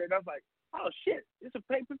at Twitter, and I was like, oh shit, it's a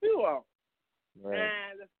pay-per-view on. Right.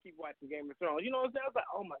 And let's keep watching Game of Thrones. You know what I'm saying? I was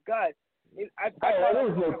like, oh my God. I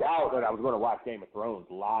was no doubt that I was going to watch Game of Thrones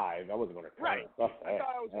live. I wasn't going to turn. Right. I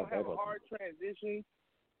thought I was going to have a hard transition.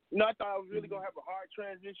 I thought I was really going to have a hard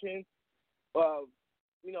transition.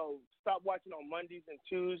 Stop watching on Mondays and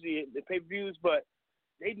Tuesdays, the pay-per-views, but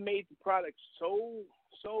they made the product so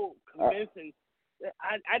convincing that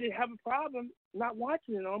I didn't have a problem not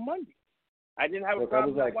watching it on Monday. I didn't have a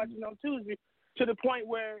problem not watching it on Tuesday, to the point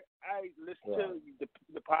where I listened to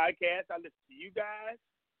the podcast, I listened to you guys,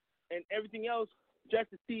 and everything else just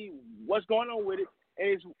to see what's going on with it. And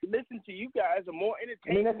it's listening to you guys are more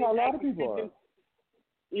entertaining. That's how a lot of people are.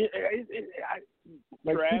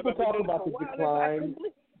 People talk about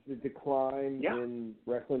the decline in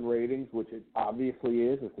wrestling ratings, which it obviously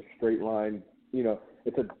is. It's a straight line.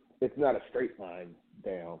 It's not a straight line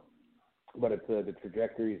down, but it's the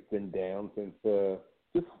trajectory has been down since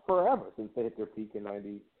just forever, since they hit their peak in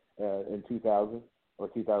 2000 or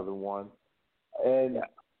 2001, and. Yeah.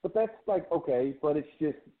 But that's like, okay, but it's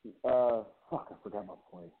just, I forgot my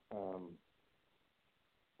point.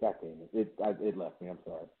 God damn it. It left me, I'm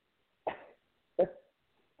sorry.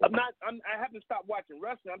 I haven't stopped watching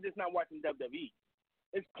wrestling, I'm just not watching WWE.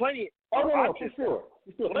 It's plenty. Oh, no, for sure.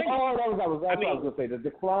 Oh, that was what I was going to say. The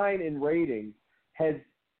decline in ratings has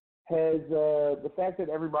the fact that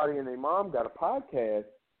everybody and their mom got a podcast,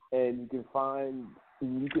 and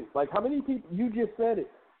like how many people, you just said it,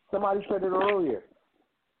 somebody said it earlier.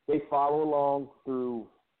 They follow along through.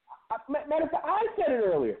 Matter of fact, I said it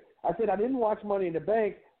earlier. I said I didn't watch Money in the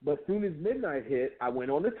Bank, but as soon as midnight hit, I went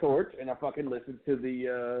on the Torch and I fucking listened to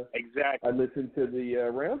the exactly. I listened to the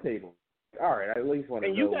roundtable. All right, I at least want to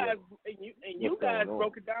know. You guys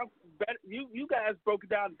broke it down better. You guys broke it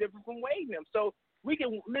down different from Wade and them, so we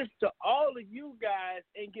can listen to all of you guys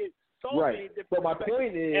and get so many different. But my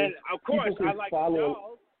point is, and of course, I like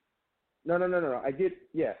y'all. No. I get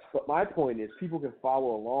but my point is people can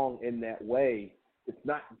follow along in that way. It's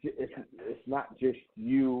not just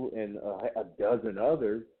you and a dozen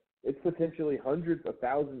others. It's potentially hundreds of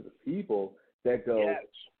thousands of people that go,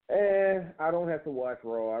 I don't have to watch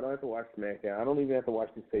Raw. I don't have to watch SmackDown. I don't even have to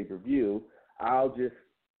watch the pay-per-view. I'll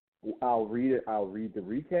read it. I'll read the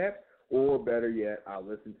recap, or better yet, I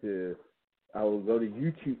will go to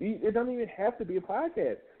YouTube. It doesn't even have to be a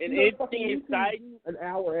podcast. And it's exciting. An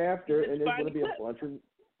hour after, and there's going to be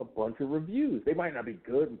a bunch of reviews. They might not be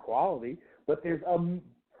good in quality, but there's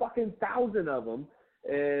fucking 1,000 of them,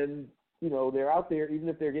 and they're out there. Even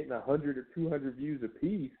if they're getting 100 or 200 views a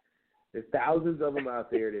piece, there's thousands of them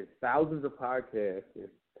out there. There's thousands of podcasts.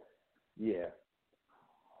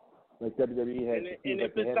 Like WWE has. And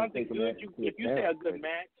if it's something good, if you say a good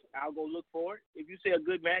match, I'll go look for it. If you say a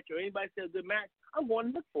good match or anybody say a good match, I'm going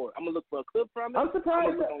to look for it. I'm going to look for a clip from it. I'm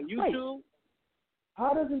surprised. On YouTube.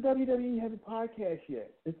 How doesn't WWE have a podcast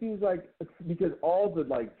yet? It seems like because all the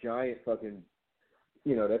giant fucking,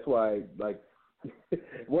 that's why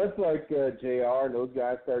once JR and those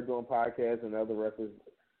guys started doing podcasts and other wrestlers,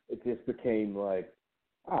 it just became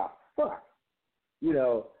fuck,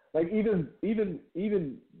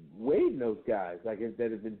 even Wade and those guys that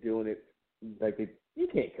have been doing it, you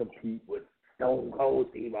can't compete with Stone Cold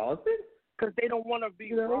Steve Austin because they don't want to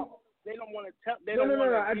be raw. They don't want to tell. They don't want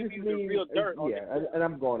to give you the real dirt. And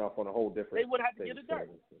I'm going off on a whole different. They would have to get the dirt.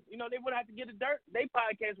 They would have to get the dirt. They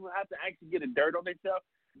podcast would have to actually get the dirt on themselves.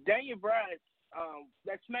 Daniel Bryan,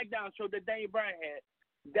 that SmackDown show that Daniel Bryan had,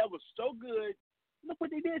 that was so good. Look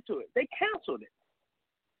what they did to it. They canceled it.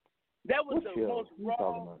 That was the most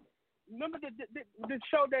raw. Remember the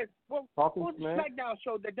show that what was the SmackDown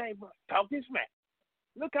show that they Talking Smack.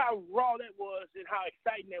 Look how raw that was and how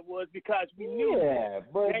exciting that was because we knew. Yeah,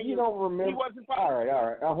 but you don't remember. He wasn't all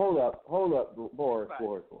right. Now, hold up, Boris,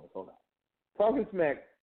 hold on. Talking Smack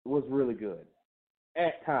was really good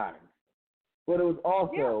at times, but it was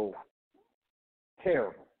also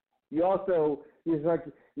terrible. You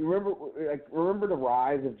remember the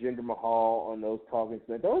rise of Jinder Mahal on those Talking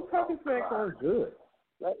Smack. Those Talking Smacks aren't good.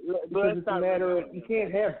 Because it's a matter of you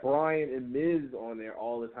can't have Bryan and Miz on there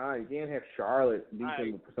all the time. You can't have Charlotte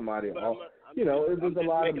beating somebody else. It was a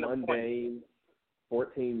lot of mundane,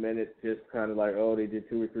 14 minutes, just kind of like, oh, they did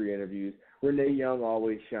 2 or 3 interviews. Renee Young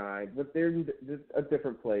always shined, but they're a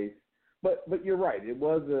different place. But you're right. It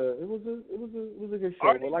was a good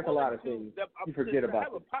show. But like a lot of things, you forget about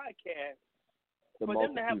have a podcast. The for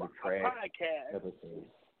them to have a podcast.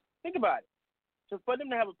 Think about it. So for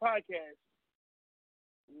them to have a podcast.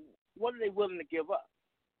 What are they willing to give up?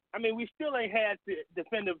 I mean, we still ain't had the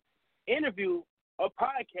definitive interview or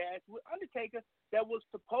podcast with Undertaker that was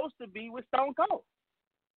supposed to be with Stone Cold.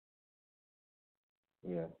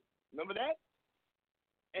 Yeah. Remember that?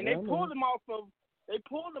 And they pulled him off of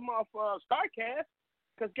StarCast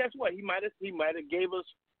because guess what? He might have gave us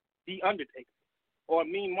the Undertaker or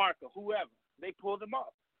Mean Mark or whoever. They pulled him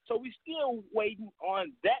off. So we still waiting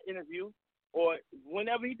on that interview or when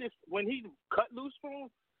he cut loose from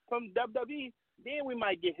WWE, then we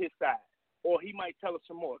might get his side, or he might tell us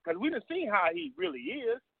some more. Because we done seen how he really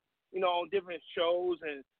is, on different shows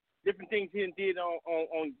and different things he did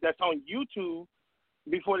on that's on YouTube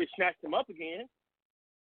before they snatched him up again.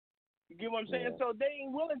 You get what I'm saying? So they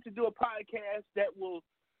ain't willing to do a podcast that will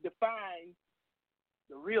define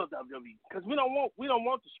the real WWE. Because we don't want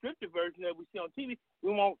the scripted version that we see on TV.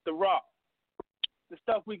 We want the raw, the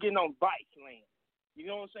stuff we getting on Vice Land. You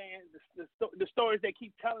know what I'm saying? The stories they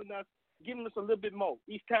keep telling us, giving us a little bit more.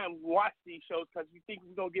 Each time we watch these shows because we think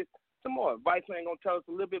we're going to get some more. Vice Land going to tell us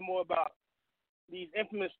a little bit more about these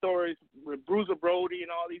infamous stories with Bruiser Brody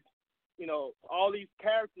and all these, all these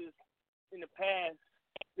characters in the past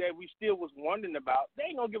that we still was wondering about. They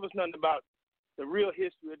ain't going to give us nothing about the real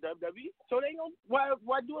history of WWE. So they going why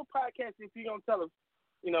do a podcast if you don't tell us,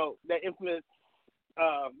 that infamous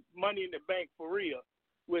Money in the Bank for real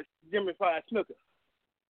with Jimmy Fried Snooker.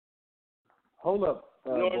 Hold up,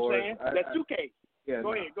 you know what Boris. I'm saying? That's 2K. Yeah,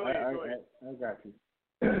 go ahead. I got you.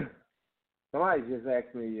 Somebody just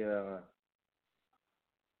asked me,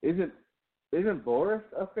 isn't Boris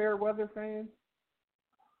a Fairweather fan?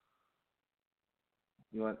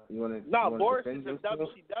 You want to? No, Boris is a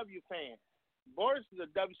WCW fan. Boris is a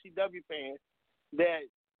WCW fan that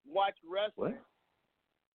watch wrestling.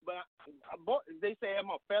 What? But they say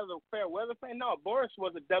I'm a Fairweather fan. No, Boris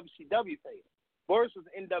was a WCW fan. Boris was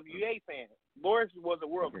an NWA fan. Boris was a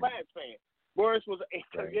World Class fan. Boris was an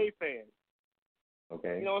AWA fan.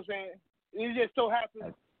 Okay. You know what I'm saying? It just so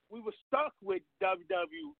happened we were stuck with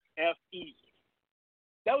WWFE.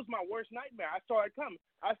 That was my worst nightmare. I saw it coming.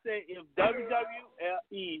 I said, if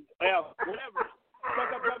WWFE, whatever,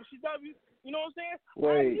 stuck up WCW, you know what I'm saying?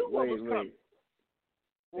 Wait.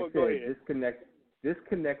 Well, go ahead.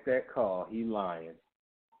 Disconnect that call. He lying.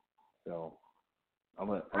 So I'm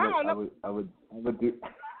gonna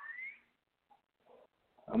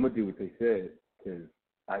do what they said because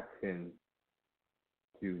I tend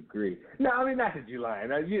to agree. No, I mean not that you lying.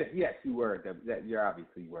 Yes, you were. You're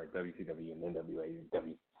obviously were WCW and NWA,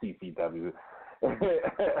 WCCW,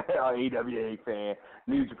 AWA fan,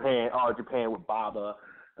 New Japan, All Japan with Baba,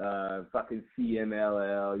 fucking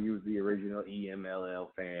CMLL. You was the original EMLL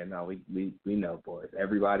fan. No, we know, boys.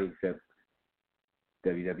 Everybody except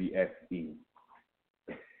WWFE.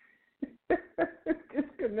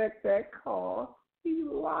 Disconnect that call. He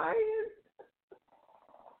lying.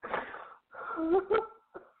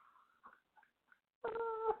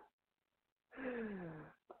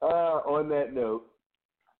 On that note,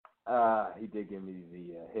 he did give me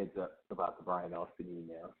the heads up about the Brian Austin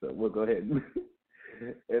email, so we'll go ahead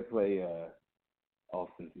and play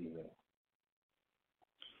Austin's email.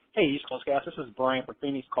 Hey, East Coast guys, this is Brian from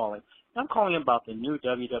Phoenix calling. I'm calling about the new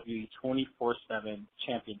WWE 24/7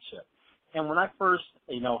 Championship. And when I first,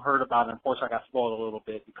 heard about it, unfortunately I got spoiled a little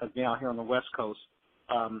bit because being out here on the West Coast,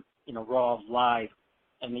 Raw live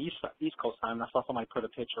and the East Coast time, I saw somebody put a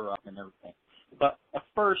picture up and everything. But at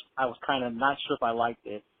first I was kind of not sure if I liked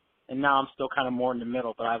it, and now I'm still kind of more in the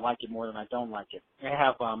middle, but I like it more than I don't like it. I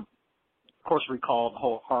have, of course, recalled the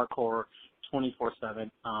whole hardcore 24/7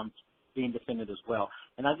 being defended as well.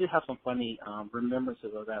 And I did have some funny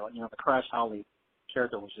remembrances of that. The Crash Holly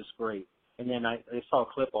character was just great. And then I saw a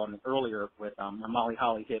clip on it earlier with Molly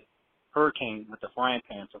Holly hit Hurricane with the frying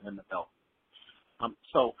pan to win the belt.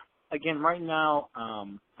 So again, right now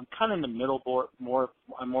I'm kind of in the middle.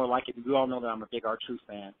 I'm more like it. You all know that I'm a big R-Truth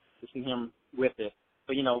fan. To see him with it,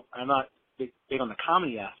 but I'm not big on the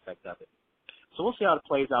comedy aspect of it. So we'll see how it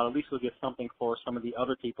plays out. At least we'll get something for some of the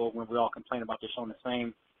other people when we all complain about just showing the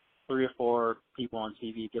same 3 or 4 people on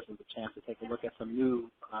TV. It gives us a chance to take a look at some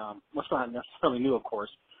new, well, not necessarily new, of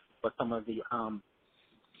course, but some of the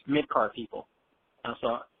mid-card people.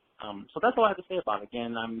 So that's all I have to say about it.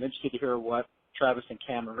 Again, I'm interested to hear what Travis and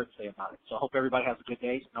Cam and Rick say about it. So I hope everybody has a good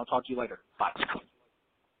day, and I'll talk to you later. Bye.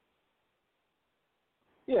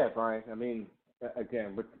 Yeah, Brian. I mean,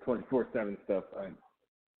 again, with the 24/7 stuff,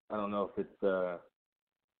 I don't know if it's a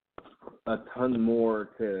ton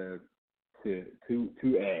more to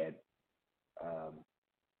add.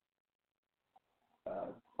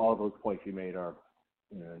 All those points you made are,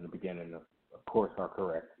 in the beginning, of course, are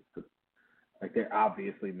correct. Like, they're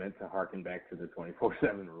obviously meant to harken back to the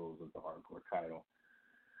 24/7 rules of the hardcore title.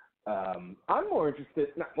 I'm not more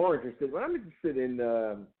interested, but I'm interested in,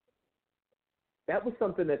 that was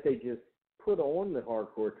something that they just put on the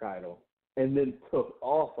hardcore title and then took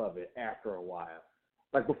off of it after a while.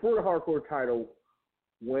 Like, before the hardcore title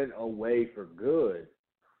went away for good,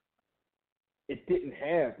 it didn't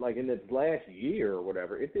have, like, in its last year or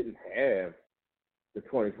whatever, it didn't have the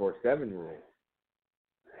 24/7 rule.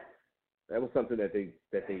 That was something that they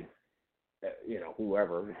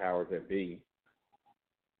whoever, the powers that be,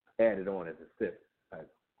 added on as a stip,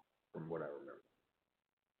 from what I remember.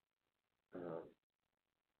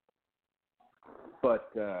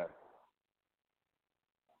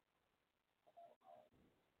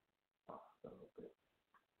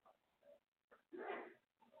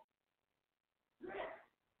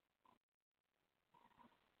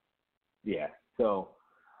 Yeah. So,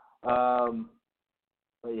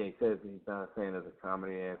 but yeah, he says he's not a fan of the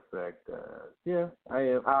comedy aspect. Yeah, I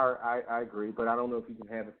am. I agree, but I don't know if you can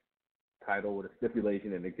have a title with a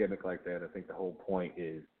stipulation and a gimmick like that. I think the whole point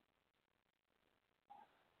is,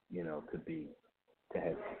 to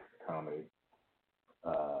have comedy.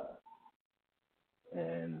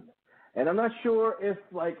 And I'm not sure if,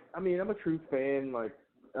 I'm a Truth fan. Like,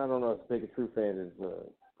 I don't know if big a Truth fan is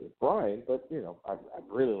Brian, but I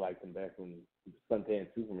really liked him back when he was Suntan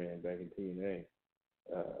Superman back in TNA.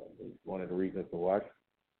 It's one of the reasons to watch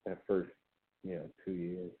that first 2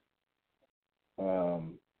 years.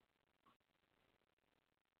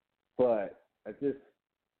 But I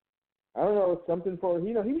don't know, something for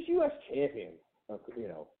he was U.S. champion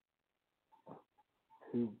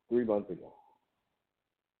 2-3 months ago.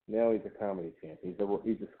 Now he's a comedy champion.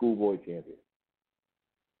 He's a schoolboy champion.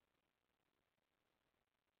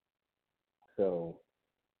 So,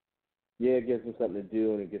 yeah, it gives him something to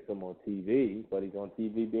do and it gets him on TV, but he's on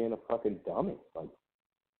TV being a fucking dummy.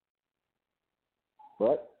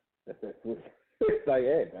 But that's what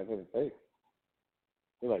Syed. That's what it takes.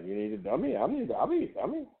 You're like, you need a dummy? I need a dummy.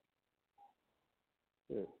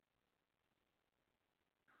 Yeah.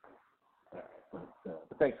 All right,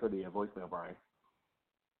 but thanks for the voicemail, Brian.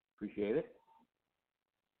 Appreciate it.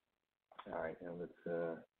 All right, now let's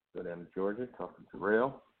go down to Georgia, talk to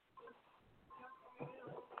Terrell.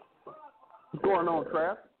 What's going on,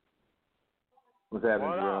 Trav? What's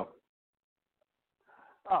happening, Terrell?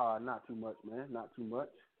 Not too much, man. Not too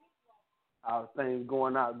much. How's things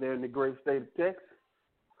going out there in the great state of Texas?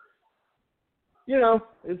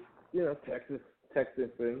 It's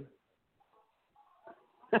Texas thing.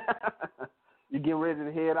 You getting ready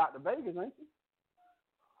to head out to Vegas, ain't you?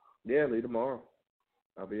 Yeah, leave tomorrow.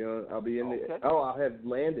 I'll be I'll have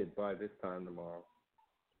landed by this time tomorrow.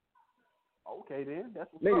 Okay, then.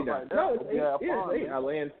 That's what's maybe up not. right there. No, it's 8. Yeah, It's 8. I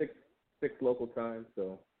land 6 local time,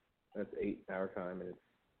 so that's 8 our time, and it's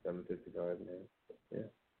 7:55 now. Yeah.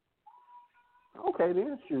 Okay,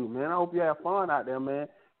 then. Shoot, man. I hope you have fun out there, man.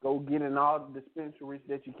 Go get in all the dispensaries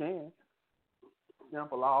that you can.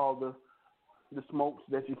 Sample all the smokes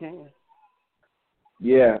that you can.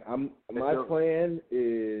 Yeah, my plan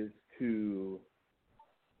is to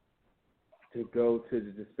go to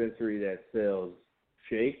the dispensary that sells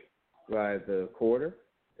shake by the quarter.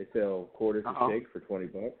 They sell quarters of shake for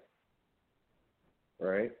 $20,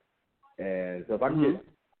 right? And so if I can get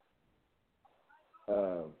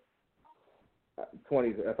 20,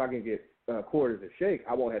 if I can get quarters of shake,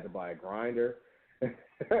 I won't have to buy a grinder, and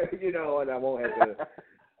I won't have to,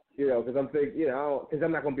 because I'm thinking, because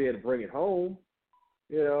I'm not going to be able to bring it home.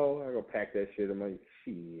 I'm going to pack that shit. I'm like,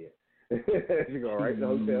 shit. You go right in the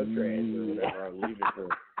hotel trash or whatever. I'll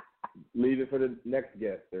leave it for the next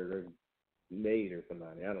guest or the maid or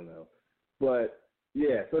somebody. I don't know. But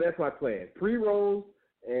Yeah, so that's my plan. Pre-rolls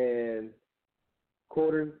and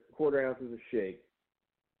quarter ounces of shake.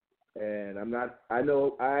 And I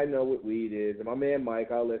know what weed is. And my man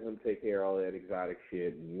Mike, I'll let him take care of all that exotic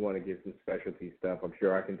shit. And you want to get some specialty stuff, I'm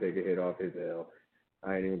sure I can take a hit off his L.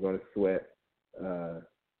 I ain't even going to sweat. Because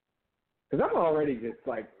I'm already just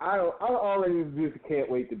like, I already just can't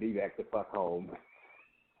wait to be back to fuck home.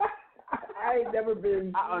 I ain't never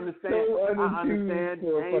been I understand. so I understand.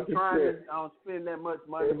 for I a ain't fucking trying trip to spend that much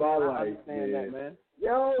money in my life. I understand that, man.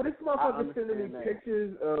 Yo, this motherfucker sending me that.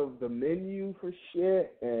 pictures of the menu for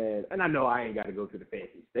shit, and I know I ain't got to go to the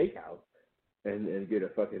fancy steakhouse and get a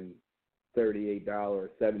fucking $38 or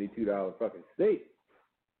 $72 fucking steak.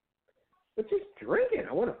 But just drinking,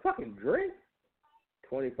 I want to fucking drink.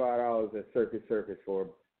 $25 at Circus for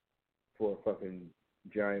a fucking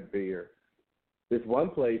giant beer. This one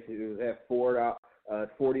place, it was at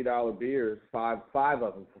 $40 beers, five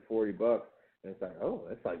of them for $40. And it's like, oh,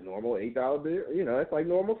 that's like normal $8 beer. You know, that's like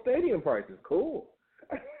normal stadium prices. Cool.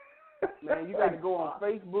 Man, you got to go on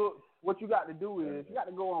Facebook. What you got to do is you got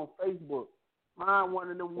to go on Facebook. Find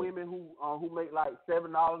one of them women who make like $7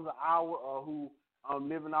 an hour, or who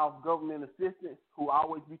living off government assistance, who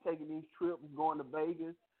always be taking these trips, going to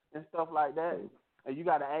Vegas and stuff like that. And you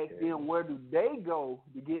got to ask them, where do they go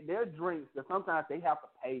to get their drinks? Because sometimes they have to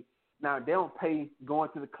pay. Now, they don't pay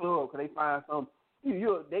going to the club because they find some.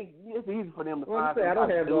 It's easy for them to find. I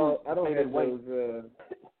don't have those.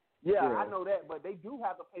 Yeah, I know that, but they do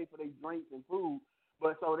have to pay for their drinks and food.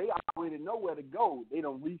 But so they already know where to go. They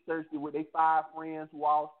don't research it with their 5 friends who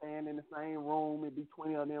all stand in the same room. It'd be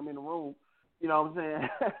 20 of them in the room. You know what I'm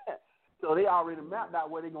saying? So they already mapped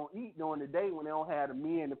out where they're going to eat during the day when they don't have the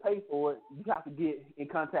men to pay for it. You have to get in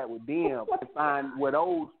contact with them to find where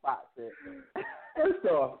those spots at. First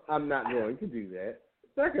off, I'm not going to do that.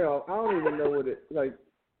 Second off, I don't even know what it, like,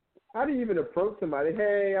 how do you even approach somebody?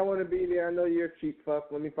 Hey, I want to be there. I know you're a cheap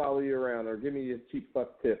fuck. Let me follow you around, or give me your cheap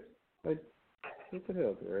fuck tips. Like, what the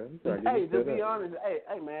hell, man? Hey, to be honest,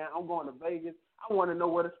 hey, man, I'm going to Vegas. I want to know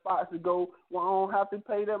where the spots to go where I don't have to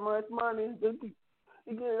pay that much money to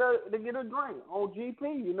get a drink on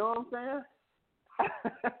GP. You know what I'm saying?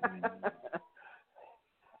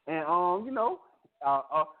 And you know,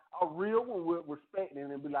 a real one with respect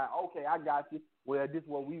and be like, okay, I got you. Well, this is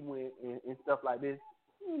where we went and stuff like this.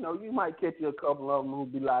 You know, you might catch you a couple of them who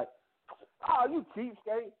be like, oh, you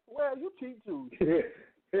cheapskate. Well, you cheap too.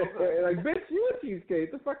 Like, bitch, you a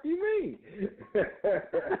cheapskate. The fuck do you mean?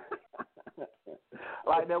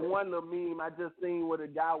 Like that one little meme I just seen where the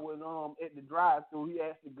guy was at the drive-thru. He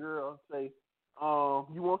asked the girl, say,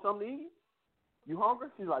 you want something to eat? You hungry?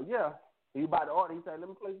 She's like, yeah. He about to order. He said, let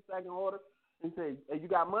me place the second order. He said, hey, you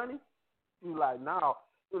got money? She was like, no.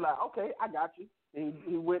 He was like, okay, I got you. And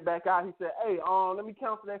he went back out. He said, hey, let me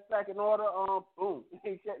cancel that second order. Boom.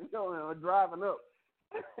 He shut the door and driving up.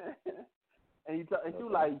 And she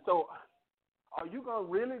was like, so are you going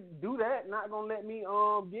to really do that? Not going to let me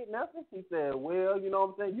get nothing? He said, well, you know what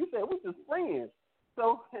I'm saying? You said we're just friends.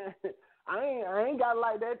 So I ain't got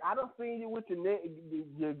like that. I done seen you with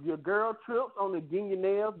your girl trips on the getting your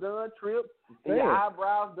nails done trips and your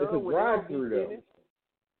eyebrows done. It's a drive-through, though.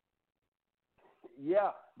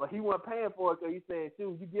 Yeah, but he wasn't paying for it because he said,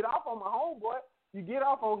 shoot, you get off on my homeboy. You get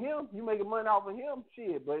off on him, you making money off of him,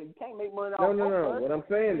 shit, but you can't make money off of him. No. What I'm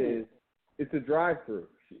saying is, it's a drive-through.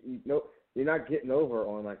 You're not getting over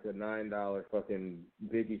on like the $9 fucking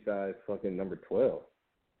Biggie size fucking number 12.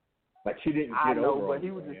 Like, she didn't get over on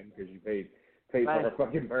you because you paid for her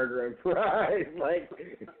fucking burger and fries. Like,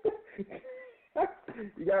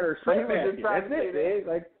 you got her shit basket. That's it,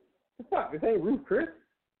 man. Like, fuck, this ain't Ruth Chris.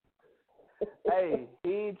 Hey, he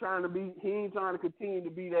ain't trying to continue to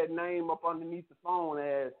be that name up underneath the phone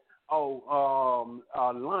as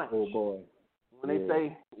Lunch. Oh boy.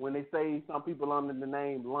 When they say some people under the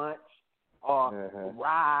name Lunch or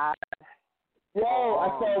Ride. Yo, I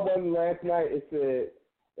saw one last night. It said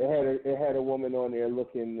it had a woman on there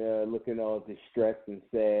looking all distressed and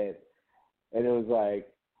sad, and it was like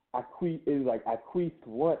I queefed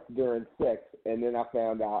once during sex, and then I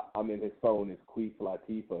found out I'm in his phone is Queef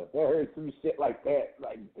Latifah or some shit like that.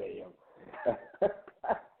 Like, damn.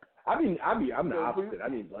 I'm the opposite. I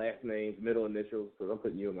need last names, middle initials, because I'm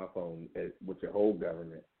putting you in my phone with your whole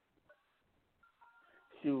government.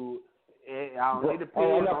 Shoot, I'm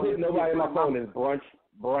not putting nobody in my phone as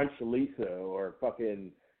brunch Lisa or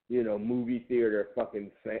fucking movie theater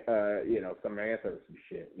fucking Samantha or some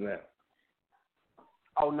shit. No.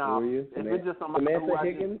 Oh no! If it's just somebody who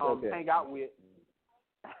I just hang out with,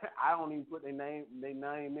 I don't even put their name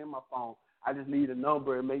in my phone. I just leave a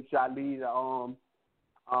number and make sure I leave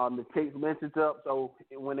the text message up, so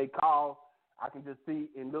when they call, I can just see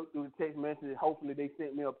and look through the text messages. Hopefully they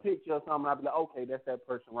sent me a picture or something. I'll be like, okay, that's that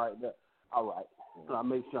person right there. All right. So I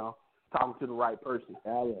make sure I'm talking to the right person.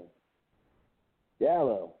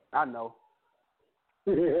 Yellow. I know.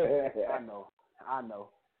 I know.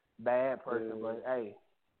 Bad person, but hey,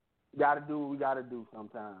 gotta do what we gotta do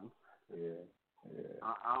sometimes. Yeah.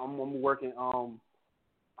 I'm working. I'm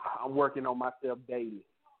working on myself daily.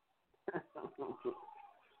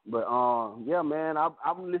 But yeah, man,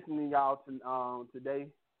 I'm listening to y'all today.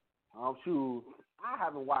 Shoot, I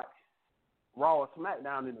haven't watched Raw or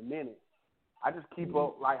SmackDown in a minute. I just keep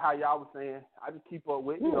up, like how y'all was saying. I just keep up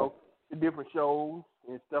with the different shows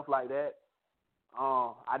and stuff like that.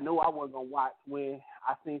 I know I wasn't gonna watch when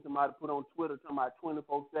I seen somebody put on Twitter talking about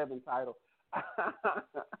 24/7 title.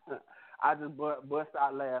 I just bust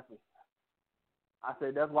out laughing. I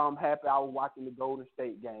said that's why I'm happy I was watching the Golden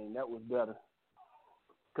State game. That was better.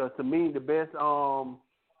 Because to me, the best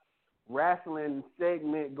wrestling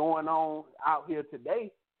segment going on out here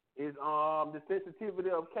today is the sensitivity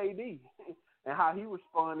of KD and how he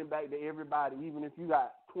responded back to everybody, even if you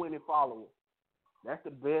got 20 followers. That's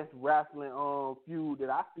the best wrestling feud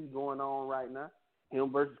that I see going on right now.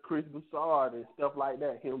 Him versus Chris Broussard and stuff like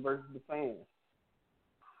that. Him versus the fans.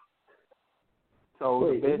 So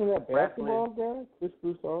wait, the best isn't that basketball wrestling, guy, Chris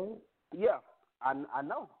Broussard? Yeah, I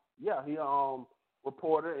know. Yeah, he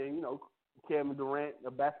reporter and Kevin Durant,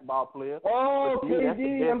 a basketball player. Oh, but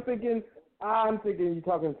KD. I'm thinking you're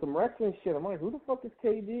talking some wrestling shit. I'm like, who the fuck is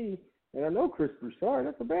KD? And I know Chris Broussard.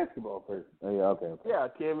 That's a basketball person. Oh, yeah, okay. Yeah,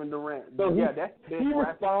 Kevin Durant. So that's he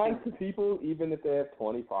responds to people even if they have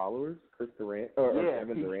 20 followers. Chris Durant or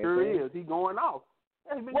Kevin Durant. He sure is. He going off.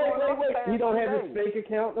 Yeah, wait. He don't have his fake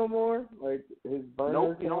account no more. Like his burner Nope,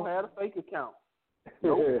 account? he don't have a fake account.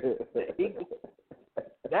 Nope.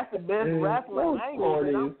 That's the best wrestling angle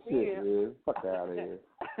that I'm seeing. Fuck out of here.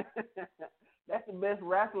 That's the best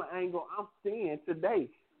wrestling angle I'm seeing today.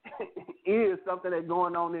 Is something that's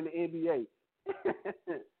going on in the NBA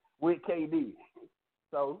with KD.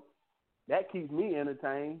 So that keeps me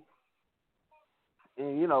entertained.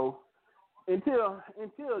 And until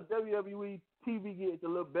WWE TV gets a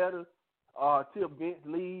little better, till Vince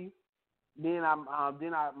leaves, then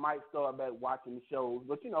I might start back watching the shows.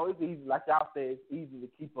 But it's easy, like y'all said, it's easy to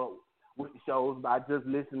keep up with the shows by just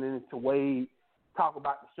listening to Wade talk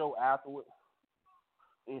about the show afterwards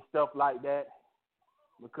and stuff like that.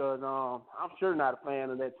 Because I'm sure not a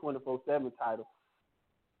fan of that 24/7 title.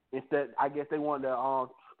 Instead, I guess they wanted to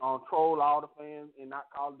troll all the fans and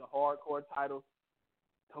not call it the hardcore title.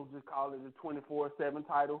 So just call it the 24/7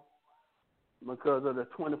 title because of the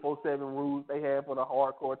 24/7 rules they have for the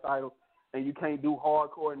hardcore title. And you can't do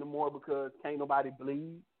hardcore anymore because can't nobody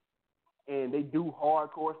bleed. And they do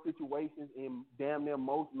hardcore situations in damn near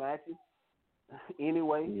most matches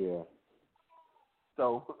anyway. Yeah.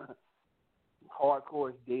 So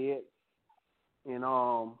hardcore is dead. And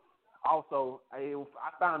also, I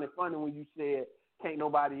found it funny when you said can't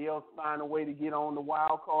nobody else find a way to get on the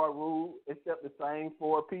wild card rule except the same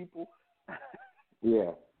 4 people.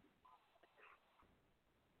 Yeah.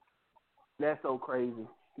 That's so crazy.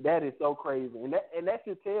 That is so crazy. And that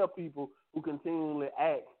should tell people who continually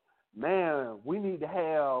ask, man, we need to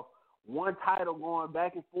have one title going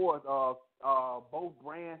back and forth. Both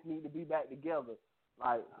brands need to be back together.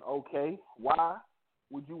 Like, okay, why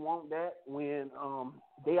would you want that when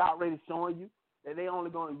they already showing you that they only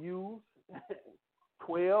going to use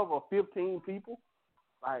 12 or 15 people?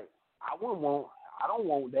 Like, I don't want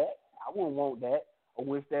that. I wouldn't want that or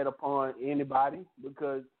wish that upon anybody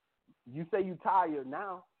because you say you tired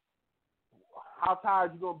now. How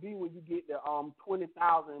tired you gonna be when you get the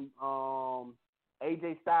 20,000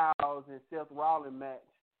 AJ Styles and Seth Rollins match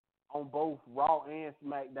on both Raw and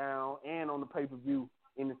SmackDown and on the pay-per-view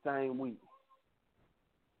in the same week?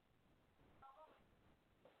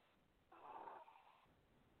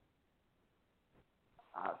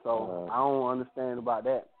 So I don't understand about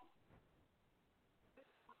that.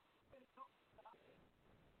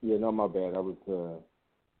 Yeah, no, my bad. I was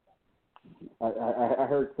I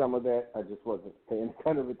heard some of that. I just wasn't paying a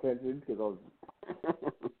ton of attention because I was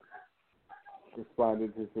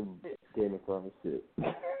responding to some Game of Thrones shit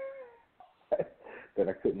that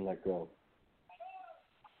I couldn't let go.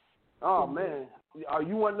 Oh man, are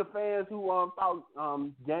you one of the fans who thought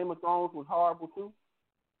Game of Thrones was horrible too?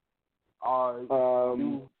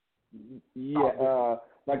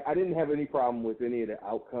 Like I didn't have any problem with any of the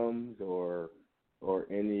outcomes or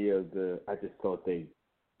any of the. I just thought they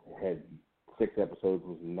had 6 episodes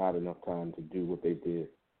was not enough time to do what they did.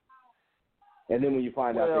 And then when you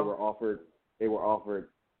find out they were offered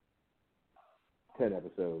 10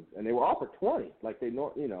 episodes, and they were offered 20. Like they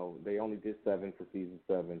only did 7 for season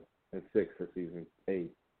 7 and 6 for season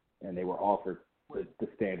 8, and they were offered the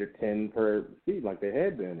standard 10 per season like they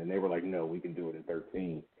had been, and they were like, no, we can do it in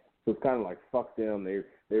 13. So it's kind of like fuck them. They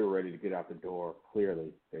were ready to get out the door.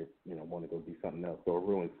 Clearly, they want to go do something else. So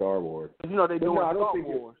ruin Star Wars. They doing Star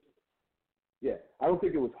Wars. I don't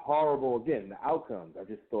think it was horrible. Again, the outcomes. I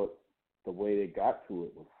just thought the way they got to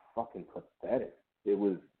it was fucking pathetic. It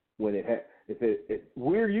was when it had.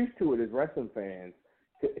 We're used to it as wrestling fans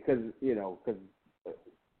because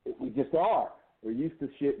we just are. We're used to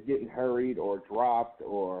shit getting hurried or dropped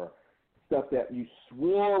or stuff that you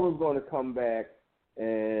swore was going to come back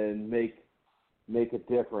and make a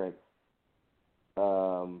difference.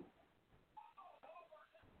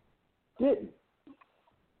 Didn't.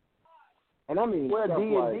 And I mean, well,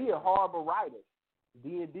 D&D like, are horrible writers.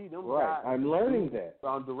 D&D, them guys. I'm learning that.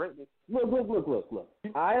 Directed. Look.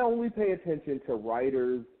 I only pay attention to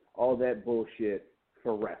writers, all that bullshit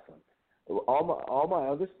for wrestling. All my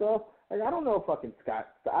other stuff, like I don't know fucking Scott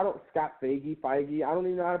Feige. I don't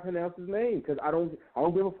even know how to pronounce his name because I don't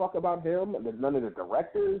give a fuck about him. There's none of the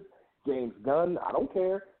directors. James Gunn, I don't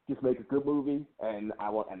care. Just make a good movie, and I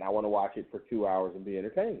want to watch it for 2 hours and be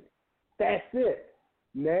entertained. That's it.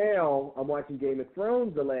 Now I'm watching Game of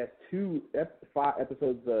Thrones. The last 5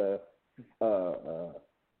 episodes, the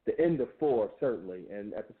end of 4 certainly,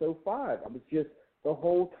 and episode 5. The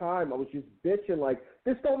whole time I was just bitching like,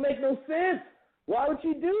 this don't make no sense. Why would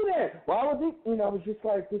you do that? Why would they? I was just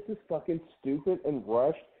like, this is fucking stupid and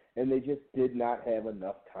rushed, and they just did not have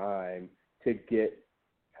enough time to get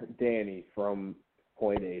Danny from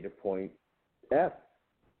point A to point F.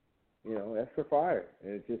 F for fire,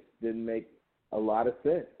 and it just didn't make a lot of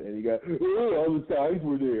sense. And you got, all the signs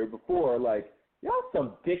were there before. Like, y'all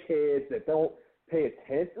some dickheads that don't pay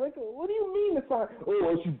attention. Like, what do you mean the sign?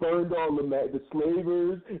 Oh, she burned all the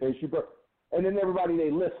slavers, and she burned. And then everybody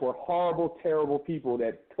they list were horrible, terrible people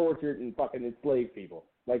that tortured and fucking enslaved people.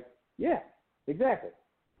 Like, yeah, exactly.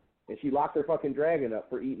 And she locked her fucking dragon up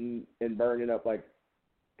for eating and burning up like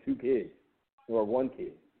 2 kids or 1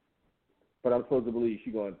 kid. But I'm supposed to believe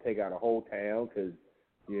she's going to take out a whole town because,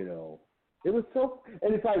 it was so,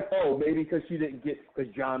 and it's like, oh, maybe because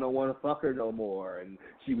John don't want to fuck her no more, and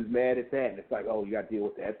she was mad at that, and it's like, oh, you got to deal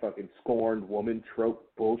with that fucking scorned woman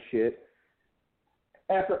trope bullshit.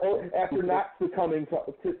 After not succumbing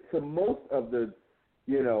to most of the,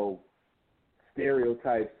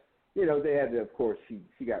 stereotypes, they had to, of course,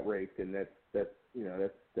 she got raped, and that's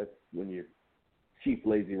when you're cheap,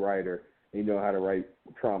 lazy writer, and you know how to write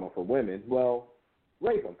trauma for women. Well,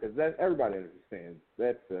 rape them, because everybody understands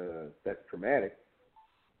that's traumatic.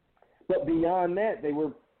 But beyond that, they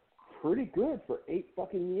were pretty good for 8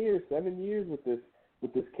 fucking years, 7 years with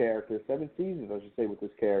this character, 7 seasons, I should say, with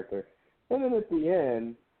this character. And then at the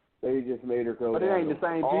end, they just made her go. But it ain't the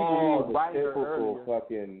same people who write her earlier.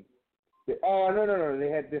 Fucking. Oh no!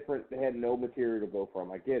 They had no material to go from.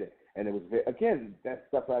 I get it, and it was again that's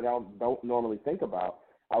stuff I don't normally think about.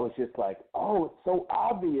 I was just like, oh, it's so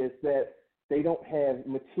obvious that they don't have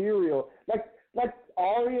material. Like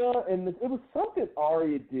Arya, and it was something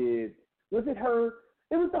Arya did. Was it her?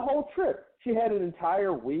 It was the whole trip. She had an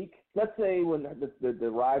entire week. Let's say when the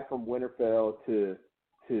ride from Winterfell to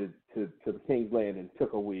the King's Landing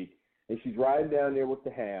took a week, and she's riding down there with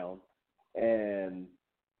the Hound, and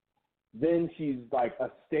then she's like a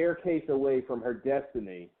staircase away from her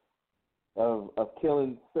destiny of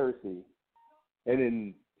killing Cersei, and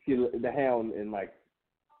then the Hound in like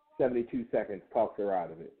 72 seconds talks her out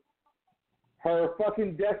of it. Her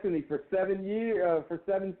fucking destiny for 7 years, for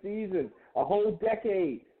 7 seasons, a whole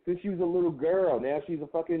decade since she was a little girl. Now she's a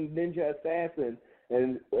fucking ninja assassin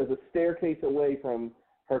and is a staircase away from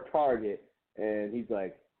her target. And he's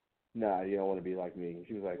like, nah, you don't want to be like me. And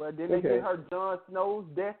she was like, well, didn't they get her Jon Snow's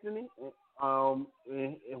destiny,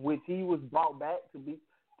 in which he was brought back to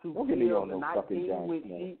kill the Night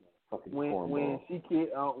King, when she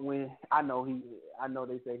killed when I know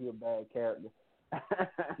they say he's a bad character.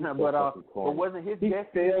 but wasn't his destiny?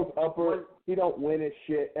 He fails upward. He don't win at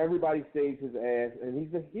shit. Everybody saves his ass, and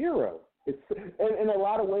he's a hero. It's in a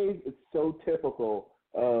lot of ways, it's so typical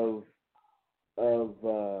of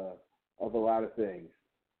a lot of things.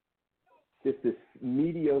 Just this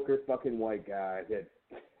mediocre fucking white guy that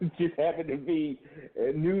just happened to be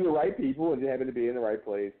knew the right people and just happened to be in the right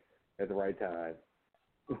place at the right time.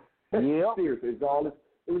 Yeah, seriously, it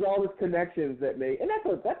was all his connections that made, and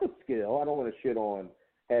that's a skill. I don't want to shit on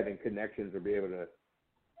having connections or be able to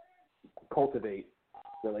cultivate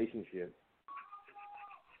relationships.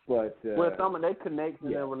 But some of their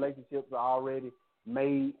connections and relationships are already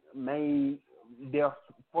made their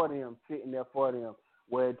for them, sitting there for them,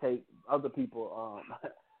 where it takes other people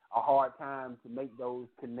a hard time to make those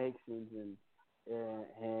connections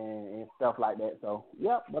and stuff like that. So,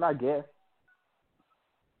 yeah, but I guess.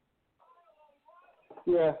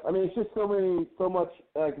 Yeah, I mean, it's just so much.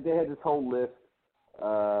 Like they had this whole list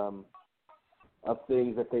of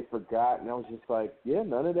things that they forgot, and I was just like, yeah,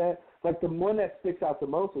 none of that. Like the one that sticks out the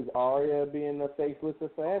most is Arya being a faceless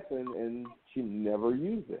assassin, and she never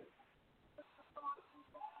used it.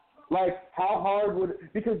 Like, how hard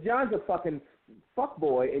would – because Jon's a fucking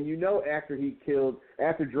fuckboy, and you know after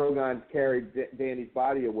Drogon carried Dany's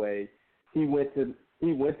body away, he went to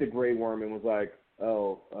Grey Worm and was like,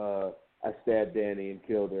 I stabbed Dany and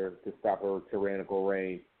killed her to stop her tyrannical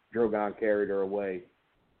reign. Drogon carried her away.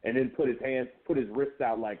 And then put his wrists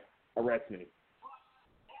out like, arrest me.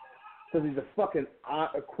 Because he's a fucking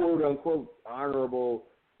quote-unquote honorable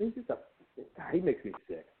 – he's just he makes me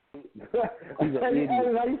sick. He's an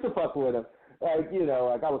idiot. I used to fuck with him. Like, you know,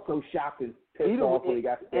 like I was so shocked and pissed off when he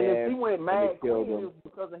got stabbed. And if he went mad, it killed him. was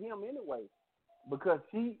because of him anyway. Because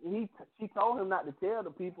she told him not to tell the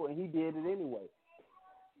people, and he did it anyway.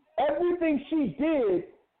 Everything she did,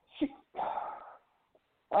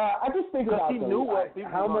 I just think about he knew what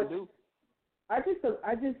people how were much. do. I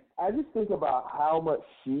just think about how much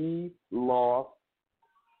she lost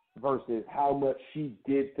versus how much she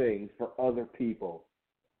did things for other people,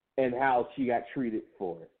 and how she got treated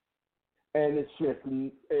for it. And it's just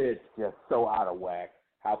so out of whack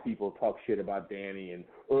how people talk shit about Dany and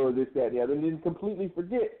this, that, and the other, and then completely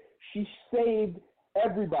forget she saved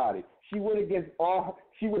everybody. She went against all.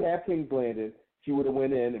 She would have King's Landing. She would have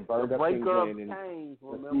went in and burned up King's Landing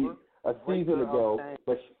a season ago.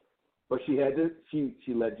 But she had to.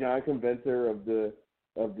 She let Jon convince her of the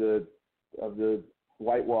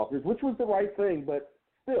White Walkers, which was the right thing. But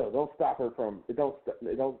still, don't stop her from. It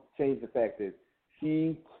don't change the fact that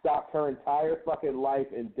she stopped her entire fucking life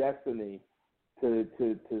and destiny to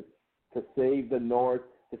save the North,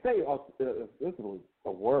 to save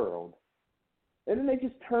the world. And then they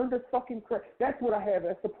just turned her fucking crazy. That's what I have.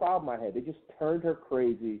 That's the problem I had. They just turned her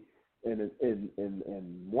crazy in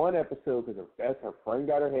one episode because her friend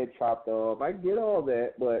got her head chopped off. I get all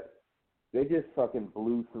that, but they just fucking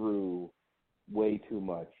blew through way too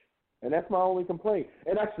much. And that's my only complaint.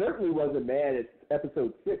 And I certainly wasn't mad at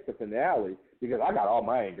episode 6, the finale, because I got all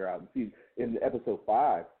my anger out in episode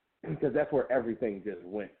 5, because that's where everything just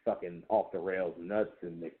went fucking off the rails nuts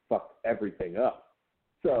and they fucked everything up.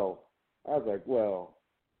 So I was like, well,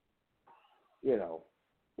 you know,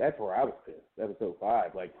 that's where I was pissed. Episode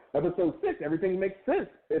 5, like episode 6, everything makes sense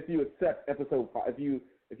if you accept episode 5. If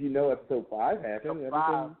you know episode 5 happened,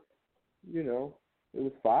 everything, you know, it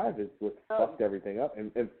was 5 is what fucked everything up,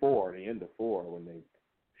 and 4, the end of 4 when they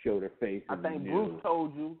showed her face. I think Bruce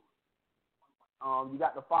told you. You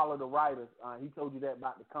got to follow the writers. He told you that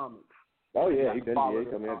about the comics. Oh yeah, he did. He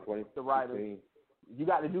come in 20. The writers. You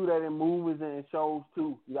got to do that in movies and shows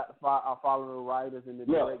too. You got to follow the writers and the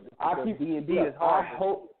directors. D&D is hard.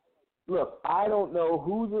 I don't know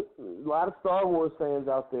a lot of Star Wars fans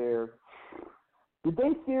out there. Did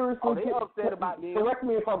they seriously? They upset about them. Correct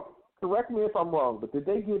me if I'm wrong, but did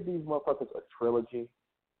they give these motherfuckers a trilogy?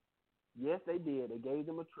 Yes, they did. They gave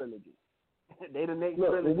them a trilogy. They the next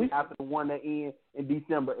trilogy after the one that ends in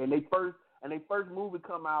December, and they first movie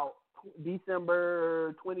come out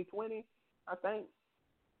December 2020, I think.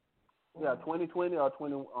 Yeah, 2020 or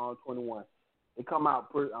 2021. It come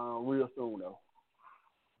out real soon though.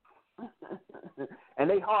 And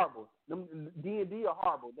they horrible. Them D&D are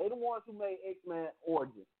horrible. They the ones who made X-Men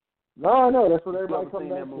Origins. No, that's what everybody comes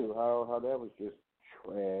back to. How that was just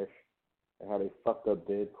trash, and how they fucked up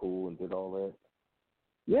Deadpool and did all that.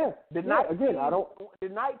 Yeah. The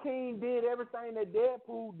Night King did everything that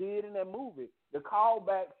Deadpool did in that movie. The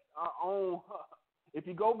callbacks are on. If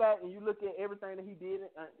you go back and you look at everything that he did,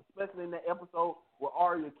 especially in that episode where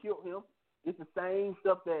Arya killed him, it's the same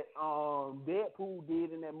stuff that Deadpool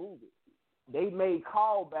did in that movie. They made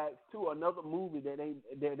callbacks to another movie that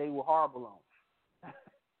they were horrible on.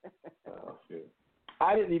 Oh shit!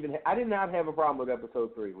 I did not have a problem with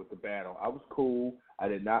episode 3 with the battle. I was cool. I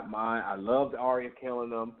did not mind. I loved Arya killing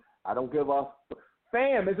them. I don't give a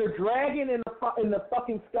fam. Is a dragon in the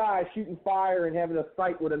fucking sky shooting fire and having a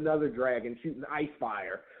fight with another dragon shooting ice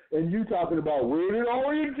fire, and you talking about where did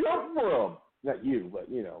Arya jump from? Not you, but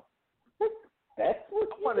you know. That's what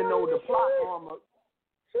I want to know the plot armor.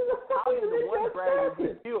 How did the one dragon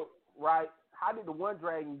get killed? Right? How did the one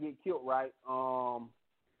dragon get killed? Right?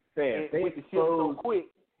 Fam, they with the ship so quick,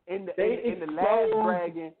 and the last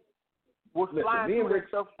dragon was flying through that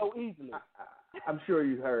stuff so easily. I'm sure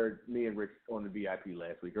you heard me and Rich on the VIP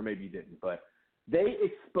last week, or maybe you didn't, but They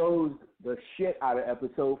exposed the shit out of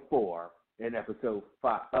episode 4 and episode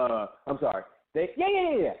 5. I'm sorry. They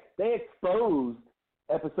exposed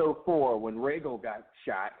episode 4 when Rhaegal got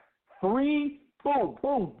shot. 3, boom,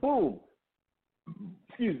 boom, boom.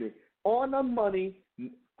 Excuse me. On the money,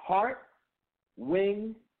 heart,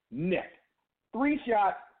 wing, neck. 3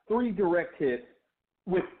 shots, 3 direct hits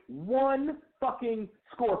with 1 fucking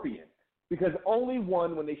scorpion. Because only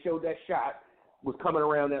one, when they showed that shot, was coming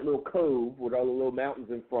around that little cove with all the little mountains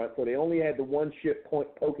in front. So they only had the 1 ship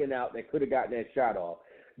poking out that could have gotten that shot off.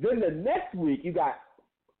 Then the next week, you got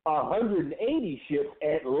 180 ships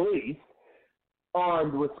at least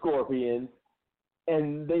armed with scorpions,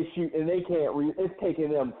 and they shoot, and they can't. It's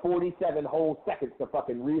taking them 47 whole seconds to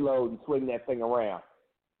fucking reload and swing that thing around.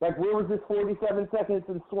 Like, where was this 47 seconds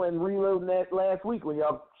and reloading that last week when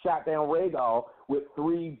y'all shot down Rhaegal with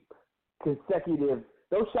 3 consecutive?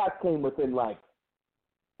 Those shots came within like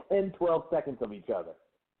 10, 12 seconds of each other.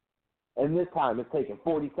 And this time it's taking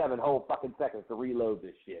 47 whole fucking seconds to reload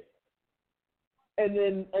this shit. And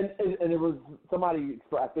then, and it was somebody,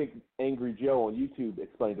 I think Angry Joe on YouTube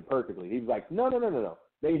explained it perfectly. He was like, no.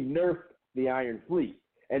 They nerfed the Iron Fleet,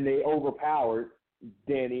 and they overpowered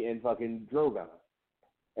Dany and fucking Drogon.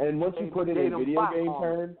 And once you put it in video game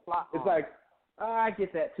terms, it's like, I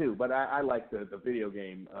get that too, but I like the video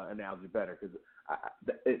game analogy better because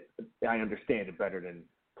I understand it better than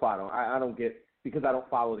plot. I don't get, because I don't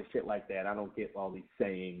follow the shit like that. I don't get all these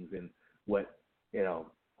sayings and what, because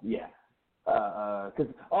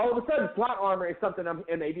all of a sudden plot armor is something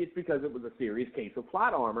and maybe it's because it was a serious case of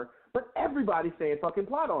plot armor, but everybody's saying fucking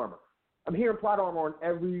plot armor. I'm hearing plot armor on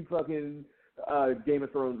every fucking Game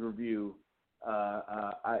of Thrones review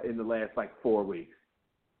in the last like 4 weeks.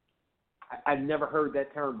 I never heard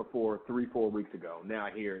that term before 3-4 weeks ago. Now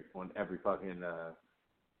I hear it on every fucking and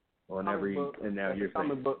now you're saying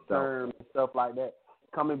comic book terms and stuff like that.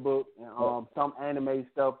 Comic book and some anime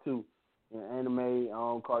stuff too. Anime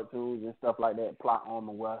cartoons and stuff like that, plot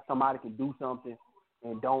armor, where somebody can do something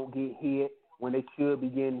and don't get hit when they should be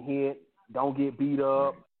getting hit, don't get beat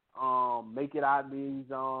up, make it out of these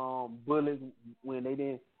bullets when they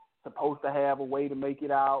didn't supposed to have a way to make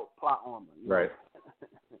it out, plot armor. Right.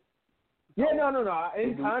 Yeah, no.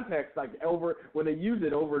 In context, like when they use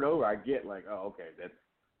it over and over, I get like, oh, okay, that's,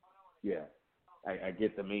 yeah, I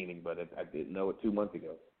get the meaning, but I didn't know it 2 months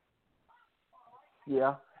ago.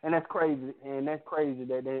 Yeah, and that's crazy,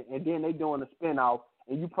 that then they doing a spinoff,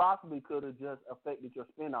 and you possibly could have just affected your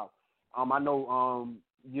spinoff. I know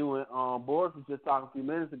you and Boris was just talking a few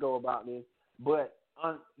minutes ago about this, but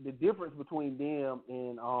the difference between them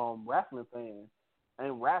and wrestling fans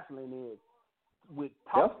and wrestling is with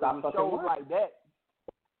shows like that,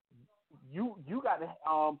 you got to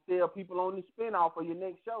tell people on the spinoff for your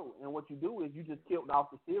next show, and what you do is you just killed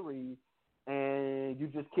off the series and you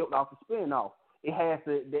just killed off the spinoff.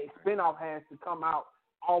 The spinoff has to come out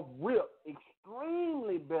off rip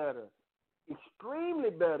extremely better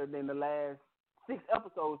than the last 6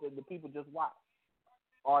 episodes that the people just watched,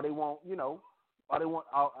 or they'll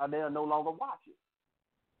no longer watch it.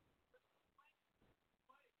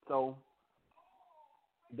 So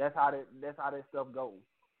that's how that stuff goes.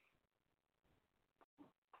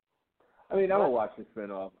 I mean, I'm gonna watch the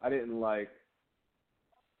spinoff. I didn't like.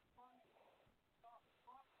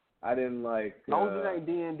 As long as it ain't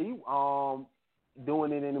D&D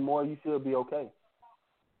doing it anymore, you should be okay.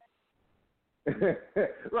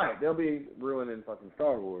 Right, they'll be ruining fucking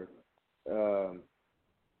Star Wars. And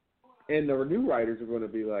the new writers are going to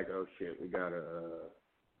be like, oh shit, we gotta.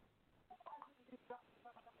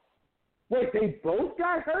 Wait, they both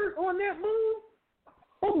got hurt on that move?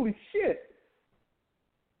 Holy shit.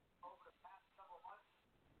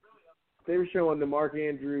 They were showing the Mark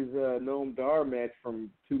Andrews Noam Dar match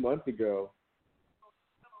from 2 months ago,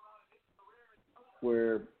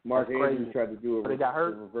 where Mark Andrews tried to do a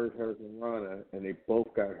reverse Hurricane Rana, and they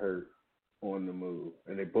both got hurt on the move,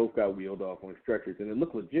 and they both got wheeled off on stretchers, and it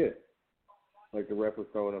looked legit. Like the ref was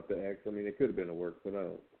throwing up the X. I mean, it could have been a work, but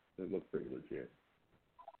no, it looked pretty legit.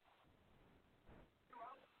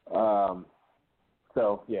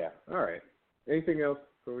 So yeah, all right. Anything else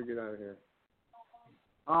before we get out of here?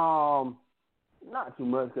 Not too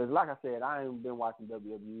much, because like I said, I ain't been watching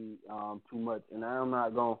WWE too much, and I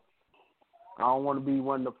don't want to be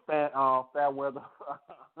one of the fair weather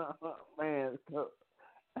fans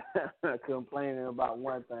complaining about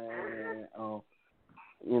one thing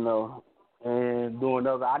and doing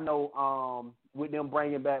other. I know with them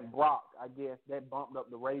bringing back Brock, I guess that bumped up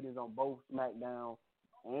the ratings on both SmackDown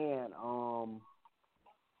and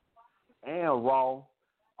Raw.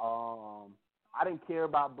 I didn't care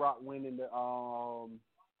about Brock winning the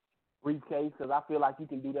briefcase, because I feel like you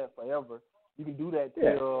can do that forever. You can do that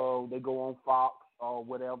till they go on Fox or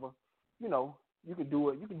whatever. You know, you can do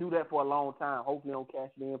it. You can do that for a long time. Hopefully, don't cash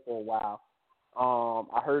it in for a while.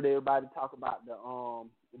 I heard everybody talk about the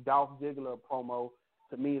Dolph Ziggler promo.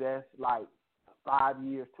 To me, that's like 5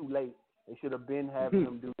 years too late. They should have been having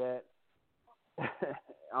him do that.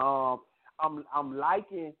 I'm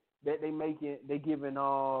liking that they giving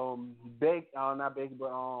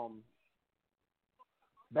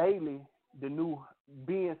Bailey the new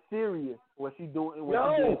being serious. What she doing?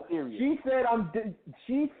 What she being serious?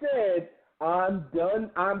 She said I'm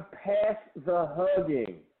done. I'm past the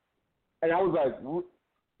hugging. And I was like,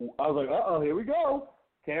 here we go.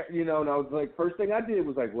 And I was like, first thing I did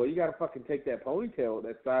was like, well, you got to fucking take that ponytail,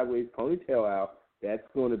 that sideways ponytail out. That's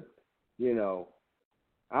going to, you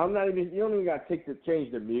don't even got to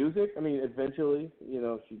change the music. I mean, eventually, you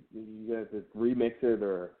got to remix it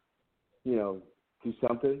or, do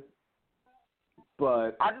something.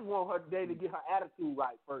 But I just want her today to get her attitude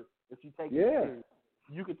right first. If she takes it serious.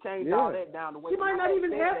 You could change all that down the way. She might not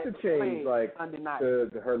even have to change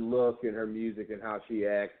her look and her music and how she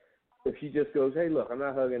acts. If she just goes, hey, look, I'm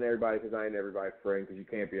not hugging everybody because I ain't everybody's friend, because you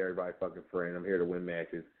can't be everybody's fucking friend. I'm here to win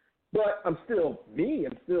matches. But I'm still me.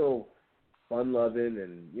 I'm still fun-loving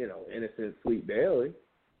and, innocent, sweet Bailey.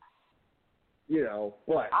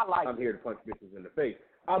 But I'm here to punch bitches in the face.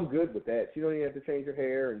 I'm good with that. She don't even have to change her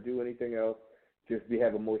hair and do anything else. Just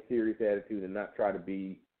have a more serious attitude and not try to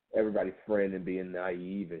be everybody's friend and being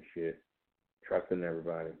naive and shit, trusting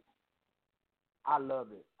everybody. I love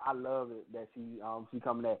it. I love it that she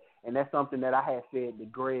coming at, and that's something that I had said to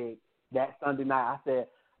Greg that Sunday night. I said,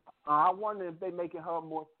 I wonder if they making her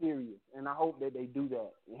more serious, and I hope that they do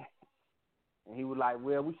that. And he was like,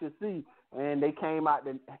 well, we should see. And they came out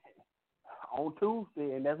on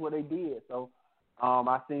Tuesday, and that's what they did. So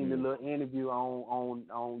I seen the little interview on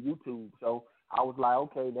YouTube. So I was like,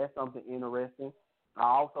 okay, that's something interesting. I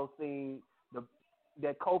also seen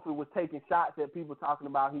that Kofi was taking shots at people talking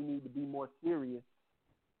about he needed to be more serious,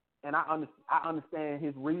 and I understand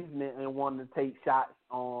his reasoning and wanting to take shots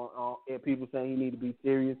on at people saying he need to be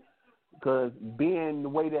serious, because being the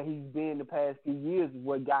way that he's been the past few years is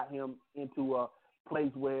what got him into a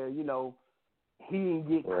place where he didn't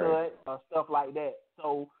get cut or stuff like that.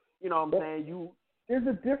 So what I'm saying, there's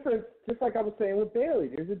a difference, just like I was saying with Bailey.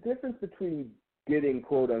 There's a difference between getting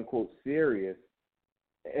quote unquote serious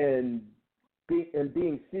and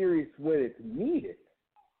being serious when it's needed.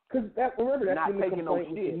 Because remember, that's been the complaint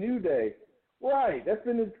with the New Day. Right, that's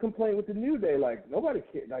been the complaint with the New Day. Like, nobody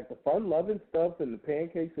cares. Like, the fun-loving stuff and the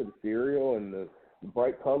pancakes or the cereal and the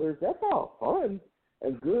bright colors, that's all fun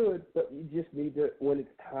and good, but you just need to, when it's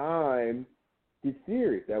time, get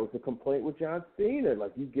serious. That was the complaint with John Cena.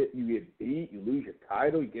 Like, you get beat, you lose your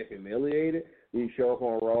title, you get humiliated, then you show up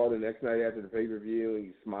on Raw the next night after the pay-per-view and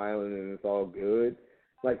you're smiling and it's all good.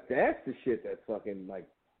 Like, that's the shit that's fucking, like,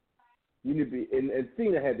 you need to be, and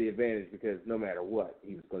Cena had the advantage because no matter what,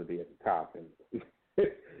 he was going to be at the top. And,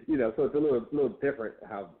 so it's a little different,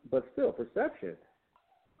 but still, perception.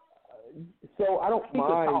 So I don't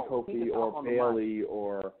mind Kofi or Bailey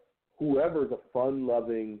or whoever's a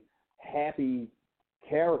fun-loving, happy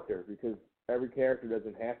character, because every character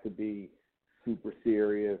doesn't have to be super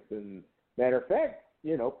serious. And matter of fact,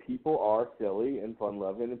 people are silly and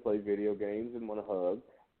fun-loving and play video games and want to hug,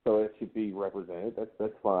 so it should be represented.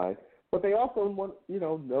 That's fine. But they also want,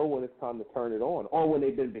 know when it's time to turn it on, or when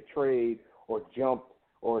they've been betrayed or jumped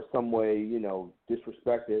or some way,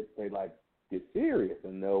 disrespected. They get serious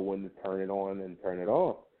and know when to turn it on and turn it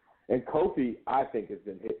off. And Kofi, I think, has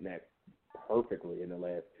been hitting that perfectly in the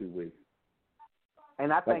last 2 weeks.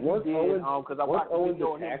 And I think he did, because I watched the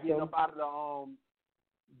video of him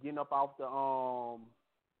getting up off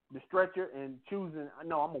the stretcher and choosing,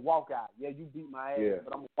 no, I'm going to walk out. Yeah, you beat my ass,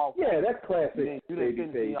 but I'm going to walk out. Yeah, that's classic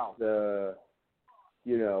babyface,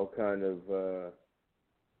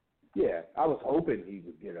 I was hoping he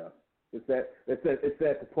would get up. It's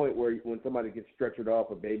at the point where when somebody gets stretchered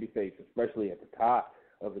off a babyface, especially at the top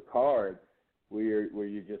of the card, where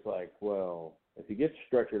you're just like, well, if he gets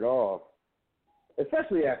stretchered off,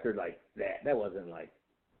 especially after that wasn't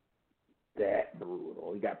that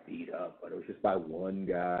brutal. He got beat up, but it was just by one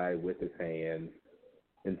guy with his hands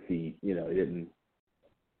and feet. He didn't.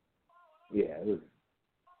 Yeah, it was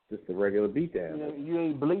just a regular beatdown. You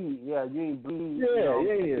ain't bleed. Yeah, you ain't bleed. Yeah,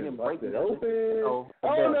 you didn't bust it open.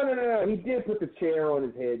 No. He did put the chair on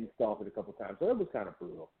his head and stomp it a couple times, so it was kind of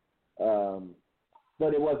brutal.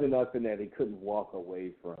 But it wasn't nothing that he couldn't walk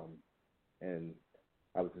away from, and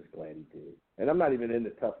I was just glad he did. And I'm not even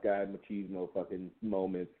into tough guy machismo fucking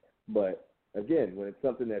moments. But, again, when it's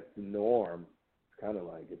something that's the norm, it's kind of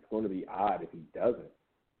like it's going to be odd if he doesn't.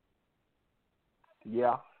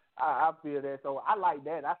 Yeah, I feel that. So I like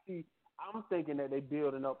that. I'm thinking that they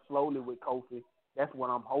building up slowly with Kofi. That's what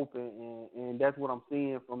I'm hoping, and that's what I'm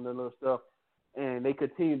seeing from the little stuff. And they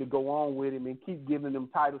continue to go on with him and keep giving them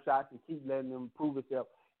title shots and keep letting them prove itself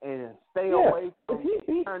and stay away from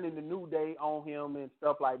turning the New Day on him and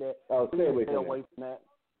stuff like that. Oh, stay away from that.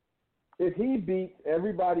 If he beats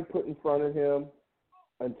everybody put in front of him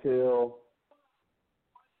until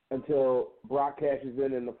Brock cashes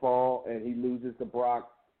in the fall and he loses to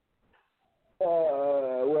Brock,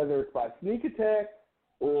 whether it's by sneak attack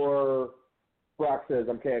or Brock says,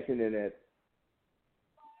 I'm cashing in at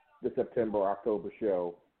the September-October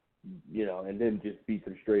show, and then just beats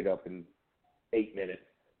him straight up in 8 minutes.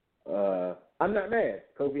 I'm not mad.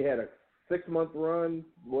 Kofi had a 6-month run,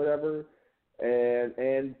 whatever,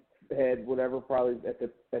 and had whatever, probably at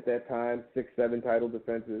that time, 6-7 title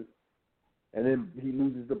defenses, and then he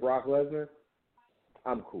loses to Brock Lesnar.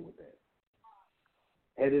 I'm cool with that.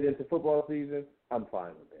 Headed into football season, I'm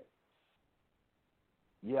fine with that.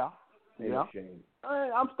 Yeah. Ain't no shame.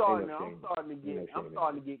 I'm starting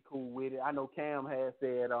to get cool with it. I know Cam has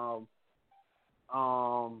said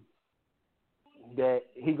that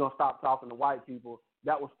he gonna stop talking to white people.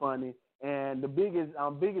 That was funny. And the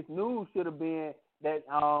biggest news should have been that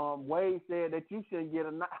Wade said that you should get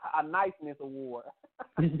a niceness award.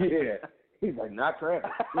 Yeah, he's like, not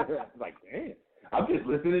Travis. Like, damn, I'm just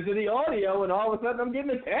listening to the audio and all of a sudden I'm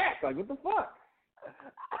getting attacked. Like, what the fuck?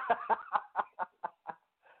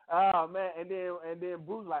 Oh man, and then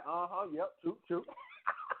Bruce like, yep, true.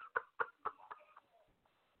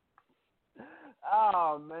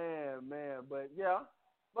 Oh man, but yeah.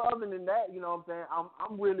 But other than that, you know what I'm saying,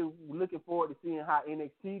 I'm really looking forward to seeing how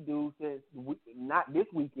NXT do since not this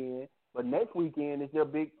weekend, but next weekend is their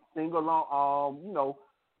big single on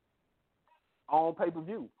on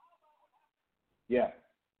pay-per-view. Yeah.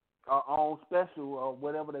 On special or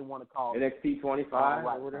whatever they want to call it. NXT 25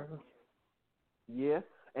 or whatever. Yes.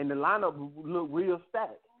 And the lineup look real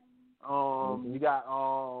stacked. You got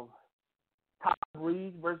Top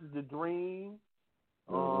Breeze versus The Dream.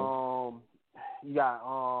 You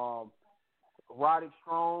got Roderick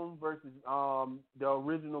Strong versus the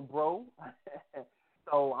original Bro.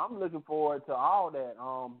 So I'm looking forward to all that.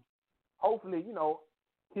 Hopefully,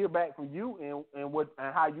 hear back from you and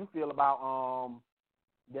how you feel about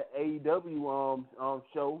the AEW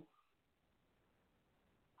show.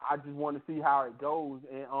 I just want to see how it goes,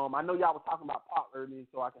 and I know y'all was talking about Pop earlier,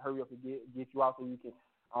 so I can hurry up and get you out so you can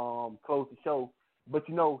close the show. But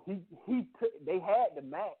they had the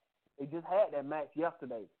match. They just had that match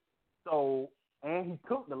yesterday, so and he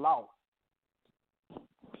took the loss.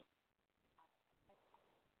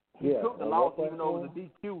 He took the loss even though it was a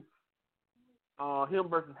DQ. Him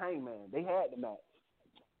versus Hangman. They had the match.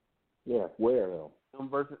 Yeah, where though? Him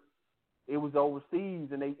versus. It was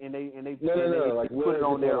overseas, and they like put it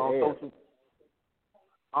on their social.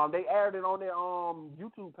 They aired it on their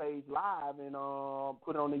YouTube page live and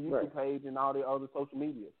put it on their YouTube page and all their other social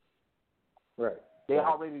media. Right. They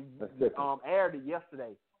already aired it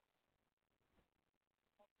yesterday.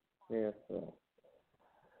 Yeah. Well,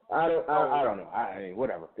 I don't know. I mean,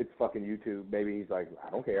 whatever. It's fucking YouTube. Maybe he's like,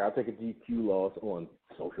 I don't care. I'll take a DQ loss on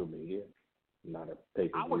social media, not a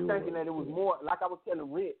pay-per-view. I was thinking that it was more like I was telling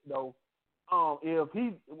Rick though. If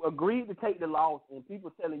he agreed to take the loss, and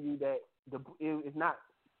people telling you that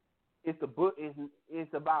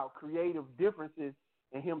it's about creative differences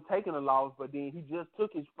and him taking a loss, but then he just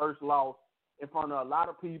took his first loss in front of a lot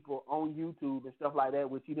of people on YouTube and stuff like that,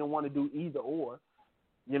 which he didn't want to do either or.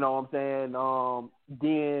 You know what I'm saying?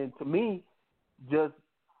 Then to me, just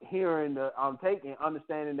hearing the take and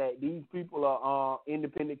understanding that these people are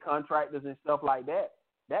independent contractors and stuff like that,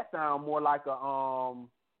 that sounds more like a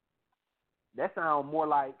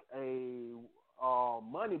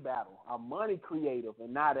money battle, a money creative,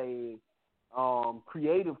 and not a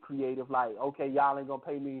creative. Like, okay, y'all ain't gonna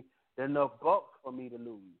pay me enough bucks for me to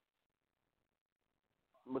lose.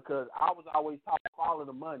 Because I was always taught to follow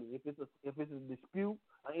the money. If it's a dispute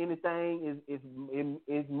or anything,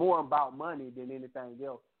 is more about money than anything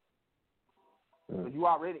else. Because you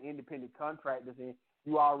already independent contractors and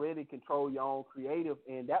you already control your own creative,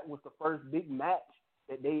 and that was the first big match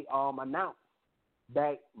that they announced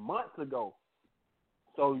back months ago.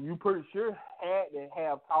 So you pretty sure had to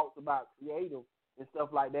have talks about creative and stuff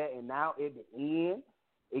like that, and now at the end,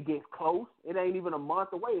 it gets close. It ain't even a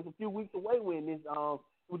month away. It's a few weeks away when this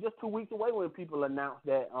it was just 2 weeks away when people announced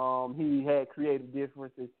that he had creative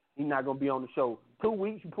differences. He's not going to be on the show. 2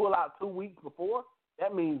 weeks, you pull out 2 weeks before,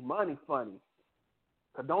 that means money funny.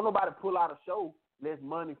 Because don't nobody pull out a show less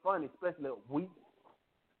money funny, especially a week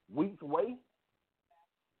weeks away.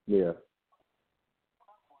 Yeah.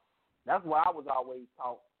 That's what I was always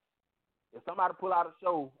taught. If somebody pull out a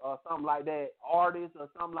show or something like that, artist or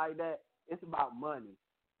something like that, it's about money.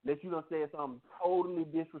 Unless you done said something totally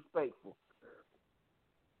disrespectful.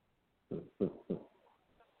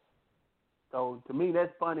 So to me,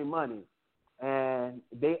 that's funny money. And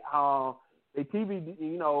they TV,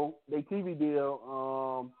 they TV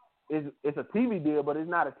deal it's a TV deal, but it's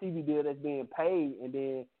not a TV deal that's being paid. And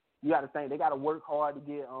then you got to think they got to work hard to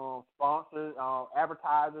get sponsors,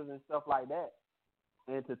 advertisers, and stuff like that.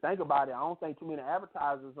 And to think about it, I don't think too many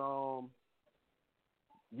advertisers. You're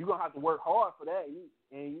gonna have to work hard for that.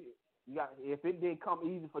 You got, if it didn't come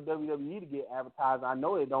easy for WWE to get advertising, I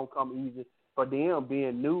know it don't come easy for them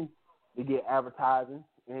being new to get advertising,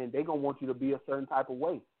 and they're gonna want you to be a certain type of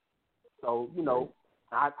way. So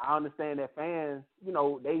I understand that fans,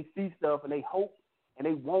 they see stuff and they hope and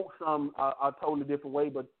they want some a totally different way,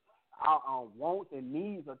 but our wants and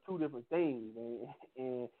needs are two different things.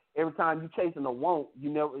 And every time you chasing a want,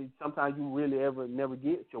 sometimes you really never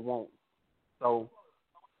get your want. So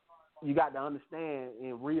you got to understand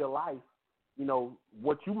in real life,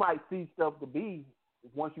 what you might see stuff to be,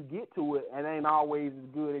 once you get to it, it ain't always as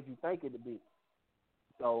good as you think it to be.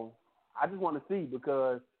 So I just want to see,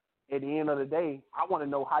 because at the end of the day, I want to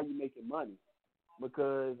know how you making money,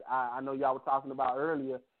 because I know y'all were talking about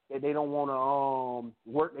earlier that they don't want to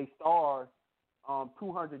work their stars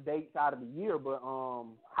 200 dates out of the year, but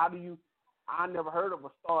I never heard of a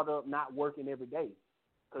startup not working every day,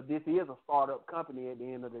 because this is a startup company at the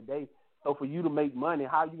end of the day. So for you to make money,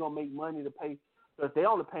 how you going to make money to pay? Because they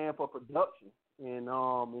only paying for production, and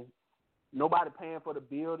nobody paying for the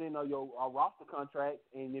building or your roster contract.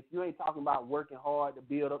 And if you ain't talking about working hard to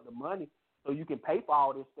build up the money so you can pay for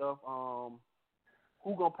all this stuff,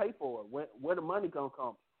 who going to pay for it? Where the money going to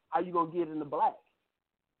come? How you going to get in the black?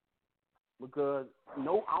 Because I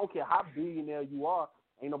don't care how billionaire you are,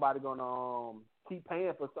 ain't nobody going to keep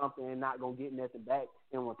paying for something and not going to get nothing back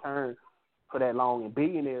in return for that long. And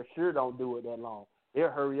billionaires sure don't do it that long. They'll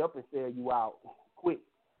hurry up and sell you out quick.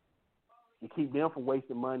 You keep them from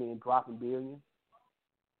wasting money and dropping billions.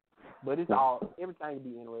 But everything will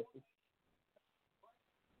be interesting.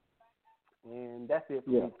 And that's it for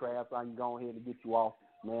me, Trav. So I can go ahead and get you off.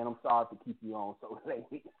 Man, I'm sorry to keep you on so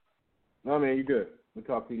late. No, man, you're good. We'll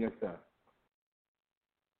talk to you next time.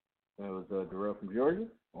 That was Darrell from Georgia.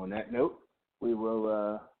 On that note, we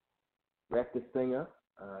will wrap this thing up.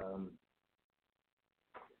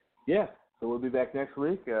 So we'll be back next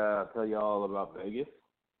week. I'll tell you all about Vegas.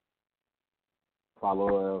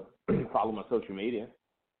 Follow my social media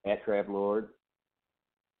at TravLord.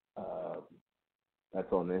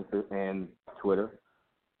 That's on Instagram and Twitter,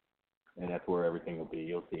 and that's where everything will be.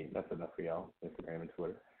 You'll see. That's enough for y'all. Instagram and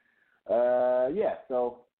Twitter.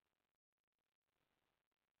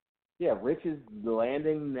 Rich is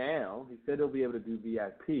landing now. He said he'll be able to do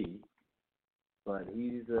VIP, but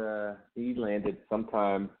he landed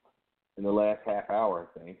sometime in the last half hour,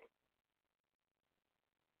 I think.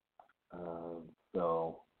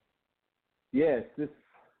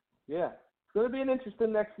 It's going to be an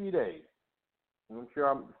interesting next few days. I'm sure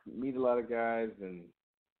I'll meet a lot of guys, and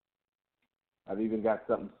I've even got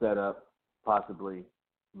something set up, possibly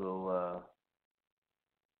a little,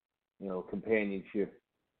 companionship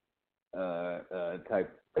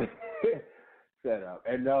type setup.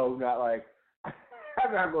 And no, not like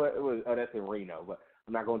I'm not going. That's in Reno, but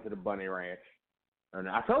I'm not going to the Bunny Ranch. And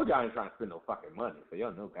I told you I ain't trying to spend no fucking money, so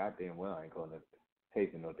y'all know goddamn well I ain't going to pay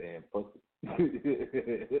for no damn pussy.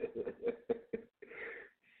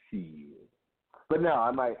 Shit. But no,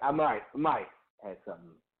 I might have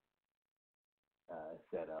something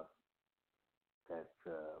set up that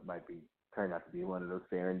might turn out to be one of those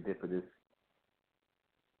serendipitous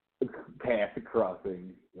paths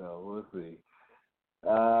crossing. We'll see.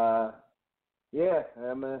 I'm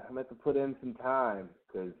gonna have to put in some time,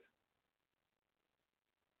 because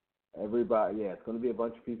everybody, it's going to be a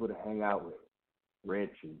bunch of people to hang out with.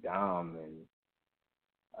 Rich and Dom and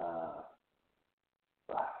a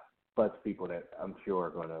bunch of people that I'm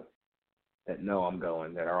sure are that know I'm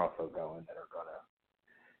going, that are also going, that are going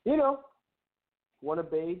to, want to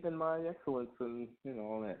bathe in my excellence and,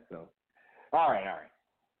 all that. So, all right.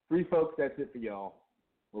 3 folks, that's it for y'all.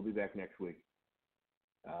 We'll be back next week.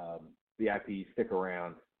 VIP, stick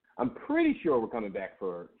around. I'm pretty sure we're coming back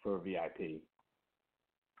for VIP.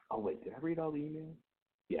 Oh, wait, did I read all the emails?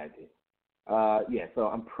 Yeah, I did. So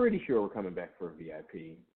I'm pretty sure we're coming back for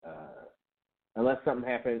VIP. Unless something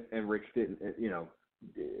happened and Rich didn't,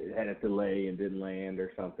 had a delay and didn't land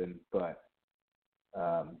or something. But,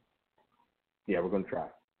 we're going to try.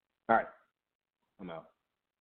 All right. I'm out.